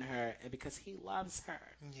important to her and because he loves her.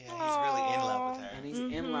 Yeah, he's really in love with her. And he's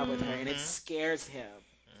in love with her. And it scares him.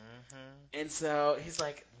 And so he's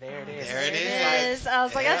like, there it is. There it It is. I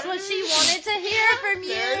was like, that's what she wanted to hear from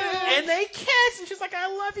you. And they kiss, and she's like, I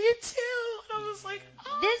love you too. And I was like,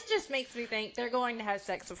 oh. This just makes me think they're going to have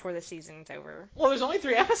sex before the season's over. Well, there's only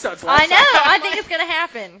 3 episodes left. I know. I think it's going to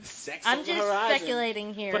happen. Sex I'm on the just horizon.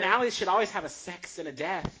 speculating here. Finales should always have a sex and a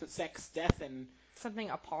death. Sex, death, and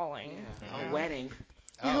Something appalling. a wedding.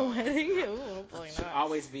 A wedding? Ooh, hopefully Should not.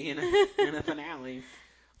 always be in a finale.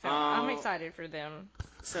 So I'm excited for them.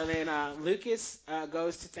 So then Lucas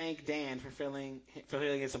goes to thank Dan for filling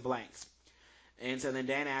in some blanks. And so then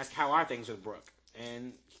Dan asks, how are things with Brooke?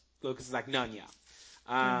 And Lucas is like, none,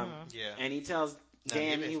 yeah. And he tells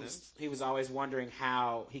Dan he was always wondering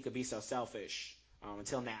how he could be so selfish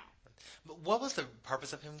until now. But what was the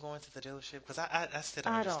purpose of him going to the dealership? Because I still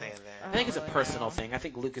don't understand that. I think it's a personal thing. I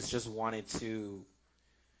think Lucas just wanted to,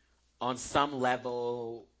 on some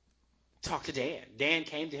level, talk to Dan. Dan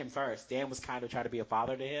came to him first. Dan was kind of trying to be a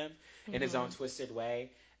father to him in his own twisted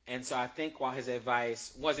way. And so I think while his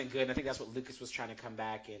advice wasn't good, and I think that's what Lucas was trying to come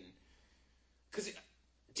back and... Because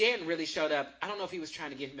Dan really showed up. I don't know if he was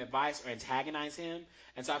trying to give him advice or antagonize him.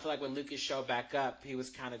 And so I feel like when Lucas showed back up, he was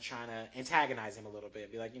kind of trying to antagonize him a little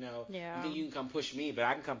bit. Be like, you think you can come push me, but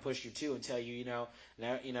I can come push you too and tell you,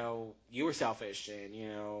 you were selfish.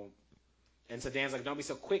 And so Dan's like, don't be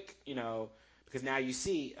so quick, because now you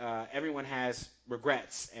see everyone has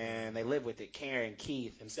regrets and they live with it. Karen,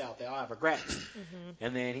 Keith, himself, they all have regrets.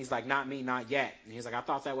 And then he's like, not me, not yet. And he's like, I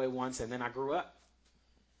thought that way once and then I grew up.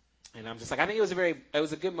 And I'm just like, I think it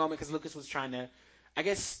was a good moment because Lucas was trying to, I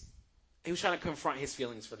guess, he was trying to confront his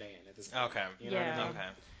feelings for Dan at this point. Okay. You know what I mean?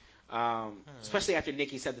 Okay. Especially after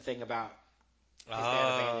Nikki said the thing about his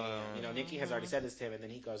dad abandoning him. Nikki has already said this to him, and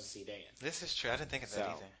then he goes to see Dan. This is true. I didn't think of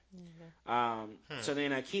that either. So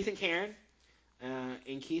then Keith and Karen,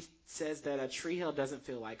 and Keith says that Tree Hill doesn't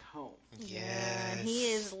feel like home. Yes. Yeah, he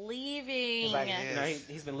is leaving. He's like,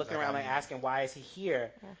 he's been looking around, like asking, why is he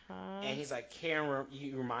here? And he's like, Karen,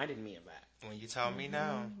 you reminded me of that. When you told me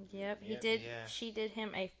no. Yep, he did. Yeah. She did him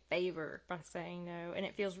a favor by saying no, and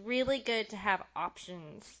it feels really good to have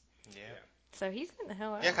options. Yeah. So he's getting the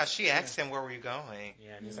hell out. Yeah, because she asked him, where were you going?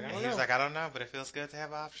 Yeah, and he was like, I don't know, but it feels good to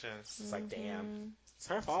have options. It's like, damn. It's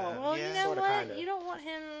her fault. Well, you know what? Kinda. You don't want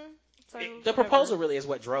him... So the proposal really is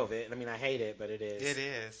what drove it. I mean, I hate it, but it is. It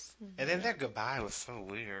is. And then their goodbye was so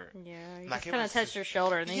weird. Yeah, he just kind of touched her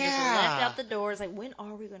shoulder, and then he just left out the door. It's like, when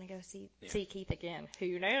are we going to go see Keith again?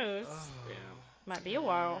 Who knows? Oh. Yeah. Might be a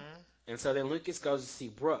while. And so then Lucas goes to see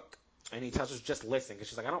Brooke, and he tells her just listen, because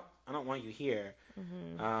she's like, I don't want you here.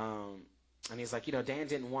 And he's like, Dan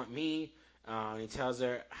didn't want me. And he tells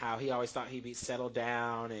her how he always thought he'd be settled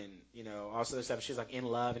down, and all this other stuff. She's like in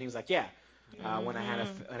love, and he was like, yeah. When I had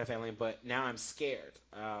a family, but now I'm scared.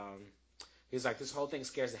 He was like, this whole thing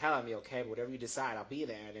scares the hell out of me, okay? But whatever you decide, I'll be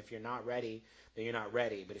there. And if you're not ready, then you're not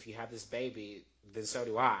ready. But if you have this baby, then so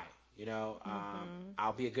do I.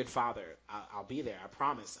 I'll be a good father. I'll be there. I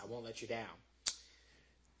promise. I won't let you down.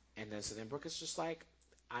 And then so then Brooke is just like,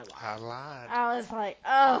 I lied. I was like,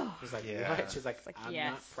 oh. He's like, what? She's like, I'm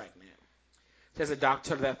not pregnant. There's a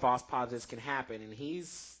doctor that false positives can happen, and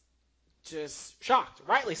he's just shocked,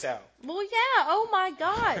 rightly so. Well, yeah. Oh my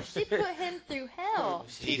gosh, she put him through hell.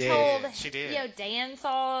 She did. Dan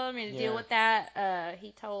saw him and to deal with that.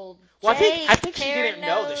 He told. Well, Jake, I think she didn't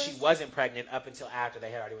know that she wasn't pregnant up until after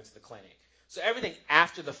they had already went to the clinic. So everything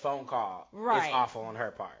after the phone call is awful on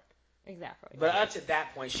her part. Exactly. But up to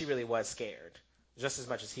that point, she really was scared, just as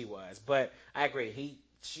much as he was. But I agree,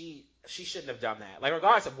 she shouldn't have done that. Like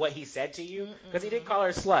regardless of what he said to you, because he did call her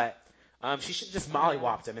a slut. She should just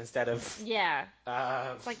mollywopped him instead of it's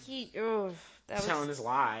like telling this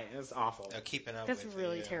lie. It was awful. Keeping up. That's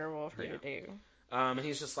really terrible of her to do. And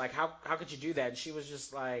he's just like, how could you do that? And she was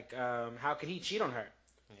just like, how could he cheat on her?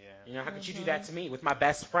 Yeah. How could you do that to me with my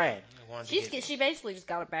best friend? She basically just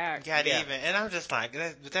got it back. Got even, and I'm just like,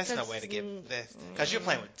 that's no way to get this, because you're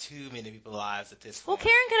playing with too many people's lives at this point. Well,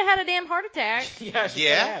 Karen could have had a damn heart attack. She could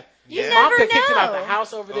have. You never Mom could have know. kicked him out of the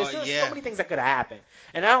house over this. There's so many things that could have happened,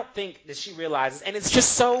 and I don't think that she realizes. And it's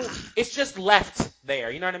just left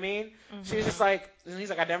there. You know what I mean? She was just like, and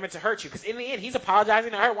he's like, I never meant to hurt you, because in the end, he's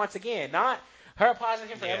apologizing to her once again, not her apologizing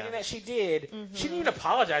to him for everything that she did. She didn't even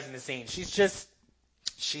apologize in the scene. She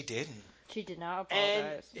didn't. She did not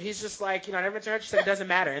apologize. And he's just like, I never meant to hurt you. She said, it doesn't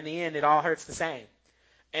matter. In the end, it all hurts the same.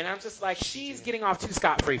 And I'm just like, she's getting off too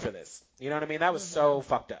scot-free for this. You know what I mean? That was so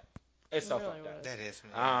fucked up. It's so fucked up. That is,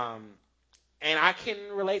 man. And I can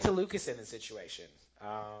relate to Lucas in this situation.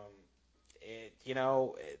 I've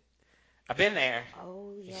been there.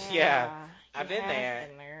 Oh, yeah. Yeah. I've been there.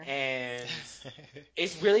 And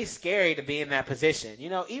it's really scary to be in that position.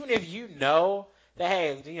 Even if you know that,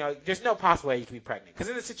 hey, there's no possible way you can be pregnant. Because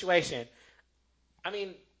in this situation, I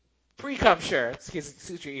mean, pre-cum, sure,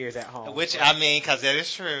 suit your ears at home. Which, I mean, because that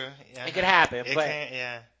is true. Yeah. It could happen, It but can,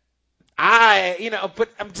 yeah. but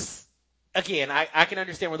I'm just, again, I can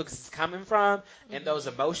understand where Lucas is coming from and those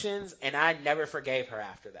emotions, and I never forgave her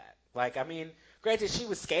after that. Like, I mean, granted, she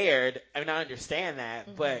was scared. I mean, I understand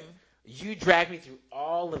that, but you dragged me through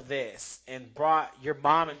all of this and brought your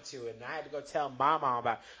mom into it, and I had to go tell my mom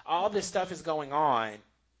about it. All this stuff is going on,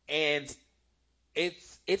 and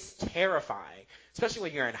it's terrifying, especially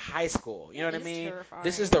when you're in high school. You know what I mean? Terrifying.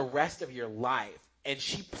 This is the rest of your life, and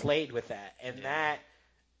she played with that, and that,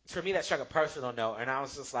 for me, that struck a personal note, and I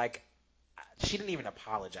was just like, she didn't even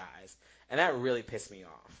apologize, and that really pissed me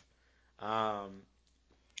off.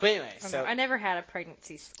 But anyway, so I never had a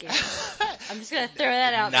pregnancy scare. I'm just gonna throw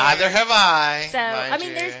that out Neither there. have I. So I mind mean,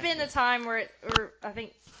 you. there's been a time where I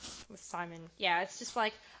think with Simon, it's just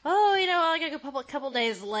like, oh, I gotta go a couple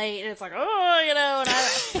days late, and it's like, oh, and I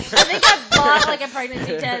think I bought like a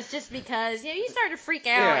pregnancy test just because you start to freak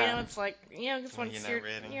out, it's like just When once you're not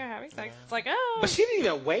ready. you're having sex, it's like, oh. but she didn't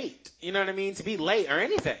even wait. You know what I mean? To be late or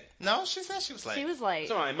anything. No, she said she was late. She was late.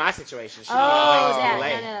 So in my situation, she Oh, didn't that wait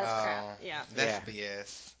to be no, late. that's crap. Yeah. That's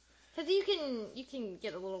BS. Because you can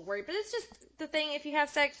get a little worried, but it's just the thing. If you have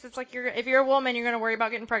sex, it's like if you're a woman, you're gonna worry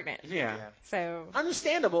about getting pregnant. Yeah. So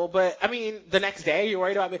Understandable, but I mean, the next day you're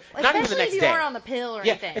worried about not even the especially next if you day. weren't on the pill or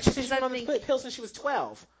Yeah, anything. and she said she's been on Something- the pill since she was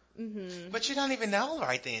 12. But you don't even know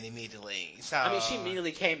right then immediately. So I mean, she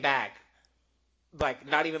immediately came back, like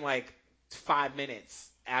not even like 5 minutes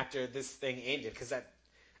after this thing ended, because that,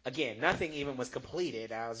 again, nothing even was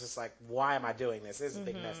completed. I was just like, why am I doing this? This is a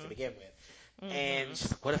big mess to begin with. And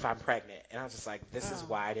she's like, what if I'm pregnant? And I was just like, this is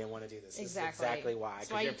why I didn't want to do this. This is exactly why.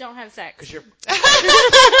 That's why you don't have sex. Because you're.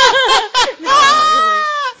 No,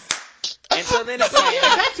 And so then it's like,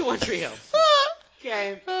 back to One Tree Hill.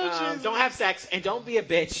 Okay. Oh, don't have sex and don't be a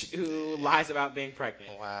bitch who lies about being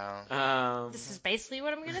pregnant. Wow. This is basically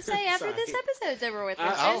what I'm gonna say after Sorry. this episode's over with.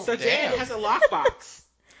 So damn. Dan has a lockbox.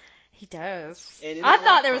 He does. And in I that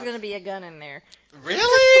thought there was lockbox- gonna be a gun in there,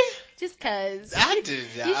 Really? just cause. I did.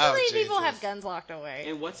 Usually people have guns locked away.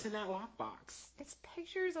 And what's in that lockbox? It's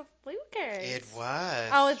pictures of Lucas. It was.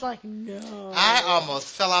 I was like, no. I almost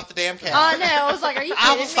fell off the damn couch. Oh no! I was like, are you kidding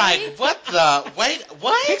I was me? like, what the? Wait,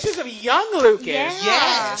 what? Pictures of young Lucas. Yeah.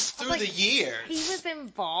 Yes, I through was the like, years. He was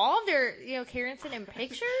involved, or Karen sent him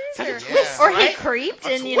pictures, Such a or twist, or he right? creeped A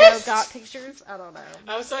and twist. got pictures. I don't know.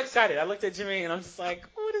 I was so excited. I looked at Jimmy and I'm just like,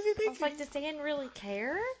 what does he I think? was like, does Dan really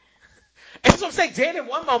care? And that's what I'm saying. Dan in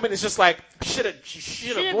one moment is just like, should have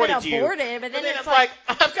Should have aborted been you. aborted, but then it's it's like,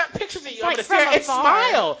 I've got pictures of you. I'm like gonna stare from and afar.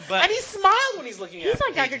 smile. But- And he smiled when he's looking he's at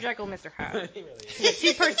like me. Dr. Jekyll, Mr. Hyde. He really is.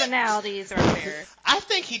 Two personalities right there. I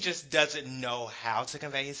think he just doesn't know how to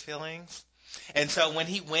convey his feelings. And so when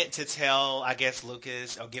he went to tell, I guess,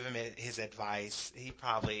 Lucas or give him his advice, he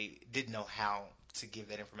probably didn't know how to give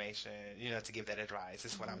that information, to give that advice.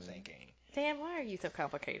 Is what I'm thinking. Dan, why are you so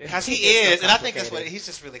complicated? Because he He's so is, and I think that's what complicated. he's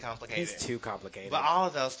just really complicated. He's too complicated. But all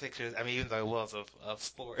of those pictures, I mean, even though it was of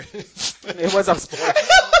sports. It was of sports.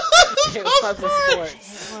 It was of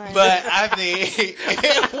sports. But I mean,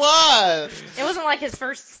 it was. It wasn't like his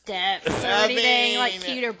first steps or I anything mean- like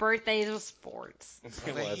cute or birthdays. It was sports. It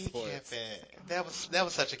But was he sports. kept it. That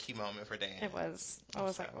was such a key moment for Dan. It was. I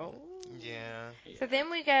was like, oh. Yeah. So then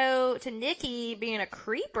we go to Nikki being a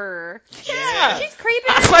creeper. Yeah. She's creeping.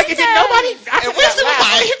 I was like, did nobody? I And said where's it out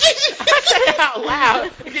loud. the I said it out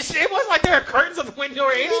loud. It wasn't like there were curtains on the window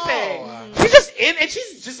or anything. No. She's just in, and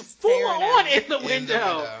she's just full Staring on at in the window.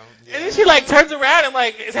 Yeah. And then she like turns around and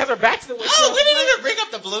like has her back to the window. Oh, we didn't even bring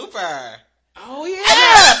up the blooper. Oh yeah.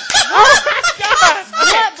 Oh my god.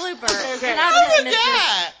 What blooper? Okay. And I I really missed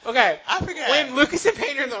it. forgot. Okay. I forgot. When Lucas and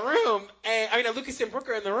Payne are in the room, and Lucas and Brooke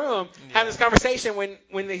are in the room having this conversation when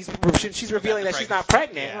she's revealing that she's not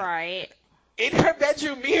pregnant. Yeah. Right. In her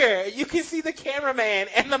bedroom mirror, you can see the cameraman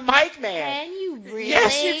and the mic man. Can you really?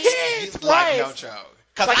 Yes, you can. It's Twice. like no joke.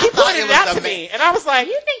 Because Like I he thought pointed it it was out the to man. me, and I was like,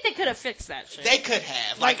 You think they could have fixed that shit? They could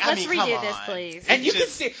have. Like, I let's mean, redo come this, on. please. and you can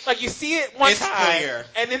Just- see, like, you see it one It's time, clear.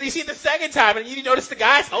 and then you see it the second time, and you notice the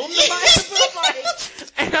guy's holding the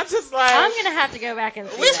mic, and I'm just like, I'm gonna have to go back and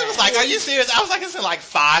see Winston that. was like, "Are you serious?" I was like, "It's in like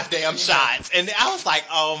 5 damn shots," and I was like,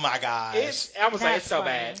 "Oh my gosh, I was like, That's it's so funny.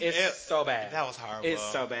 bad, it's so bad, that was horrible." it's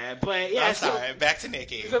so bad, but yeah, I'm sorry. Back to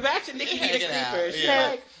Nikki. So back to Nikki being a Get out. creeper. She's Yeah. So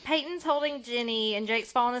like, Peyton's holding Jenny, and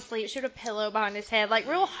Jake's falling asleep. She had a pillow behind his head. Like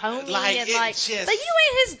real homey Like, and it like, just- like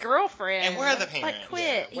you ain't his girlfriend. And where are the parents? Like,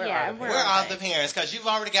 quit. Yeah, where Yeah, are the Where are the they? parents? Because you've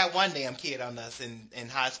already got one damn kid on us in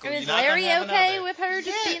high school. And You're is not gonna Larry have okay another. with her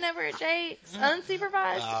just Yeah. being over at Jake's Mm.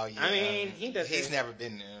 unsupervised? Oh yeah. I mean, he does He's it. never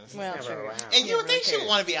been there. Well, Never true. around. And you would Yeah, think she really would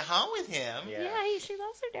want to be at home with him. Yeah. Yeah, she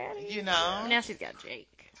loves her daddy. You know. Now she's got Jake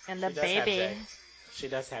and the She does have baby. Jake. She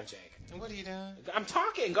does have Jake. What are you doing? I'm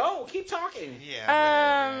talking. Go. Keep talking.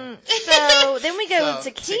 Yeah. So then we go So,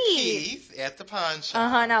 to Keith. Keith at the pawn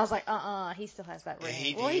shop. And I was like, he still has that ring.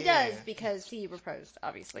 He Well, he did. does because he proposed,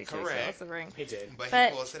 obviously. So he still Correct. has the ring. He did. But But-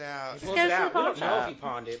 he pulls it out. He pulls goes it to the out. We pawn don't know if shop. he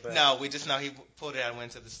pawned it, but No, we just know he pulled it out and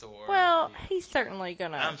went to the store. Well, he's certainly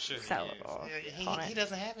gonna I'm sure sell he it is. all. Yeah, he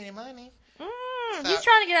doesn't have any money. So- He's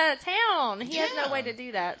trying to get out of town. He has Yeah. no way to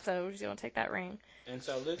do that, so he's gonna take that ring. and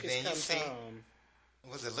so Lucas Then you comes see- home.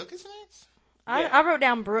 Was it Lucas next? I, Yeah. I wrote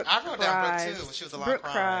down Brooke. I wrote down Brooke, cries. too, when she was alone Brooke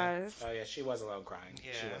crying. cries. Oh yeah, she was alone crying.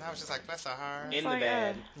 Yeah, She and I was just like, bless her heart. in the like,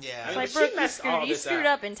 bed. Yeah. I It's mean, like but she Brooke, messed all you this screwed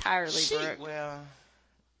up entirely, She, Brooke. well,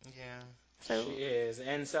 yeah. So She is,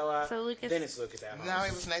 and so So Lucas- then it's Lucas at home. No,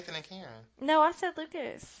 it was Nathan and Karen. no, I said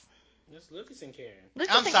Lucas. It's Lucas and Karen.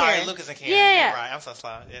 Lucas I'm and sorry, Karen. Lucas and Karen. Yeah. You're right. I'm so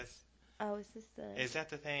slow. Yes. Oh, is this the? Is that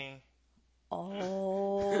the thing?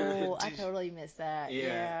 Oh, I totally missed that.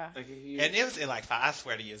 Yeah. Like, And it was in like five. I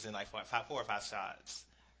swear to you, it was in like 4 or 5 shots.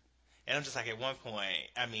 And I'm just like, at one point,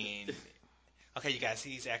 I mean, okay, you guys,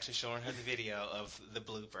 he's actually showing her the video of the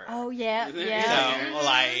blooper. Oh yeah, So, yeah. So,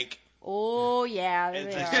 like, Oh yeah, there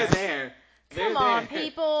It's they just- are. there. Come They're on, there.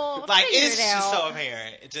 people. like figure it's it just out. so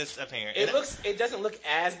apparent. It's just apparent. It doesn't look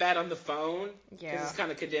as bad on the phone because Yeah. it's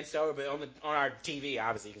kind of condensed over, but on our TV,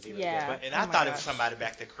 obviously you can see really Yeah. good. But And Oh I my thought it was gosh. somebody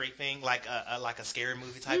back there creeping, like a scary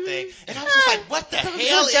movie type Mhm. thing. And I was just like, what the Someone's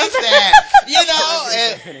hell gonna is jump that? You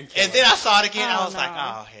know? And kill And then I saw it again. Oh, I was like, no.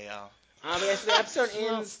 oh hell. yeah, so the episode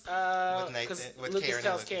ends With Nathan- because with Lucas Karen and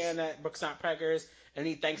tells Lucas. Karen that Brooke's not preggers, and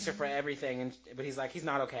he thanks her for everything, but he's like, he's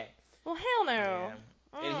not okay. Well, hell no. Yeah.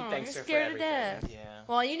 And he thanks you're her for scared to everything. death. Yeah.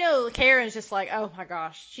 Well, you know, Karen's just like, oh my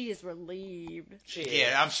gosh, she is relieved. She is.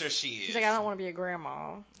 Yeah, I'm sure she is. She's like, I don't want to be a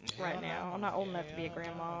grandma right Hell now. no. I'm not old Yeah, enough to be a hell no.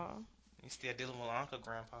 grandma. You still dealing with Uncle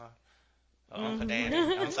Grandpa. Or Uncle Mhm.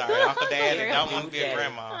 Daddy. I'm sorry, Uncle Daddy. Don't Grandpa. want to be a Daddy.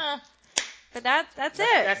 grandma. But that's it. That's the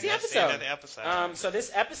That's the end episode. of the episode. So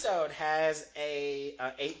this episode has a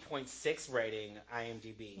 8.6 rating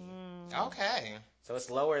IMDb. Mm. Okay. So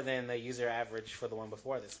it's lower than the user average for the one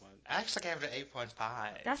before this one. I actually gave it an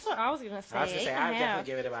 8.5. That's what I was gonna say. I was gonna say 8.5. I'd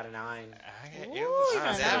definitely give it about a 9. It Ooh, was. you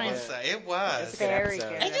got That nine. was. It was. It's a good Very episode.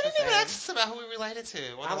 good. And you didn't even episode. ask us about who we related to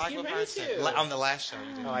or I the was likable getting ready person. to. On the last show,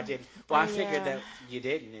 you did. Oh, I did. Well, I Yeah. figured that you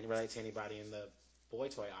didn't relate to anybody in the boy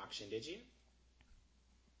toy auction, did you?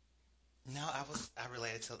 No, I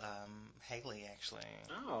related to Haley actually.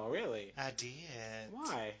 Oh, really? I did.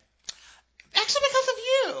 Why? Actually, because of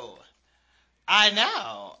you. I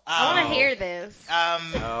know. I want Oh. to hear this.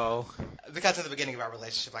 No. Because at the beginning of our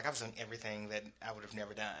relationship, like I was doing everything that I would have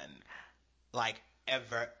never done, like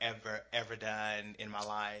ever done in my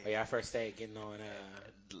life. Oh, yeah, our first date getting on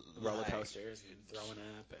roller Like, coasters and throwing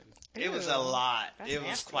up and It was a Ew. lot. That's it was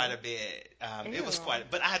nasty. quite a bit. It was Ew. quite.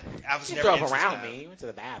 But I was you never drove into around stuff. me. Went to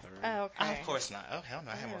the bathroom. Oh, okay. Of course not. Oh hell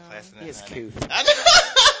no! I had more Ew. class than that. He is honey. cute.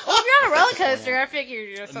 Well, if you're on a roller coaster, I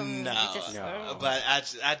figured you're something. No, you just, no. oh. But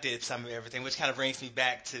I did some of everything, which kind of brings me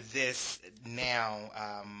back to this now.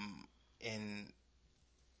 In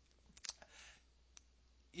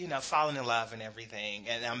falling in love and everything,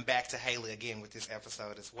 and I'm back to Haley again with this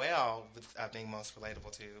episode as well, with being most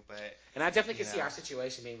relatable to. But And I definitely can You see know. our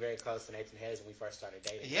situation being very close to Nathan Hayes when we first started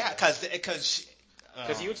dating. yeah, because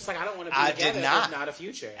you were just like, I don't want to be I together did if not. there's not a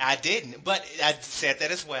future. I didn't, but I said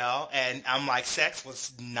that as well, and I'm like, sex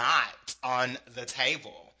was not on the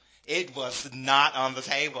table. It was not on the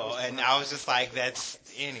table, and I was just like, that's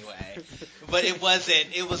anyway. But it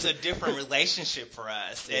wasn't. It was a different relationship for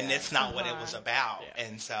us, and Yeah. it's not what it was about. Yeah.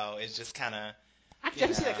 And so it's just kind of. I can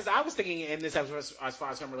definitely see that because I was thinking in this episode, as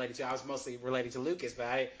far as who I'm related to, I was mostly relating to Lucas,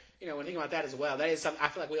 but when thinking about that as well, that is something, I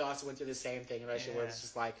feel like we also went through the same thing in a relationship where Yeah. it's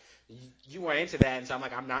just like, you weren't into that, and so I'm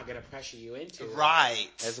like, I'm not going to pressure you into it Right.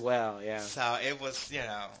 as well, yeah. So it was,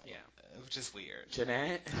 Yeah. it was just weird.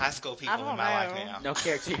 Jeanette? High school people don't in my know. life now. No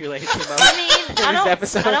character you related to most. I mean, in this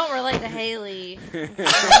episode. I don't relate to Haley. I'm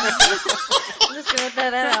just gonna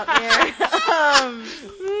throw that out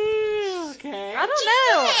there. Okay.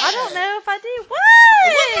 I don't know if I do. What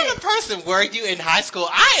kind What? of person were you in high school?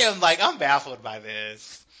 I'm baffled by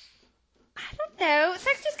this. I don't know.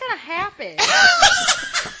 Sex just kind of happened.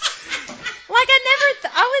 Like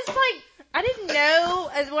I was like, I didn't know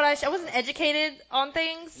as what I wasn't educated on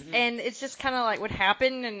things, Mhm. and it's just kind of like what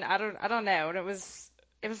happened, and I don't know, and it was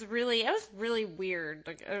it was really weird.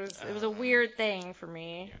 Like it was a weird thing for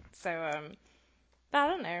me. So but I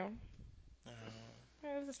don't know.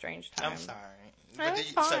 It was a strange time. I'm sorry. No, But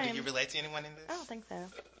it's so fine. do you relate to anyone in this? I don't think so.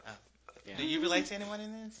 Yeah. Do you relate to anyone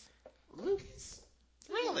in this? Lucas.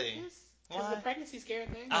 Really? Because Why? the pregnancy scare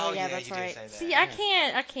thing. Oh, yeah, yeah, that's you did right. say that. See, I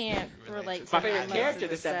can't Relate relate to to My that. favorite most character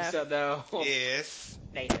of this stuff. episode, though, Yes.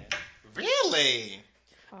 Nathan. Really?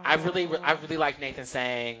 I really like Nathan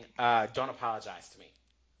saying, "Don't apologize to me."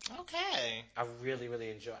 Okay. I really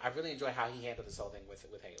enjoy how he handled this whole thing with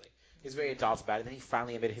Haley. He's very adult about it, and then he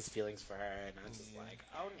finally admitted his feelings for her, and I was just like,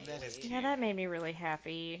 "Oh, Haley." That is cute. Yeah, that made me really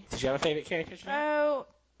happy. Did you have a favorite character? Jeanette? Oh,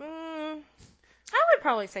 I would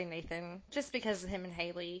probably say Nathan, just because of him and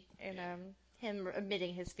Haley, and him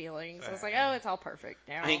admitting his feelings. I was like, oh, it's all perfect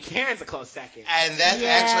now. I mean, Karen's a close second. And that's Yeah.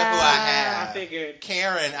 actually who I I had. figured.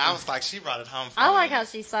 Karen, I was like, she brought it home for I me. like how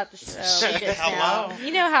she slapped the shit Hello? down.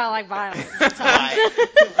 You know how I like violence Like, sometimes.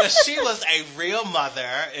 but she was a real mother,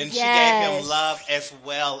 and she gave Yes. him love as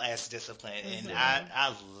well as discipline, and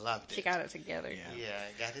I loved it. She got it together. Yeah,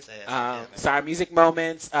 got his ass together. Sorry, music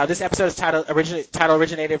moments. This episode's title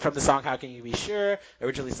originated from the song "How Can You Be Sure,"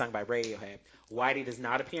 originally sung by Radiohead. Whitey does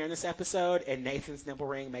not appear in this episode, and Nathan's nipple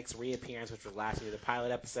ring makes a reappearance, which was last year, the pilot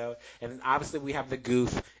episode. And then obviously we have the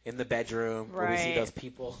goof in the bedroom where we see Right. those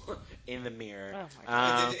people in the mirror. Oh my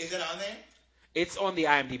God. Is it on there? It's on the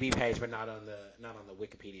IMDb page, but not on the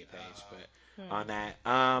Wikipedia page. But on that,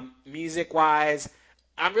 music wise,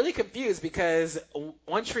 I'm really confused because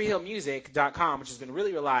OneTreeHillMusic.com, which has been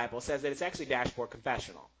really reliable, says that it's actually Dashboard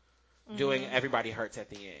Confessional doing "Everybody Hurts" at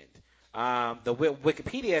the end. The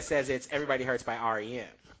Wikipedia says it's "Everybody Hurts" by REM.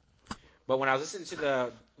 But when I was listening to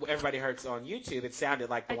the "Everybody Hurts" on YouTube, it sounded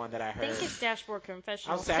like the one that I I heard. think it's Dashboard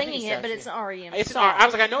Confessional I think singing it's it, but it's an REM It's an song. I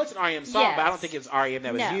was like, I know it's an REM song, but I don't Yes. think it was REM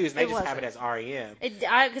that was No, used. They it just have it wasn't. as REM.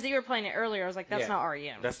 Because you were playing it earlier, I was like, that's Yeah. not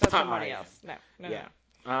REM. That's not somebody REM. else. No. Yeah.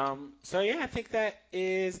 So yeah, I think that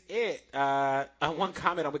is it. One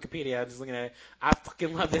comment on Wikipedia. I'm just looking at it. I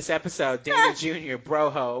fucking love this episode. Danny Jr.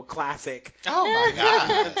 Broho classic. Oh my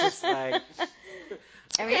God. Just like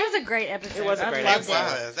I mean, it was a great episode. it was a great I episode.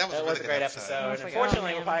 loved it. That was a It really was a good great episode. episode. I was like,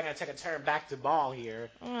 Unfortunately, oh, we're man. probably gonna take a turn back to ball here.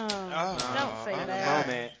 Oh, Oh. don't say Okay. In a that.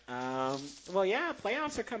 moment. Well, yeah,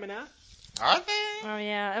 playoffs are coming up. Are they? Oh,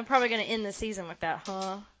 yeah. I'm probably going to end the season with that,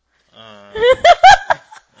 huh?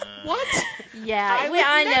 What? Yeah, I would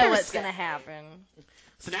I know never what's say. going to happen.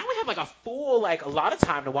 So now we have like a lot of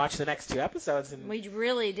time to watch the next two episodes. And We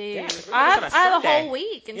really do. Yeah, 'cause we're I looking have at a Sunday. whole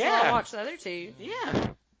week until Yeah. I watch the other two. yeah.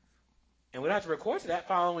 And we don't have to record to that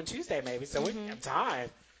following Tuesday, maybe. So we have time.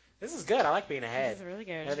 This is good. I like being ahead. This is really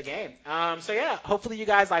Ahead of the good. game. So yeah, hopefully you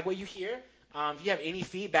guys like what you hear. If you have any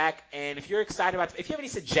feedback, and if you're excited about, if you have any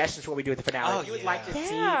suggestions for what we do with the finale, if you would like to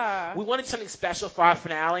Yeah. see, we wanted something special for our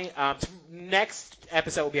finale. Next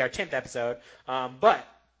episode will be our 10th episode, but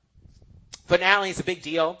finale is a big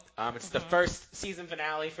deal. It's the first season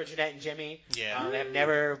finale for Jeanette and Jimmy. Yeah. They have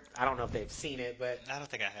never, I don't know if they've seen it, but I don't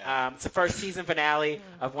think I have. it's the first season finale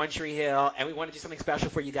of One Tree Hill, and we want to do something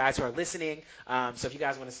special for you guys who are listening. So if you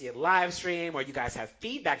guys want to see a live stream, or you guys have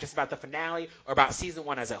feedback just about the finale or about season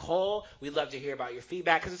 1 as a whole, we'd love to hear about your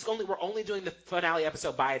feedback, because we're only doing the finale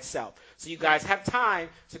episode by itself. So you guys have time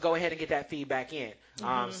to go ahead and get that feedback in.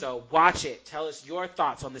 So watch it. Tell us your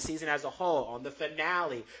thoughts on the season as a whole, on the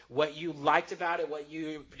finale, what you liked about it, what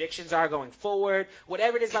your predictions are going forward,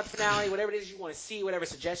 whatever it is about the finale, whatever it is you want to see, whatever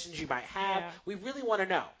suggestions you might have. Yeah. We really want to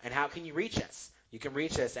know. And how can you reach us? You can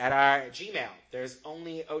reach us at our Gmail. There's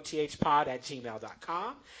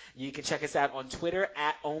onlyothpod@gmail.com. You can check us out on Twitter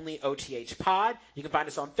at onlyothpod. You can find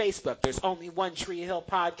us on Facebook. There's only one Tree Hill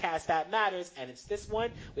podcast that matters, and it's this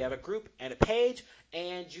one. We have a group and a page.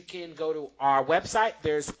 And you can go to our website.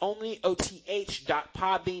 There's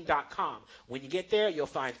onlyoth.podbean.com. When you get there, you'll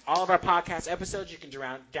find all of our podcast episodes. You can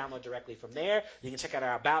download directly from there. You can check out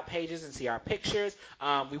our About pages and see our pictures.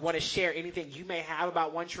 We want to share anything you may have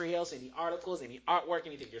about One Tree Hill, so any articles, any artwork,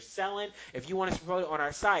 anything you're selling. If you want us to promote it on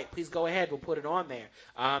our site, please go ahead. We'll put it on there.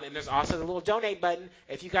 And there's also the little donate button.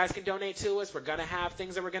 If you guys can donate to us, we're going to have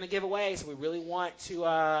things that we're going to give away. So we really want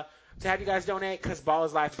to have you guys donate, because Ball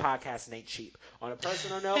is Life podcast ain't cheap. On a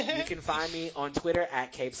personal note, you can find me on Twitter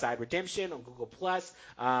at Capeside Redemption, on Google Plus,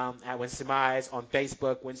 at Winston Mize, on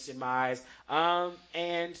Facebook, Winston Mize, on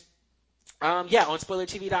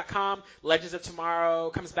SpoilerTV.com. Legends of Tomorrow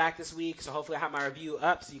comes back this week, so hopefully I have my review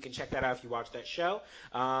up, so you can check that out if you watch that show.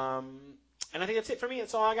 And I think that's it for me.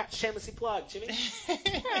 That's all I got. Shamelessly plug, Jimmy.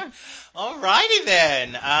 Alrighty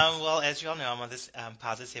then. Well, as you all know, I'm on this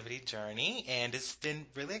positivity journey, and it's been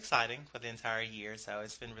really exciting for the entire year. So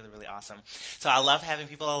it's been really, really awesome. So I love having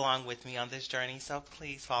people along with me on this journey. So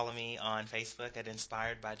please follow me on Facebook at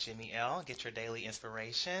Inspired by Jimmy L. Get your daily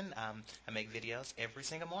inspiration. I make videos every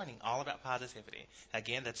single morning, all about positivity.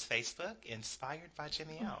 Again, that's Facebook, Inspired by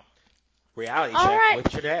Jimmy L. Reality All check right. with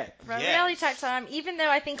Trinette. Right, Yes. reality check time. Even though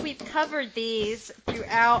I think we've covered these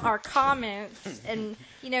throughout our comments, and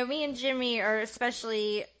me and Jimmy are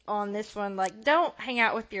especially on this one. Like, don't hang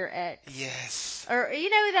out with your ex. Yes. Or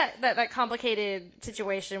that complicated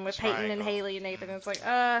situation with Peyton and Triangle. Haley and Nathan. It's like,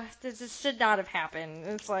 this should not have happened.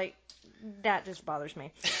 It's like that just bothers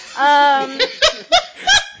me.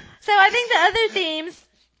 So I think the other themes: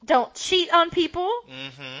 don't cheat on people.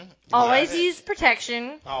 Mm-hmm. Always Love it. use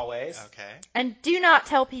protection. Always. Okay. And do not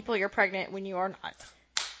tell people you're pregnant when you are not.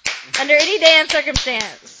 Under any damn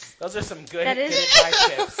circumstance. Those are some good That is- advice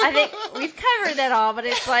tips. I think we've covered that all, but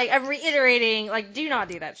it's like I'm reiterating, like, do not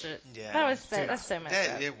do that shit. Yeah. That's so messed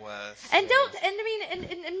up. It was. And don't, and I mean,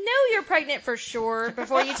 and know you're pregnant for sure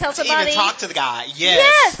before you tell To somebody. even talk to the guy. Yes.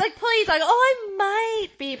 Yes, like please, like, I might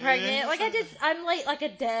be pregnant. Like I'm late like a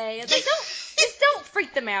day. It's like don't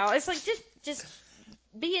freak them out. It's like just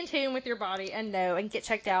be in tune with your body and know and get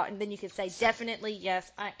checked out, and then you can say definitely yes,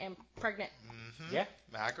 I am pregnant. Mm-hmm. Yeah.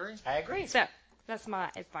 I agree. I agree. So that's my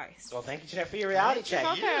advice. Well, thank you, Jeanette, for your reality check.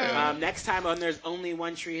 You're welcome. Next time on There's Only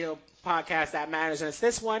One Tree Hill podcast that matters, and it's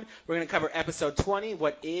this one. We're going to cover episode 20,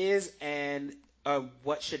 what is and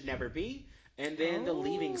what should never be, and then the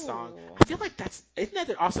leaving song. I feel like isn't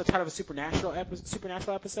that also title of a supernatural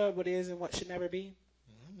episode? What is and what should never be?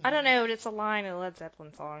 I don't know, but it's a line in a Led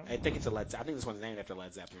Zeppelin song. I think it's I think this one's named after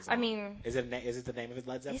Led Zeppelin song. I mean, is it the name of a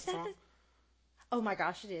Led Zeppelin is that song? oh my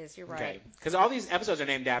gosh, it is. You're right. Okay, because all these episodes are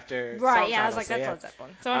named after Right, song yeah, I was titles, like, so that's yeah. Led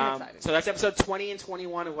Zeppelin. So I'm excited. So that's episode 20 and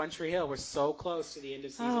 21 of One Tree Hill. We're so close to the end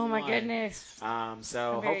of season 1. Oh my goodness. So I'm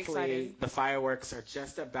very hopefully excited. the fireworks are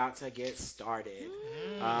just about to get started.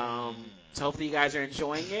 So hopefully you guys are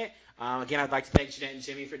enjoying it. Again, I'd like to thank Jeanette and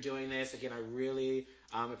Jimmy for doing this. Again, I really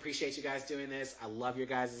appreciate you guys doing this. I love your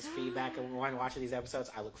guys' feedback and when watching these episodes.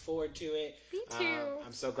 I look forward to it. Me too.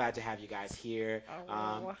 I'm so glad to have you guys here.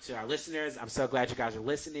 Oh. To our listeners, I'm so glad you guys are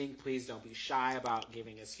listening. Please don't be shy about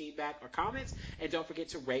giving us feedback or comments. And don't forget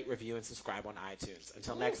to rate, review, and subscribe on iTunes.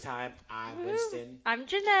 Until next time, I'm Winston. I'm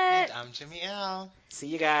Jeanette. And I'm Jimmy L. See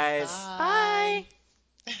you guys. Bye.